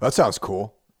 That sounds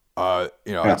cool.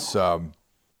 It's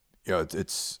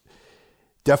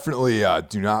definitely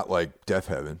do not like Death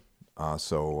Heaven.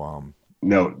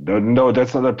 No,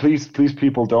 that's not. Please,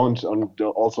 people, don't.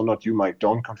 Also, not you, Mike.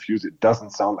 Don't confuse it.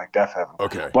 Doesn't sound like Death Heaven.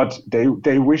 Okay. But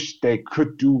they wish they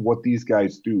could do what these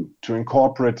guys do, to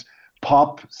incorporate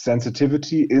pop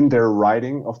sensitivity in their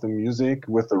writing of the music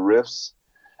with the riffs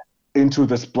into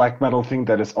this black metal thing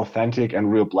that is authentic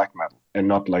and real black metal, and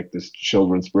not like this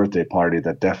children's birthday party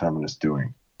that Death Heaven is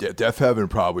doing. Death Heaven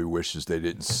probably wishes they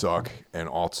didn't suck and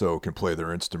also can play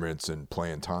their instruments and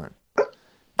play in time.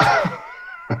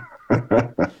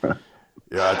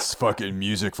 Yeah, it's fucking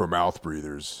music for mouth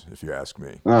breathers, if you ask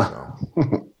me. So,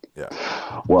 yeah.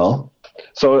 Well,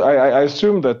 so I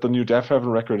assume that the new Death Heaven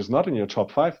record is not in your top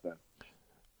 5 then.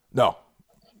 No.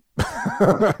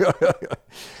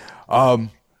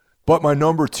 But my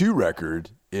number 2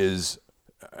 record is,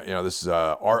 this is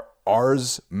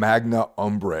Ars Magna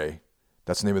Umbrae.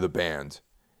 That's the name of the band,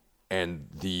 and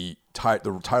the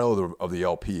title of the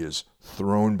LP is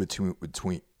Thrown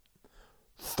between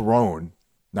Throne,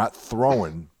 not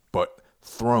thrown, but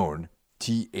Throne,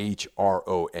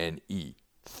 THRONE,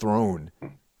 Throne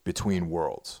Between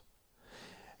Worlds.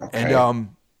 Okay.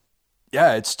 And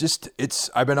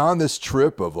I've been on this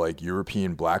trip of like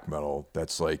European black metal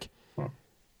that's like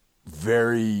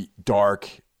very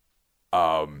dark,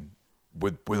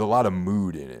 with a lot of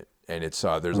mood in it. And it's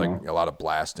there's like a lot of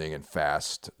blasting and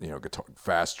fast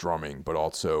drumming, but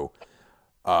also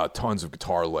tons of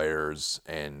guitar layers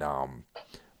and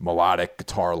melodic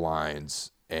guitar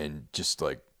lines, and just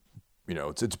like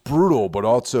it's brutal, but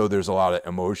also there's a lot of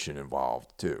emotion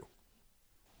involved too.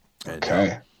 And,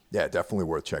 okay. Yeah, definitely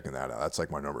worth checking that out. That's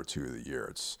like my number 2 of the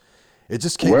year. It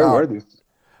just came Where out. were they?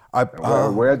 I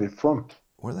Where are they from?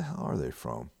 Where the hell are they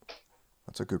from?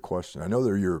 That's a good question. I know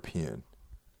they're European.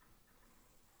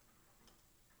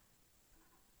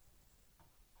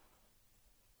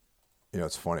 You know,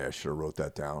 it's funny. I should have wrote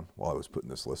that down while I was putting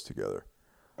this list together.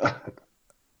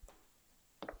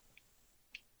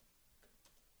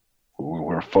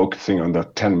 We're focusing on the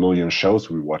 10 million shows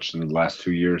we watched in the last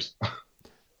 2 years.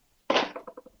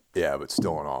 Yeah, but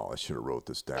still in all, I should have wrote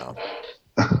this down.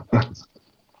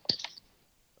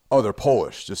 Oh, they're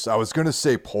Polish. Just I was gonna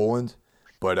say Poland,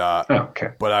 but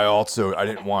Okay. but I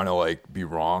didn't want to like be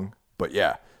wrong. But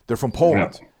yeah, they're from Yeah.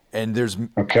 Poland, and there's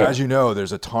Okay. as you know,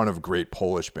 there's a ton of great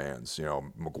Polish bands. You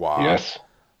know, Mgła, Yes.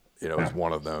 is Yeah.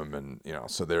 one of them, and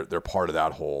so they're part of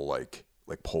that whole like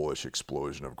Polish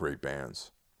explosion of great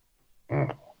bands.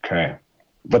 Okay.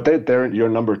 But they're your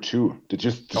number two. Did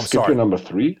you I'm skip your sorry, number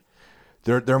three?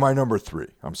 they're my number 3.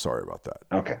 I'm sorry about that.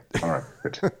 Okay. All right.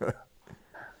 Good.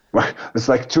 It's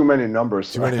like too many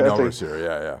numbers. Too many I numbers think, here.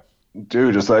 Yeah.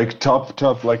 dude, it's like top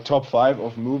five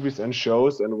of movies and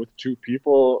shows, and with two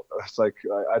people, it's like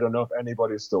I don't know if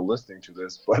anybody's still listening to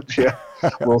this, but yeah,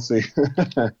 we'll see.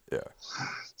 Yeah.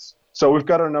 So we've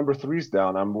got our number threes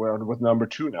down. We're with number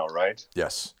two now, right?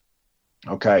 Yes.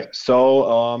 Okay. So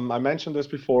I mentioned this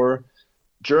before.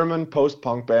 German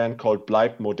post-punk band called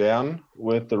Bleib Modern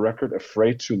with the record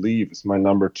Afraid to Leave is my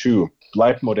number two.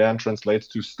 Bleib Modern translates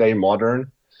to stay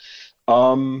modern.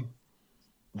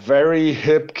 Very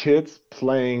hip kids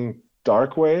playing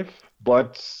darkwave,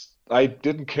 but I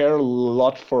didn't care a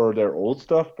lot for their old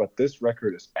stuff, but this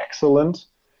record is excellent.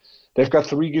 They've got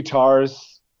 3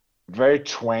 guitars, very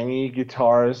twangy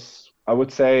guitars. I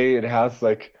would say it has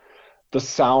like the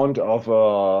sound of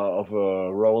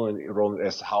a Roland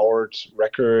S. Howard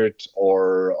record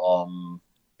or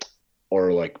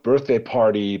like Birthday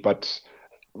Party, but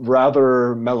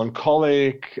rather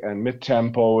melancholic and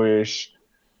mid-tempo-ish.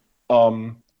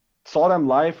 Saw them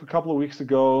live a couple of weeks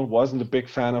ago. Wasn't a big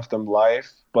fan of them live,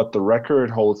 but the record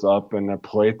holds up, and I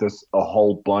played this a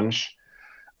whole bunch.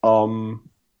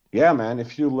 Yeah, man,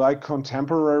 if you like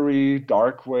contemporary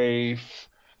dark wave,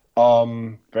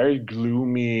 very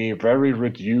gloomy, very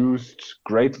reduced,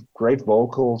 great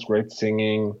vocals, great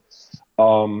singing.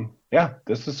 Yeah,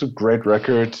 this is a great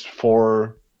record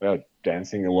for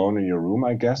dancing alone in your room,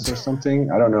 I guess, or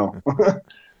something. I don't know.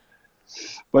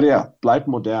 But yeah, Bleib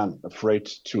Modern, Afraid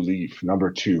to Leave,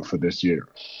 number 2 for this year.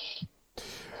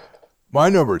 My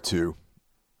number 2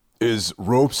 is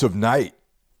Ropes of Night,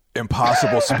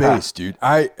 Impossible Space, dude.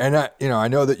 I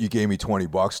know that you gave me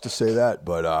 $20 to say that,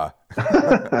 but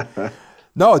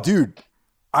no, dude,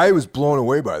 I was blown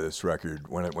away by this record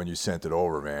when you sent it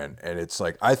over, man. And it's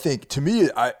like, I think to me,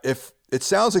 if it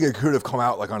sounds like it could have come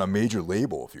out like on a major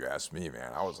label, if you ask me,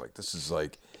 man. I was like, this is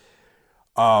like,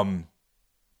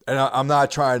 and I'm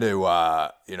not trying to,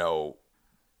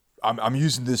 I'm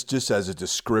using this just as a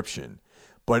description,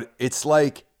 but it's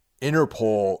like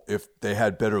Interpol if they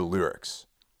had better lyrics.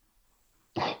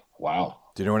 Wow.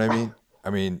 Do you know what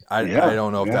I mean? I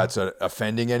don't know if that's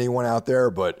offending anyone out there,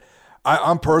 but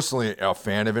I'm personally a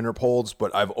fan of Interpol's,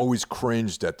 but I've always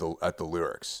cringed at the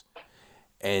lyrics.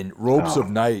 And Ropes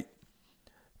of Night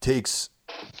takes,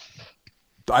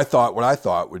 what I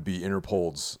thought would be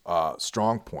Interpol's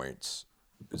strong points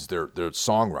is their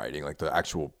songwriting, like the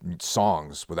actual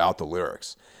songs without the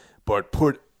lyrics, but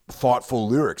put thoughtful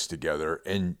lyrics together,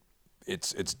 and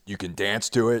it's you can dance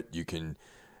to it, you can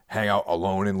hang out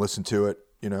alone and listen to it,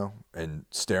 and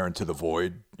stare into the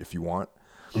void if you want.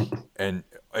 And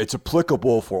it's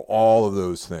applicable for all of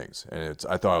those things. And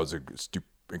I thought it was an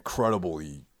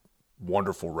incredibly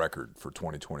wonderful record for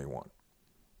 2021.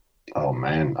 Oh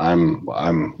man, I'm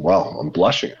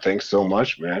blushing. Thanks so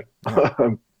much, man.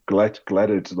 I'm glad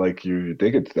it's like you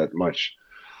dig it that much.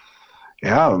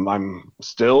 Yeah, I'm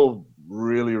still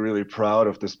really, really proud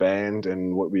of this band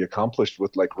and what we accomplished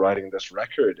with like writing this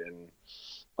record. And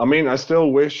I mean, I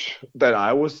still wish that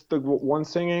I was the one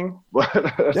singing, but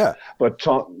Yeah. but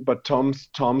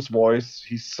Tom's voice,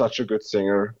 he's such a good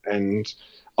singer, and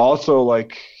also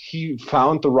like he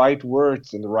found the right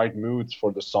words and the right moods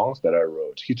for the songs that I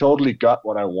wrote. He totally got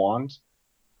what I want,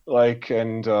 like,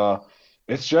 and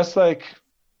it's just like,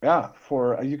 yeah,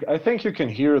 I think you can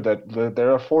hear that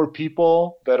there are 4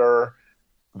 people that are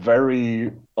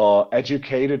very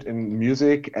educated in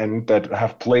music and that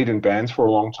have played in bands for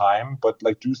a long time, but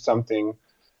like do something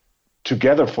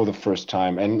together for the first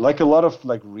time. And like a lot of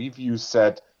like reviews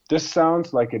said, this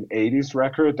sounds like an 80s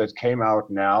record that came out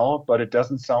now, but it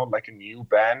doesn't sound like a new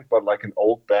band, but like an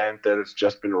old band that has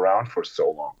just been around for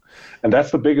so long. And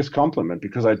that's the biggest compliment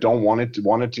because I don't want it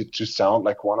to sound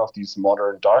like one of these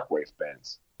modern dark wave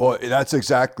bands. Well, that's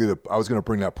exactly I was going to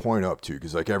bring that point up too,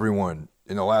 because like everyone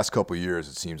in the last couple of years,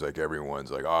 it seems like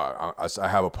everyone's like, oh, I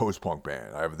have a post-punk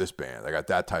band, I have this band, I got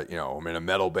that type, you know, I'm in a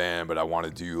metal band, but I want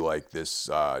to do like this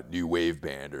new wave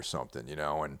band or something, you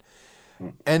know, and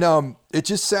it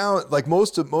just sounds like a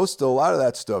lot of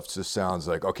that stuff just sounds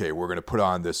like, okay, we're going to put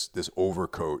on this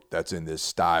overcoat that's in this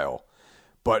style,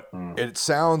 but it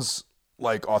sounds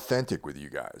like authentic with you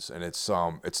guys, and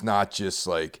it's not just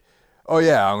like, oh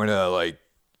yeah, I'm gonna like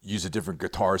use a different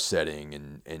guitar setting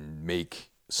and make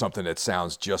something that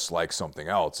sounds just like something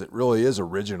else. It really is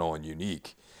original and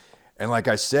unique. And like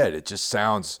I said, it just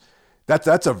sounds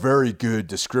that's a very good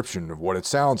description of what it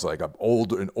sounds like. An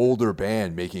older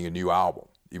band making a new album,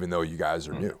 even though you guys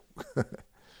are new.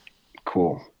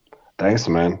 Cool. Thanks,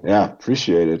 man. Yeah,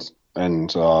 appreciate it.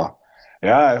 And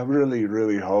yeah, I really,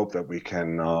 really hope that we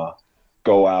can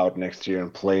go out next year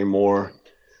and play more.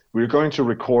 We're going to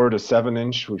record a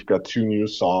 7-inch. We've got 2 new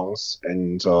songs,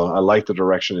 and I like the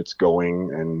direction it's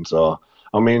going. And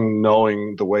I mean,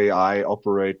 knowing the way I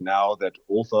operate now that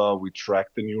Ultha, we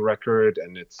tracked the new record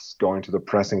and it's going to the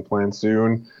pressing plant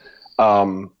soon.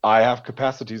 I have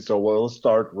capacity, so we'll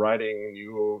start writing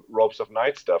new Ropes of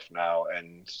Night stuff now.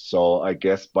 And so I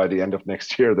guess by the end of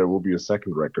next year, there will be a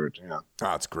second record. Yeah. Oh,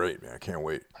 that's great, man. I can't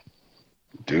wait.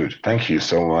 Dude, thank you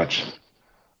so much.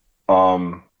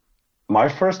 My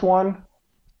first one,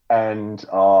 and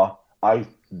I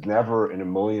never in a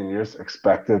million years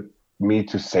expected me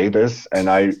to say this, and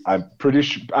I'm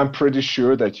pretty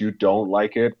sure that you don't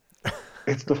like it.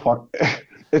 It's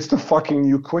the fucking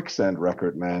new Quicksand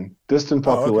record, man. Distant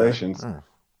Populations. Okay.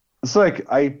 It's like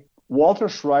Walter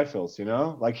Schreifels, you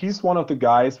know, like he's one of the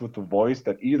guys with the voice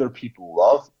that either people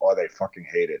love or they fucking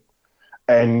hate it,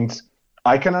 and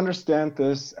I can understand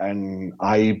this, and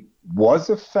I was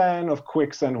a fan of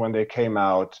Quicksand when they came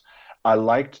out. I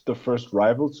liked the first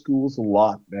Rival Schools a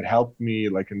lot. That helped me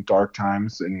like in dark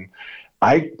times, and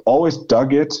I always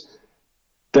dug it.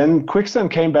 Then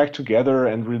Quicksand came back together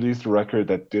and released a record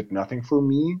that did nothing for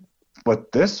me.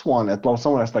 But this one, at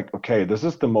someone was like, okay, this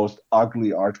is the most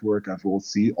ugly artwork I will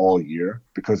see all year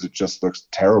because it just looks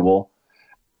terrible.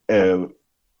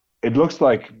 It looks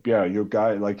like, yeah, your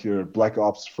Black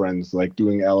Ops friends, like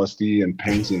doing LSD and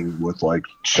painting with like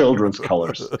children's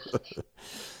colors.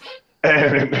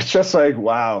 And it's just like,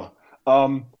 wow.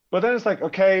 But then it's like,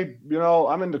 okay, you know,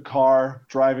 I'm in the car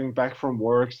driving back from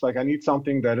work. It's like, I need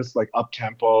something that is like up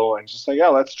tempo and just like, yeah,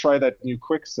 let's try that new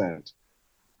Quicksand.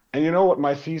 And you know what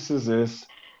my thesis is?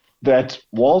 That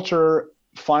Walter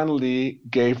finally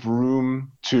gave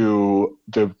room to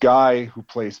the guy who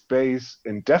plays bass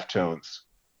in Deftones.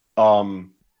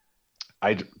 I'm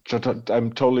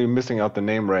totally missing out the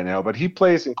name right now, but he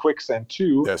plays in Quicksand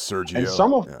too. Yeah, Sergio. And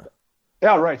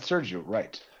Sergio,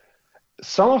 right.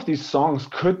 Some of these songs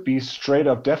could be straight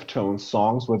up Deftones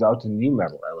songs without the new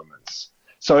metal elements.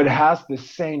 So it has the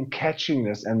same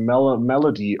catchiness and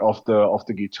melody of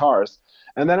the guitars.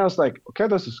 And then I was like, okay,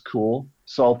 this is cool.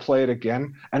 So I'll play it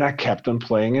again. And I kept on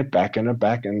playing it back and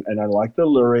back. And I like the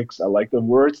lyrics. I like the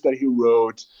words that he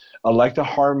wrote. I like the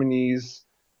harmonies.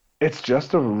 It's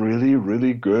just a really,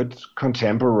 really good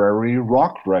contemporary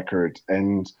rock record.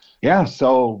 And yeah,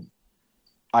 so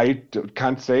I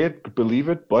can't say it, believe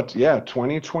it, but yeah,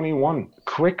 2021.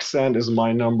 Quicksand is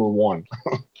my number one.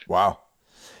 Wow.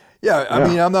 Yeah, I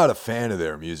mean, I'm not a fan of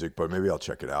their music, but maybe I'll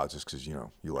check it out just because, you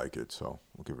know, you like it. So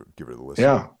we'll give it a listen.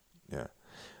 Yeah.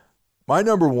 My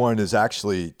number one is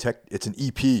actually, it's an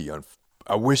EP.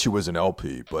 I wish it was an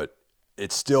LP, but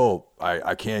it's still,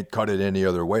 I can't cut it any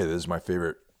other way. This is my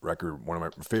favorite record. One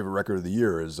of my favorite record of the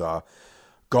year is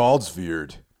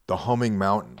Galsveerd, The Humming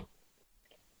Mountain.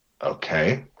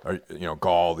 Okay. You know,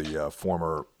 Gall, the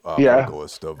former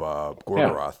vocalist of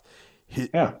Gorgoroth.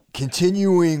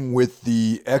 Continuing with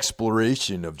the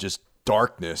exploration of just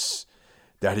darkness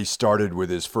that he started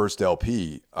with his first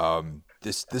LP.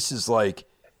 This is like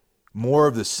more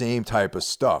of the same type of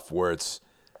stuff where it's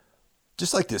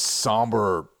just like this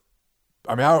somber.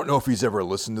 I mean, I don't know if he's ever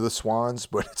listened to the Swans,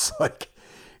 but it's like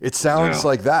it sounds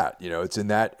like that. You know, it's in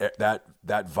that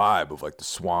vibe of like the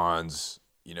Swans.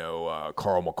 You know,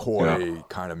 Carl McCoy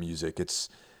kind of music.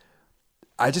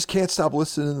 I just can't stop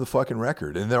listening to the fucking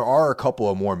record. And there are a couple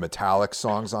of more metallic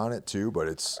songs on it too, but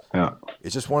it's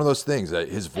just one of those things that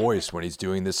his voice, when he's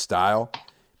doing this style,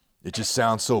 it just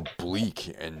sounds so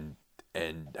bleak and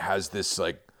has this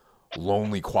like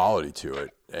lonely quality to it.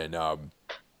 And I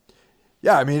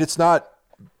mean, it's not,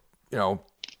 you know,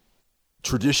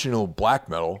 traditional black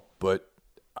metal, but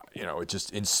you know, it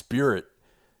just in spirit,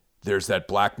 there's that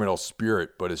black metal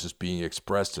spirit, but it's just being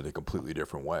expressed in a completely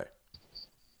different way.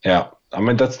 Yeah, I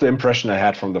mean that's the impression I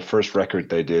had from the first record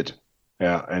they did.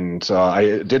 Yeah, and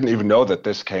I didn't even know that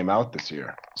this came out this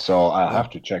year, so I Yeah. have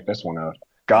to check this one out. Yeah.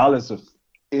 Gal is an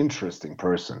interesting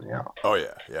person. Yeah, Oh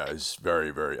yeah, yeah. He's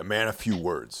very, very a man of few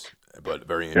words, but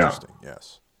very yeah, interesting.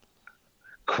 Yes.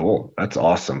 cool. That's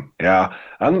awesome. Yeah,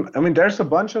 I mean there's a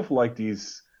bunch of like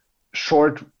these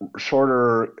shorter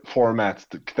formats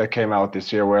that came out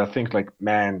this year where I think like,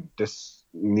 man, this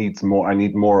needs more. I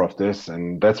need more of this,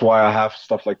 and that's why I have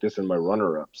stuff like this in my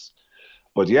runner-ups.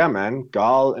 But yeah, man,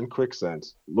 Gal and Quicksand.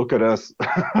 Look at us.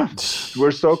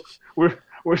 we're so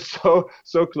we're so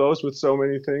close with so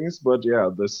many things. But yeah,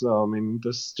 this I mean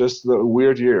this just a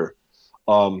weird year.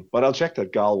 But I'll check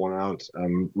that Gal one out.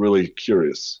 I'm really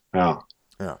curious. Yeah.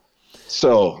 Yeah.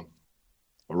 So,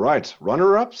 all right,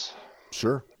 runner-ups.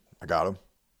 Sure. I got him.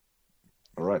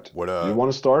 All right. What You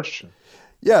want to start?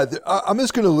 Yeah, I'm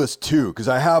just going to list two because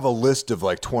I have a list of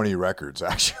like 20 records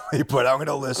actually, but I'm going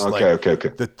to list Okay.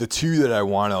 the two that I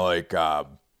want to like,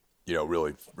 you know,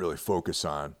 really focus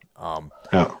on.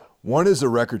 Yeah. One is a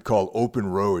record called Open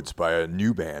Roads by a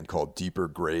new band called Deeper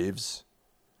Graves,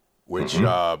 which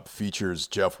features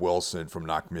Jeff Wilson from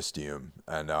Knockmistium,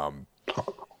 and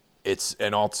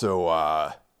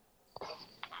also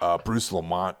Bruce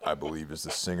Lamont, I believe, is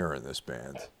the singer in this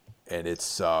band, and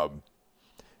it's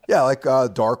yeah, like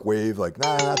dark wave, like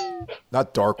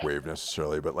not dark wave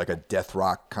necessarily, but like a death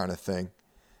rock kind of thing.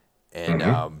 And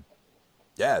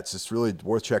yeah, it's just really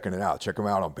worth checking it out. Check them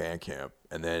out on Bandcamp.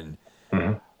 And then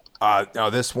now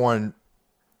this one,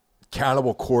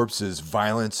 Cannibal Corpse's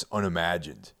Violence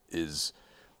Unimagined is,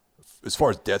 as far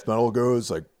as death metal goes,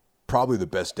 like probably the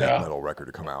best death metal record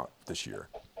to come out this year.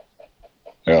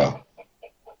 Yeah.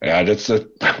 Yeah,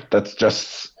 that's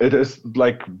just it is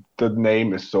like the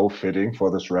name is so fitting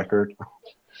for this record.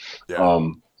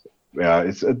 Yeah. Yeah,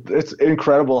 it's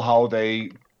incredible how they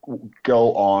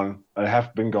go on and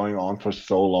have been going on for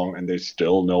so long, and they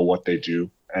still know what they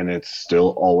do, and it's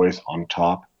still always on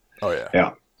top. Oh yeah.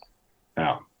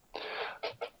 Yeah.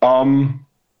 Yeah.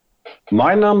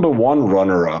 My number one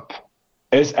runner-up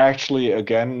is actually,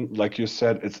 again, like you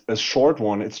said, it's a short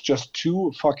one. It's just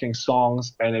two fucking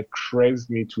songs, and it craves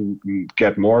me to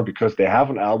get more because they have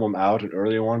an album out, an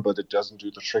earlier one, but it doesn't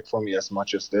do the trick for me as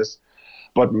much as this.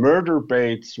 But Murder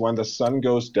Baits, When the Sun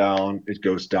Goes Down, It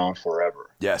Goes Down Forever.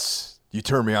 Yes. You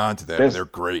turned me on to them. They're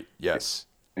great. Yes.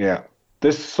 Yeah.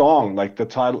 This song, like the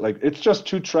title, like it's just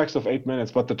 2 tracks of 8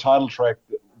 minutes, but the title track,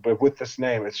 but with this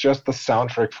name, it's just the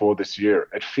soundtrack for this year.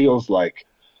 It feels like,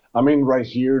 I mean, right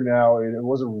here now, it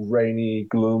was a rainy,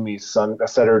 gloomy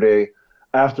Saturday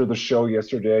after the show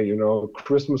yesterday. You know,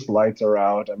 Christmas lights are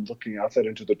out. I'm looking outside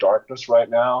into the darkness right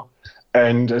now.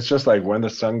 And it's just like when the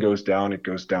sun goes down, it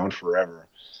goes down forever.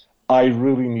 I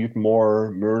really need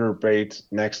more Murder Bait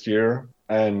next year.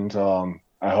 And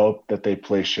I hope that they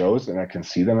play shows and I can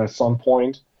see them at some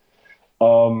point.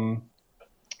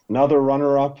 Another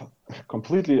runner-up,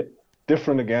 completely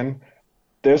different again.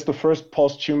 There's the first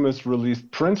posthumous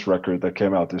released Prince record that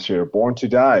came out this year, Born to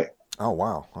Die. Oh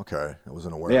wow, okay, I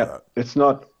wasn't aware of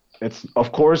that. It's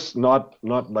of course not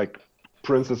like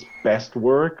Prince's best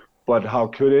work, but how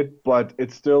could it? But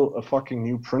it's still a fucking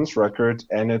new Prince record,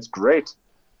 and it's great.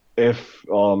 If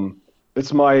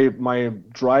it's my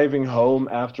driving home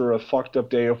after a fucked up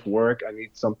day of work, I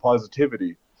need some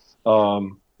positivity.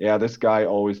 Yeah, this guy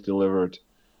always delivered.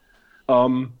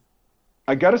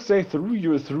 I gotta say,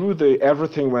 through the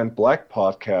Everything Went Black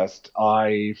podcast,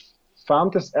 I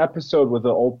found this episode with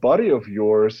an old buddy of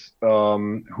yours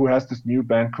who has this new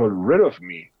band called Rid of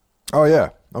Me. Oh yeah,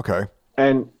 okay.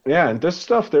 And yeah, and this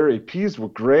stuff, their EPs were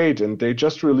great, and they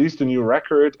just released a new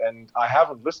record, and I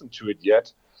haven't listened to it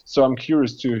yet, so I'm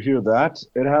curious to hear that.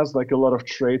 It has like a lot of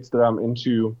traits that I'm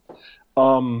into.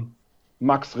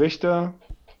 Max Richter,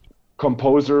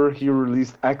 composer, he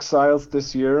released Exiles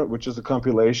this year, which is a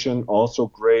compilation, also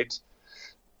great.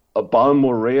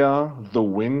 Balmorea, The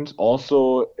Wind,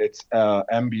 also it's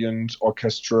ambient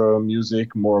orchestra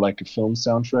music, more like a film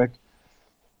soundtrack.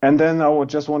 And then I would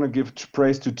just want to give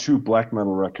praise to 2 black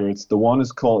metal records. The one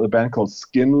is called a band called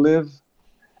Skin Live,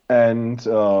 and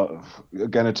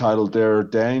again a title there,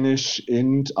 Danish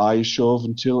Ind I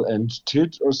Shoven Till and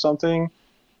Tid or something.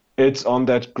 It's on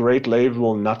that great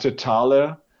label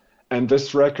Nattetale. And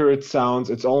this record it's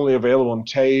only available on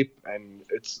tape, and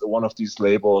it's one of these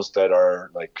labels that are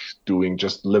like doing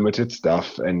just limited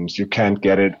stuff, and you can't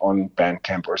get it on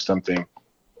Bandcamp or something.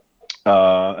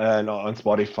 And on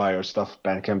Spotify or stuff,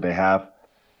 Bandcamp they have.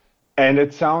 And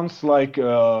it sounds like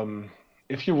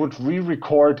if you would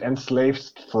re-record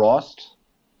Enslaved Frost,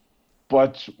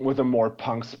 but with a more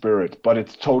punk spirit. But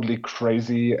it's totally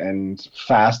crazy and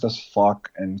fast as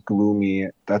fuck and gloomy.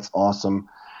 That's awesome.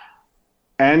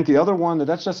 And the other one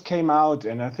that just came out,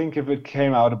 and I think if it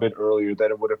came out a bit earlier,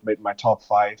 that it would have made my top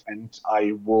 5. And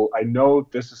I know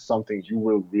this is something you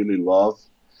will really love.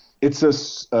 It's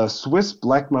a Swiss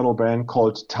black metal band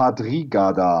called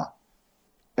Tadrigada.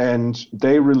 And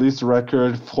they released a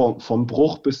record Vom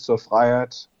Bruch bis zur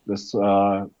Freiheit. This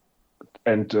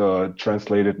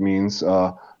translated means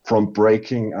from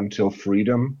breaking until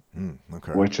freedom.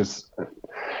 Okay. Which is,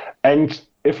 and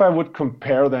if I would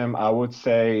compare them, I would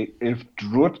say if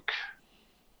Drutk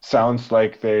sounds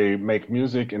like they make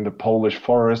music in the Polish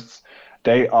forests,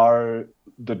 they are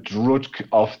the Drutk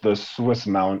of the Swiss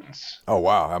mountains. Oh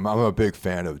wow, I'm a big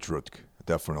fan of Drutk,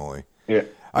 definitely. Yeah.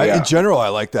 In general, I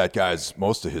like that guy's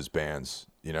most of his bands.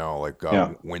 You know, like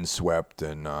Windswept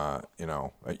and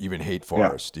even Hate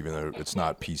Forest. Even though it's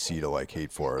not PC to like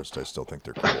Hate Forest, I still think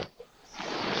they're cool.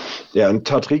 Yeah, and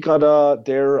Tadrigada,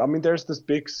 there's this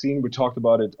big scene, we talked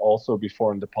about it also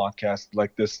before in the podcast,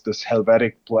 like this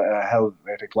Helvetic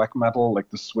black metal, like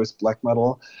the Swiss black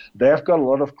metal. They've got a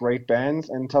lot of great bands,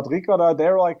 and Tadrigada,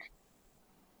 they're like,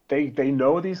 they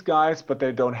know these guys, but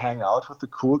they don't hang out with the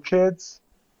cool kids.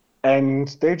 And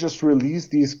they just release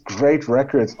these great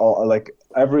records like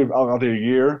every other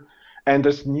year. And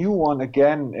this new one,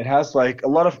 again, it has like a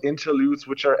lot of interludes,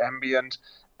 which are ambient,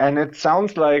 and it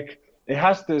sounds like it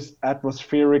has this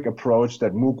atmospheric approach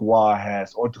that Mugwa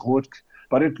has, or Drutk,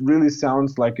 but it really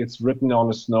sounds like it's written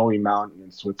on a snowy mountain in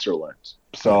Switzerland.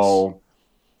 So,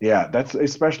 yeah, that's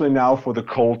especially now for the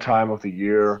cold time of the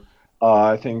year.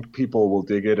 I think people will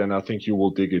dig it, and I think you will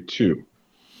dig it too.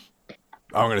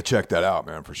 I'm going to check that out,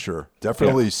 man, for sure.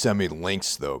 Definitely send me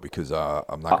links, though, because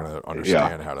I'm not going to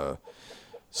understand how to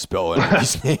spell any of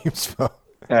these names.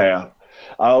 Yeah.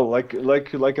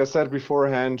 Like I said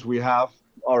beforehand, we have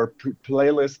our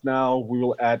playlist now. We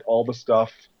will add all the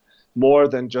stuff, more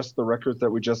than just the records that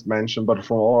we just mentioned, but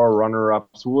from all our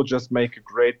runner-ups. We will just make a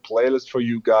great playlist for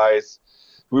you guys.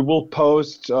 We will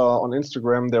post on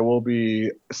Instagram. There will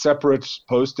be separate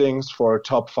postings for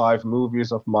top 5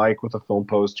 movies of Mike with the film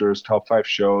posters, top 5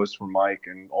 shows for Mike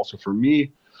and also for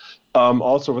me.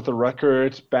 Also with the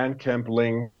record, Bandcamp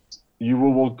link. We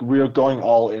are going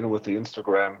all in with the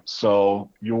Instagram, so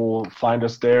you will find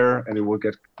us there, and you will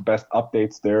get the best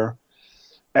updates there.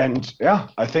 And yeah,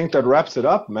 I think that wraps it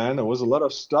up, man. There was a lot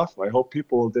of stuff. I hope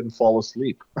people didn't fall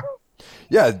asleep.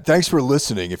 Yeah, thanks for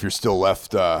listening if you're still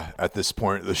left at this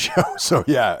point of the show. So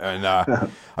yeah, and I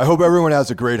hope everyone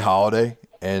has a great holiday.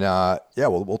 And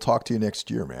we'll talk to you next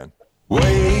year, man.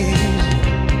 Wait,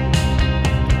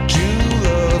 true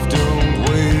love don't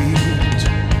wait,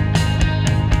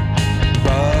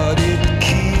 but it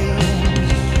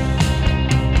kills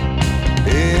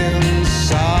in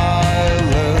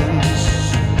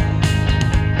silence.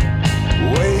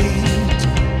 Wait,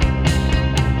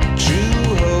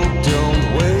 true hope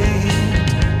don't wait,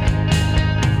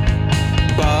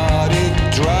 but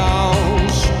it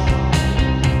drowns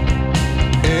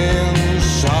in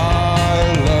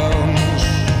silence.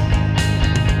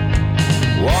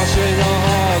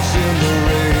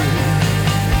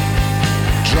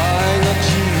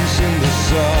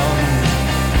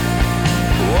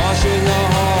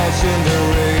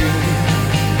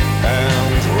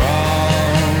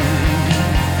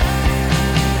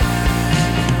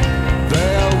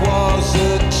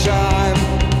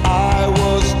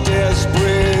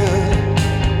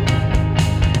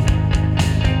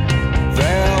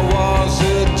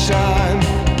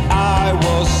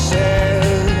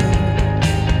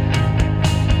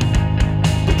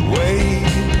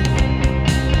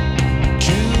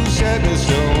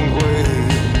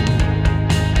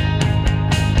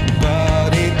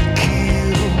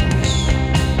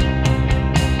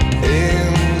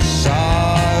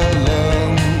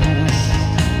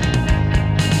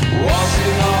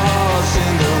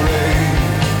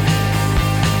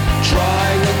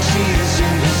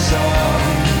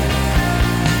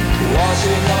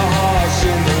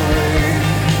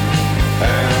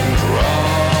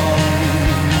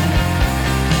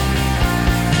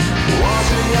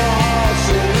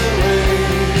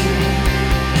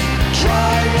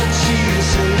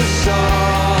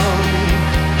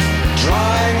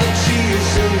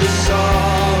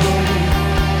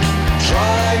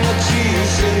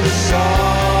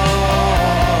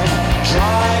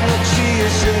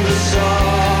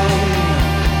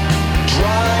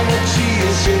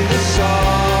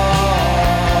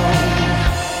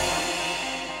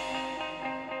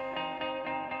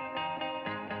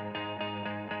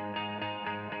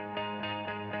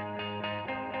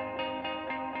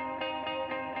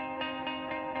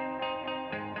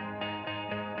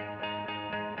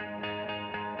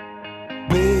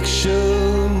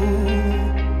 show,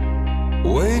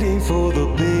 waiting for the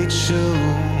big show.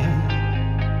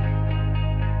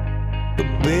 The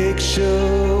big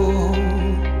show,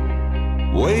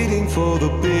 waiting for the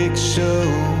big show.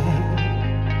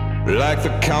 Like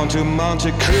the Count of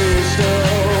Monte Cristo,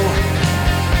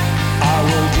 I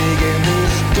will dig in the